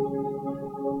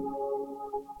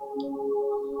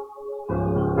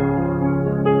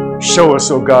 Show us,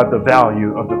 oh God, the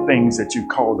value of the things that you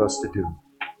called us to do,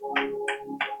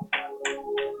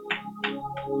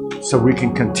 so we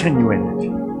can continue in it,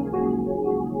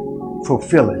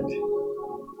 fulfill it.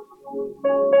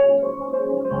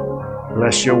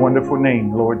 Bless your wonderful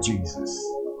name, Lord Jesus.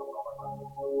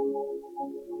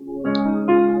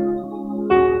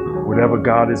 Whatever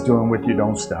God is doing with you,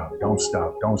 don't stop, don't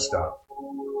stop, don't stop.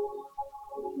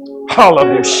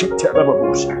 Hallelujah.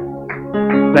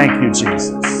 Thank you,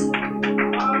 Jesus.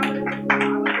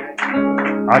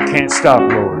 I can't stop,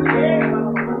 Lord.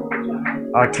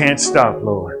 I can't stop,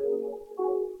 Lord.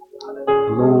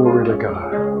 Glory to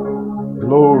God.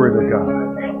 Glory to God.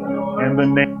 In the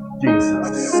name of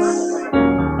Jesus.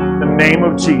 The name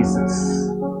of Jesus.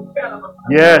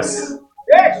 Yes.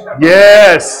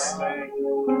 Yes.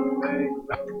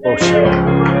 Oh, shit.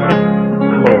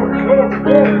 Lord.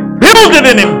 Build it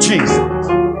in him, Jesus.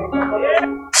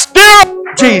 Stir up,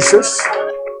 Jesus.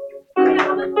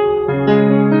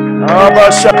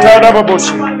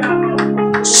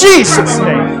 Jesus'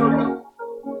 name.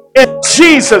 In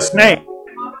Jesus' name.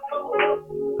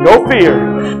 No fear.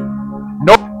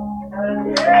 No.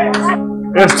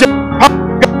 It's just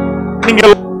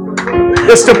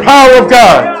it's the power of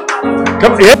God.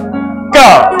 Come here,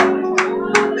 God.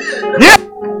 Yeah.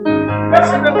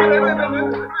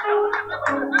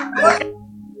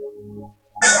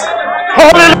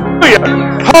 Hallelujah.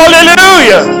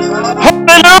 Hallelujah.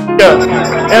 Hallelujah.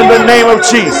 In the name of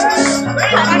Jesus.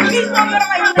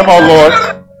 Come on, Lord.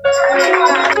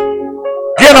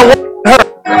 Get away from her.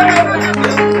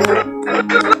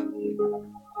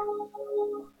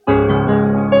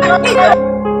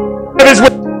 It is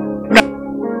with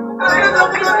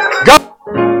God.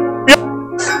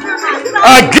 I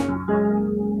give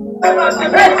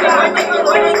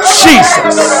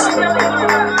Jesus.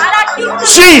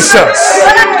 Jesus.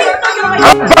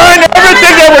 I bind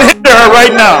everything that would hinder her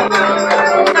right now.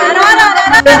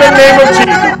 In the name of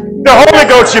Jesus. The Holy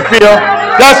Ghost, you feel?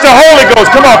 That's the Holy Ghost.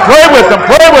 Come on, pray with them.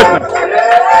 Pray with them.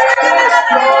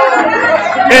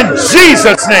 In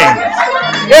Jesus' name.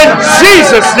 In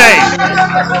Jesus' name.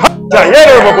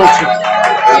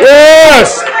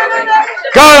 Yes.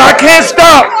 God, I can't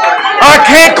stop. I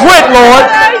can't quit, Lord.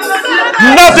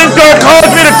 Nothing's going to cause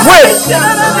me to quit.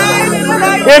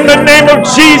 In the name of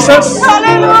Jesus.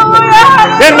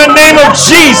 In the name of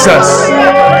Jesus.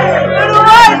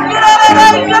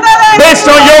 Based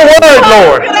on your word,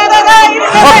 Lord.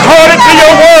 According to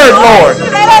your word, Lord.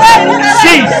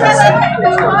 Jesus.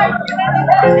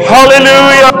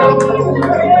 Hallelujah.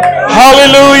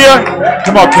 Hallelujah.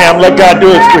 Come on, Cam. Let God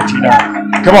do it with you now.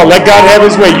 Come on. Let God have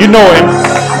his way. You know him.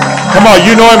 Come on,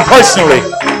 you know him personally.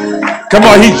 Come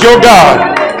on, he's your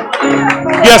God.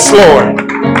 Yes, Lord.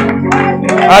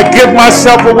 I give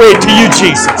myself away to you,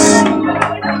 Jesus.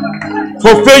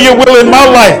 Fulfill your will in my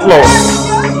life, Lord.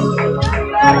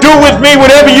 Do with me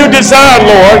whatever you desire,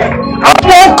 Lord. I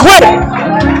won't quit.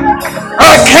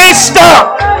 I can't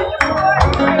stop.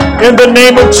 In the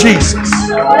name of Jesus.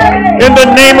 In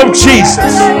the name of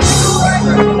Jesus.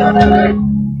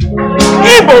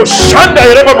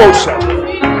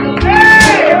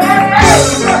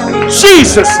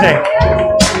 Jesus' name.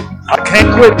 I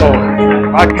can't quit, Lord.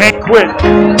 I can't quit.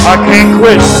 I can't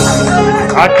quit.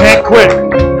 I can't quit.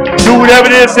 Do whatever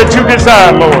it is that you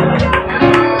desire, Lord.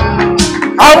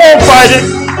 I won't fight it.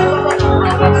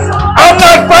 I'm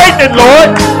not fighting it, Lord.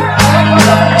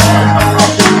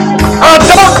 I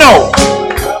don't know.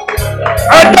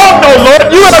 I don't know,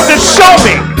 Lord. You have to show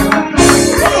me.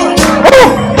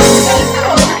 Woo.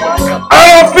 I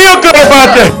don't feel good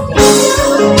about that.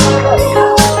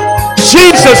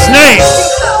 Jesus' name.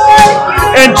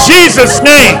 In Jesus'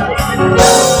 name.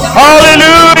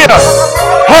 Hallelujah.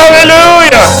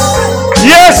 Hallelujah.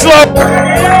 Yes, Lord.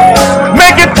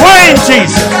 Make it plain,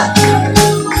 Jesus.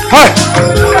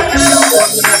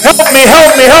 Help me,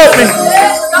 help me, help me.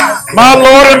 My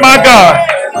Lord and my God.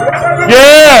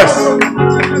 Yes.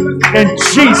 In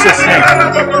Jesus' name.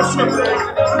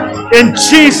 In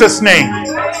Jesus' name.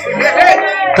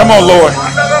 Come on, Lord.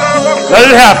 Let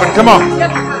it happen. Come on.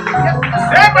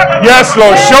 Yes,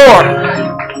 Lord. Sure.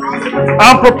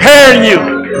 I'm preparing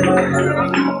you.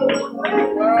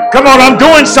 Come on, I'm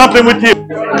doing something with you.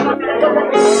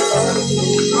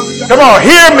 Come on,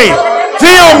 hear me.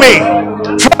 Feel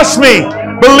me. Trust me.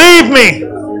 Believe me.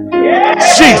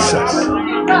 Jesus.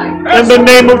 In the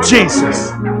name of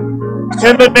Jesus.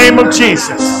 In the name of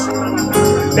Jesus.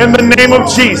 In the name of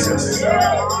Jesus.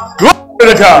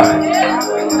 Glory to God.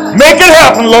 Make it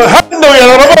happen, Lord.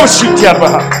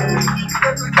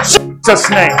 Jesus'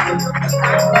 name.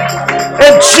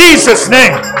 In Jesus'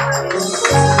 name.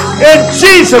 In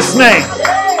Jesus' name.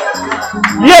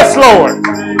 Yes, Lord.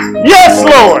 Yes,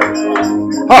 Lord.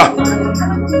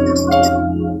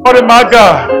 Lord my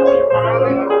God.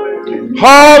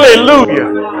 Hallelujah.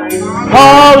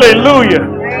 Hallelujah.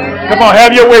 Come on,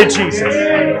 have your way, Jesus.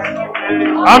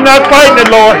 I'm not fighting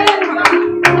it, Lord.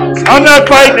 I'm not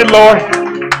fighting it, Lord.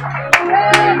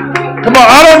 Come on,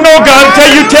 I don't know, God, until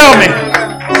you tell me.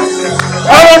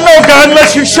 I don't know, God,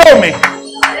 unless you show me.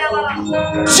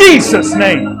 Jesus'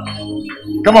 name.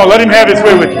 Come on, let him have his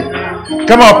way with you.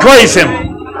 Come on, praise him.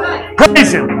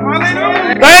 Praise him.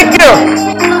 Thank you.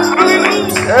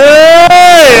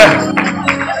 Hey.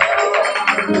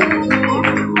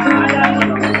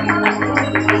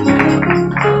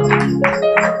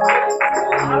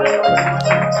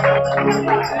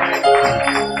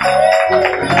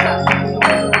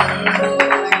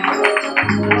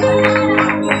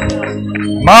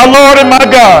 My Lord and my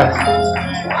God.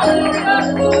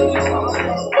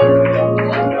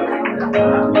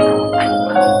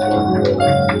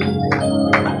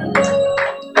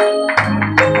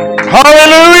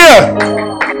 Hallelujah.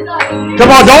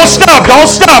 Come on, don't stop, don't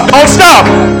stop, don't stop.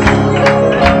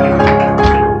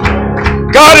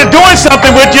 God is doing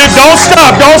something with you. Don't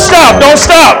stop, don't stop, don't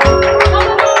stop.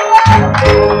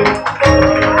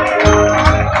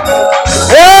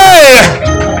 Hey!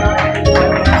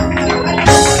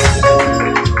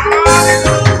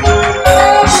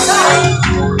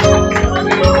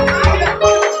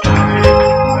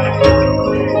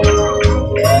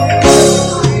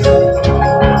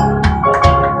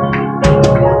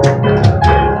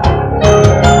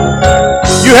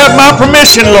 You have my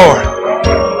permission, Lord.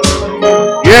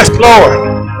 Yes,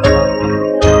 Lord.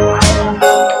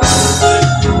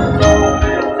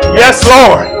 Yes,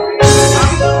 Lord.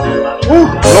 Ooh,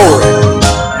 Lord.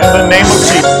 In the name of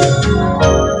Jesus.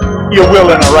 Your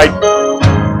will and a right.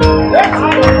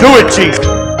 Do it, Jesus.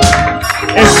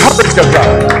 Encourage the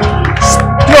God.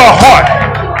 Your heart.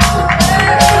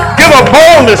 Give a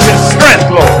boldness and strength,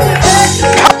 Lord.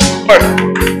 Power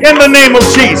in the name of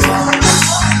Jesus.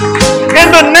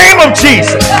 In the name of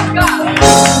Jesus.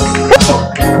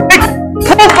 Make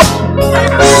proof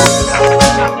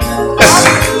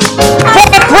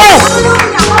of proof.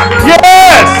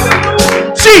 Yes.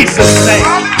 Jesus' name.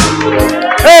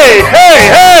 Hey, hey,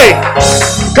 hey.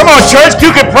 Come on, church.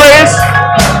 You can praise.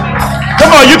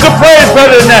 Come on, you can praise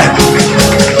better than that.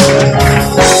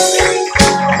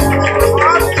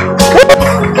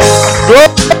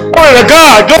 Glory to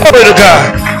God. Glory to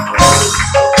God.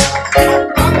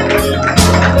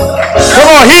 Come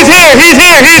on, he's here. He's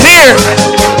here. He's here.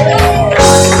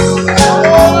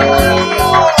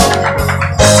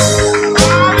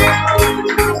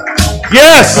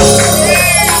 Yes.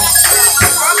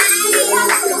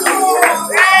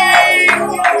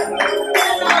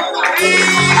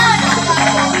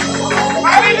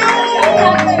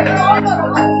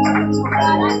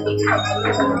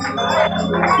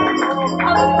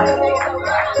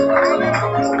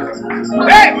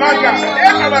 Hey, my God.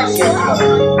 Hey, my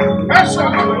God. That's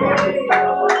all.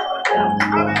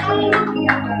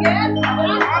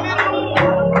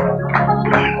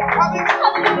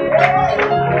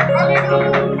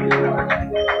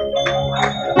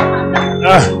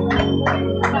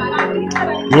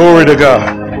 Glory to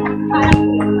God.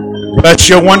 Bless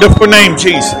your wonderful name,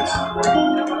 Jesus.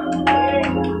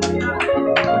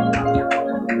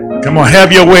 Come on,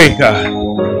 have your way, God.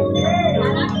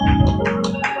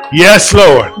 Yes,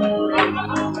 Lord.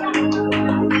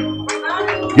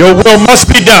 Your will must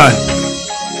be done.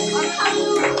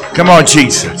 Come on,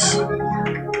 Jesus.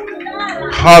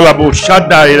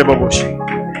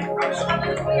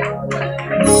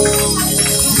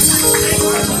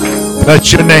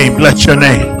 Bless your name. Bless your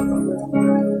name.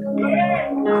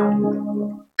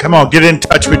 Come on, get in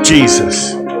touch with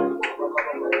Jesus.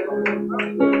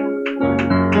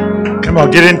 Come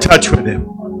on, get in touch with him.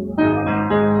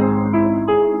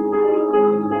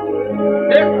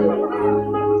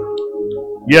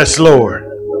 Yes, Lord.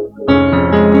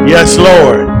 Yes,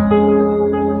 Lord.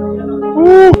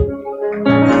 Woo.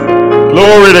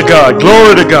 Glory to God.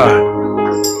 Glory to God.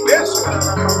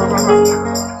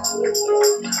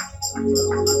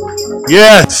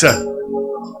 Yes.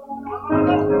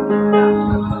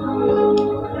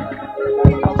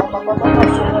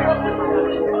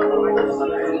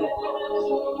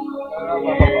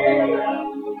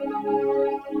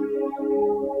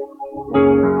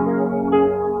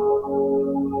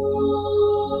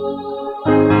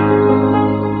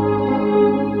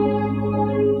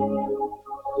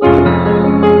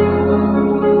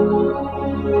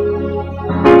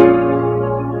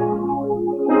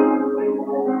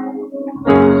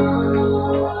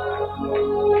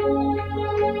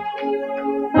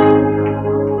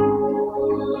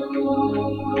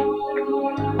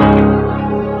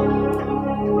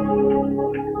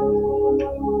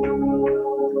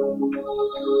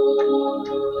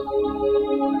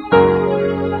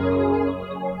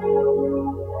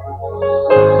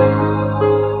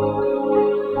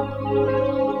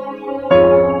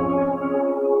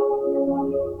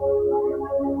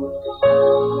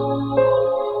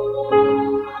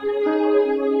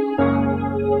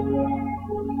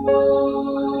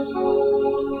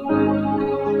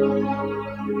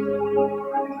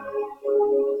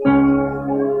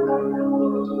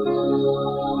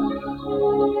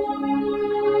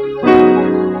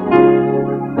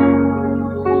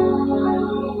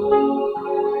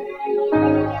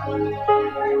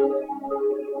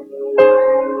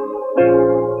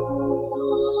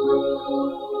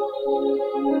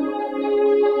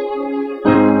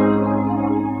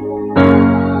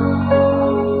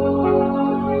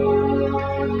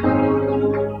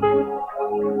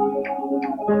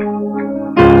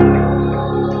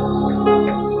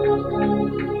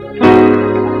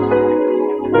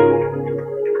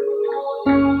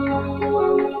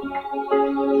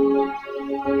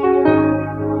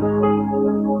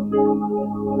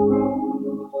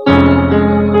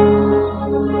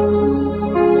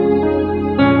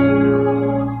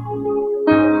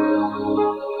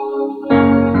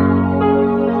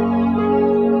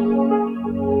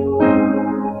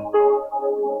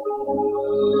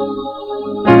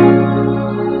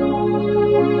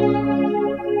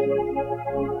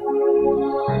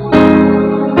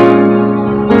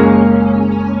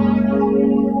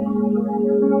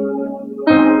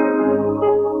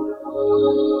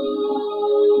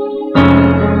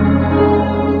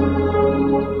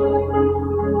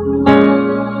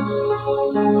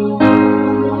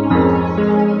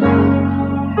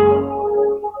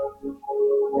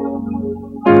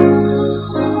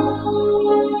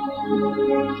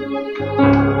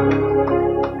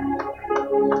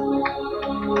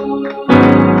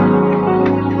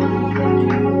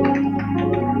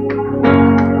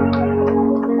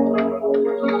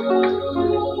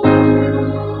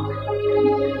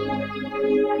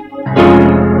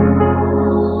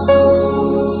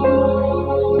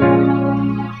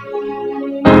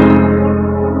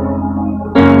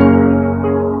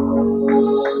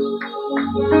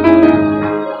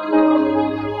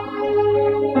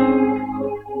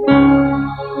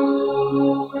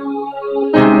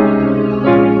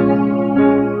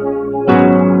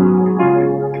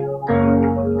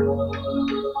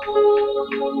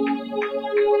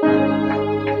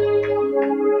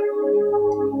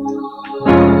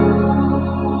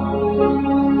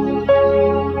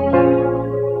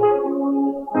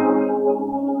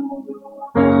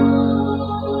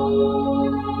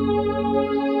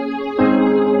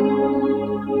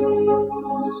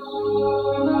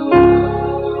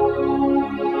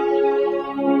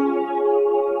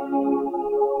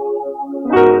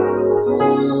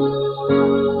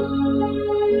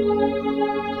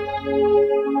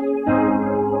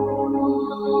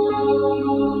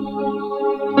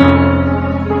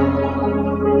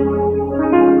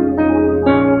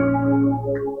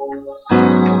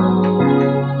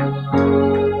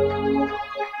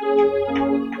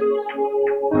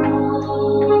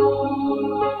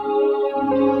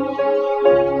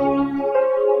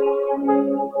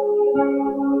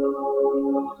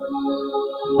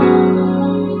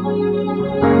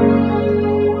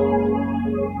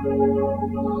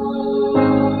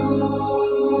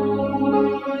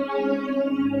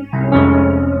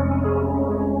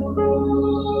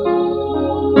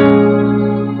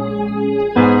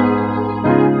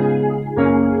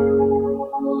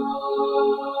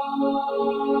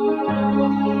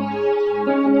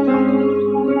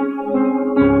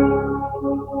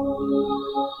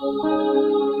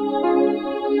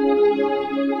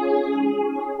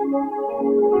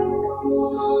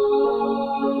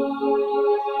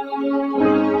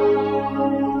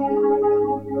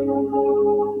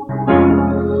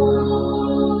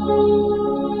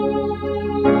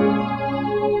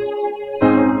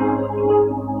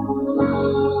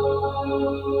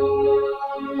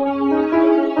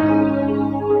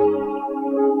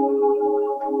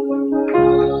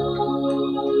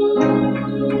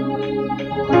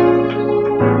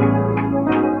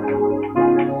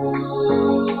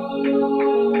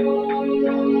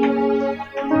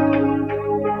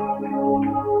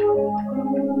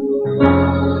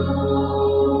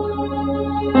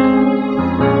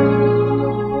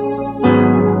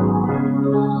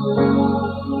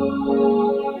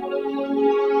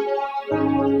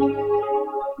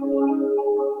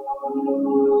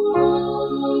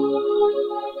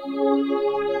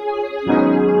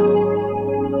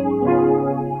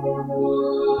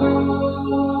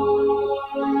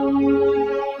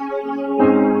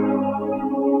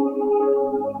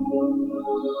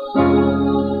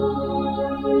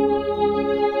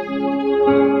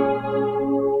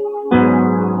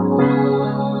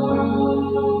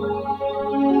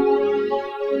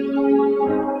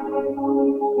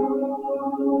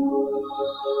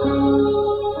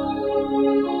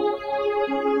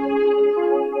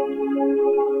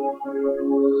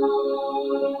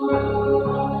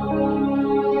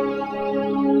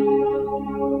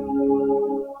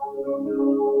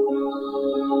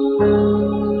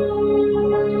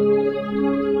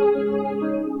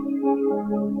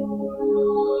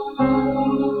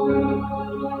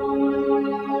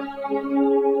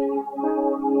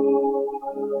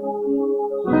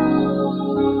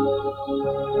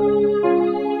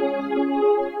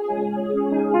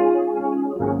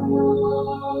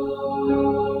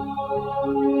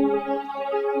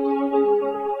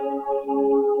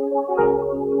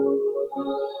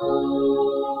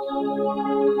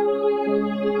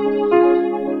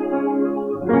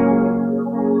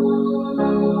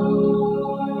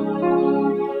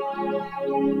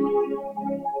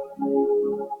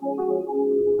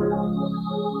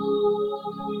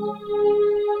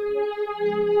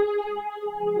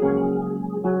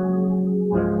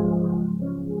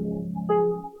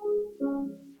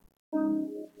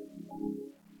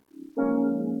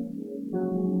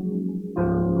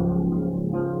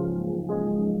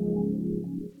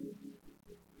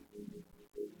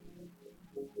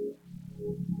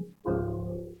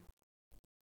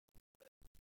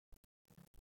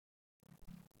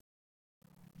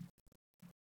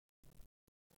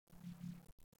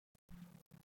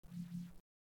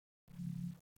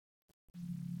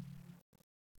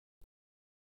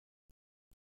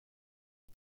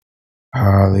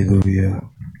 Hallelujah.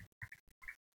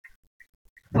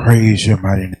 Praise your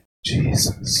mighty name,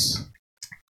 Jesus.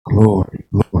 Glory,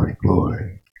 glory,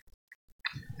 glory.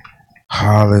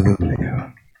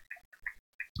 Hallelujah.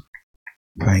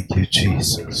 Thank you,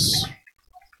 Jesus.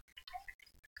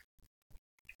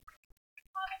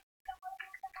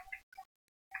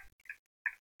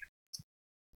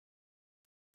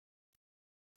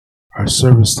 Our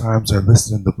service times are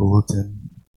listed in the bulletin.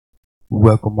 We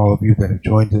welcome all of you that have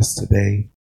joined us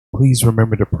today. Please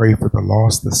remember to pray for the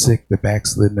lost, the sick, the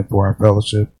backslidden, and for our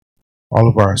fellowship, all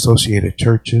of our associated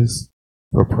churches.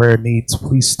 For prayer needs,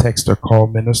 please text or call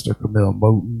Minister Camille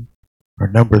Moten. Her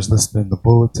number is listed in the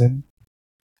bulletin.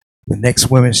 The next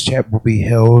women's chat will be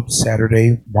held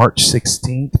Saturday, March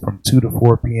 16th from 2 to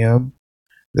 4 p.m.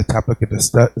 The topic of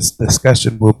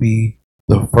discussion will be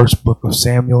the first book of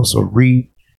Samuel, so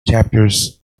read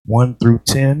chapters 1 through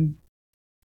 10.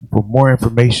 For more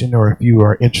information, or if you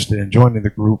are interested in joining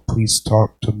the group, please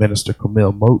talk to Minister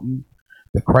Camille Moten.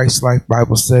 The Christ Life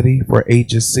Bible Study for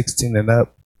ages 16 and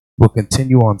up will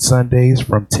continue on Sundays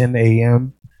from 10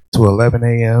 a.m. to 11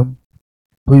 a.m.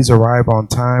 Please arrive on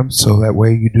time so that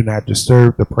way you do not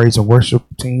disturb the praise and worship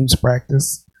team's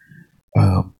practice.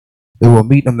 They will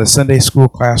meet in the Sunday school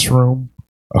classroom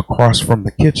across from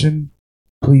the kitchen.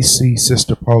 Please see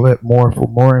Sister Paulette Moore for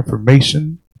more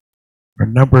information. Her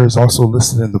number is also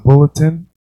listed in the bulletin.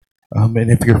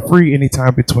 And if you're free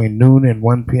anytime between noon and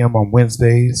 1 p.m. on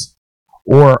Wednesdays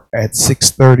or at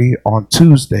 6:30 on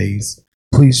Tuesdays,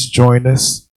 please join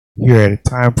us here at a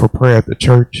time for prayer at the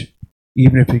church.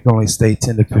 Even if you can only stay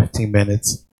 10 to 15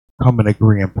 minutes, come and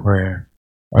agree in prayer.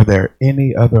 Are there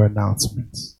any other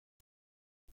announcements?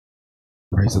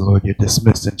 Praise the Lord. You're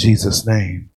dismissed in Jesus'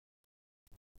 name.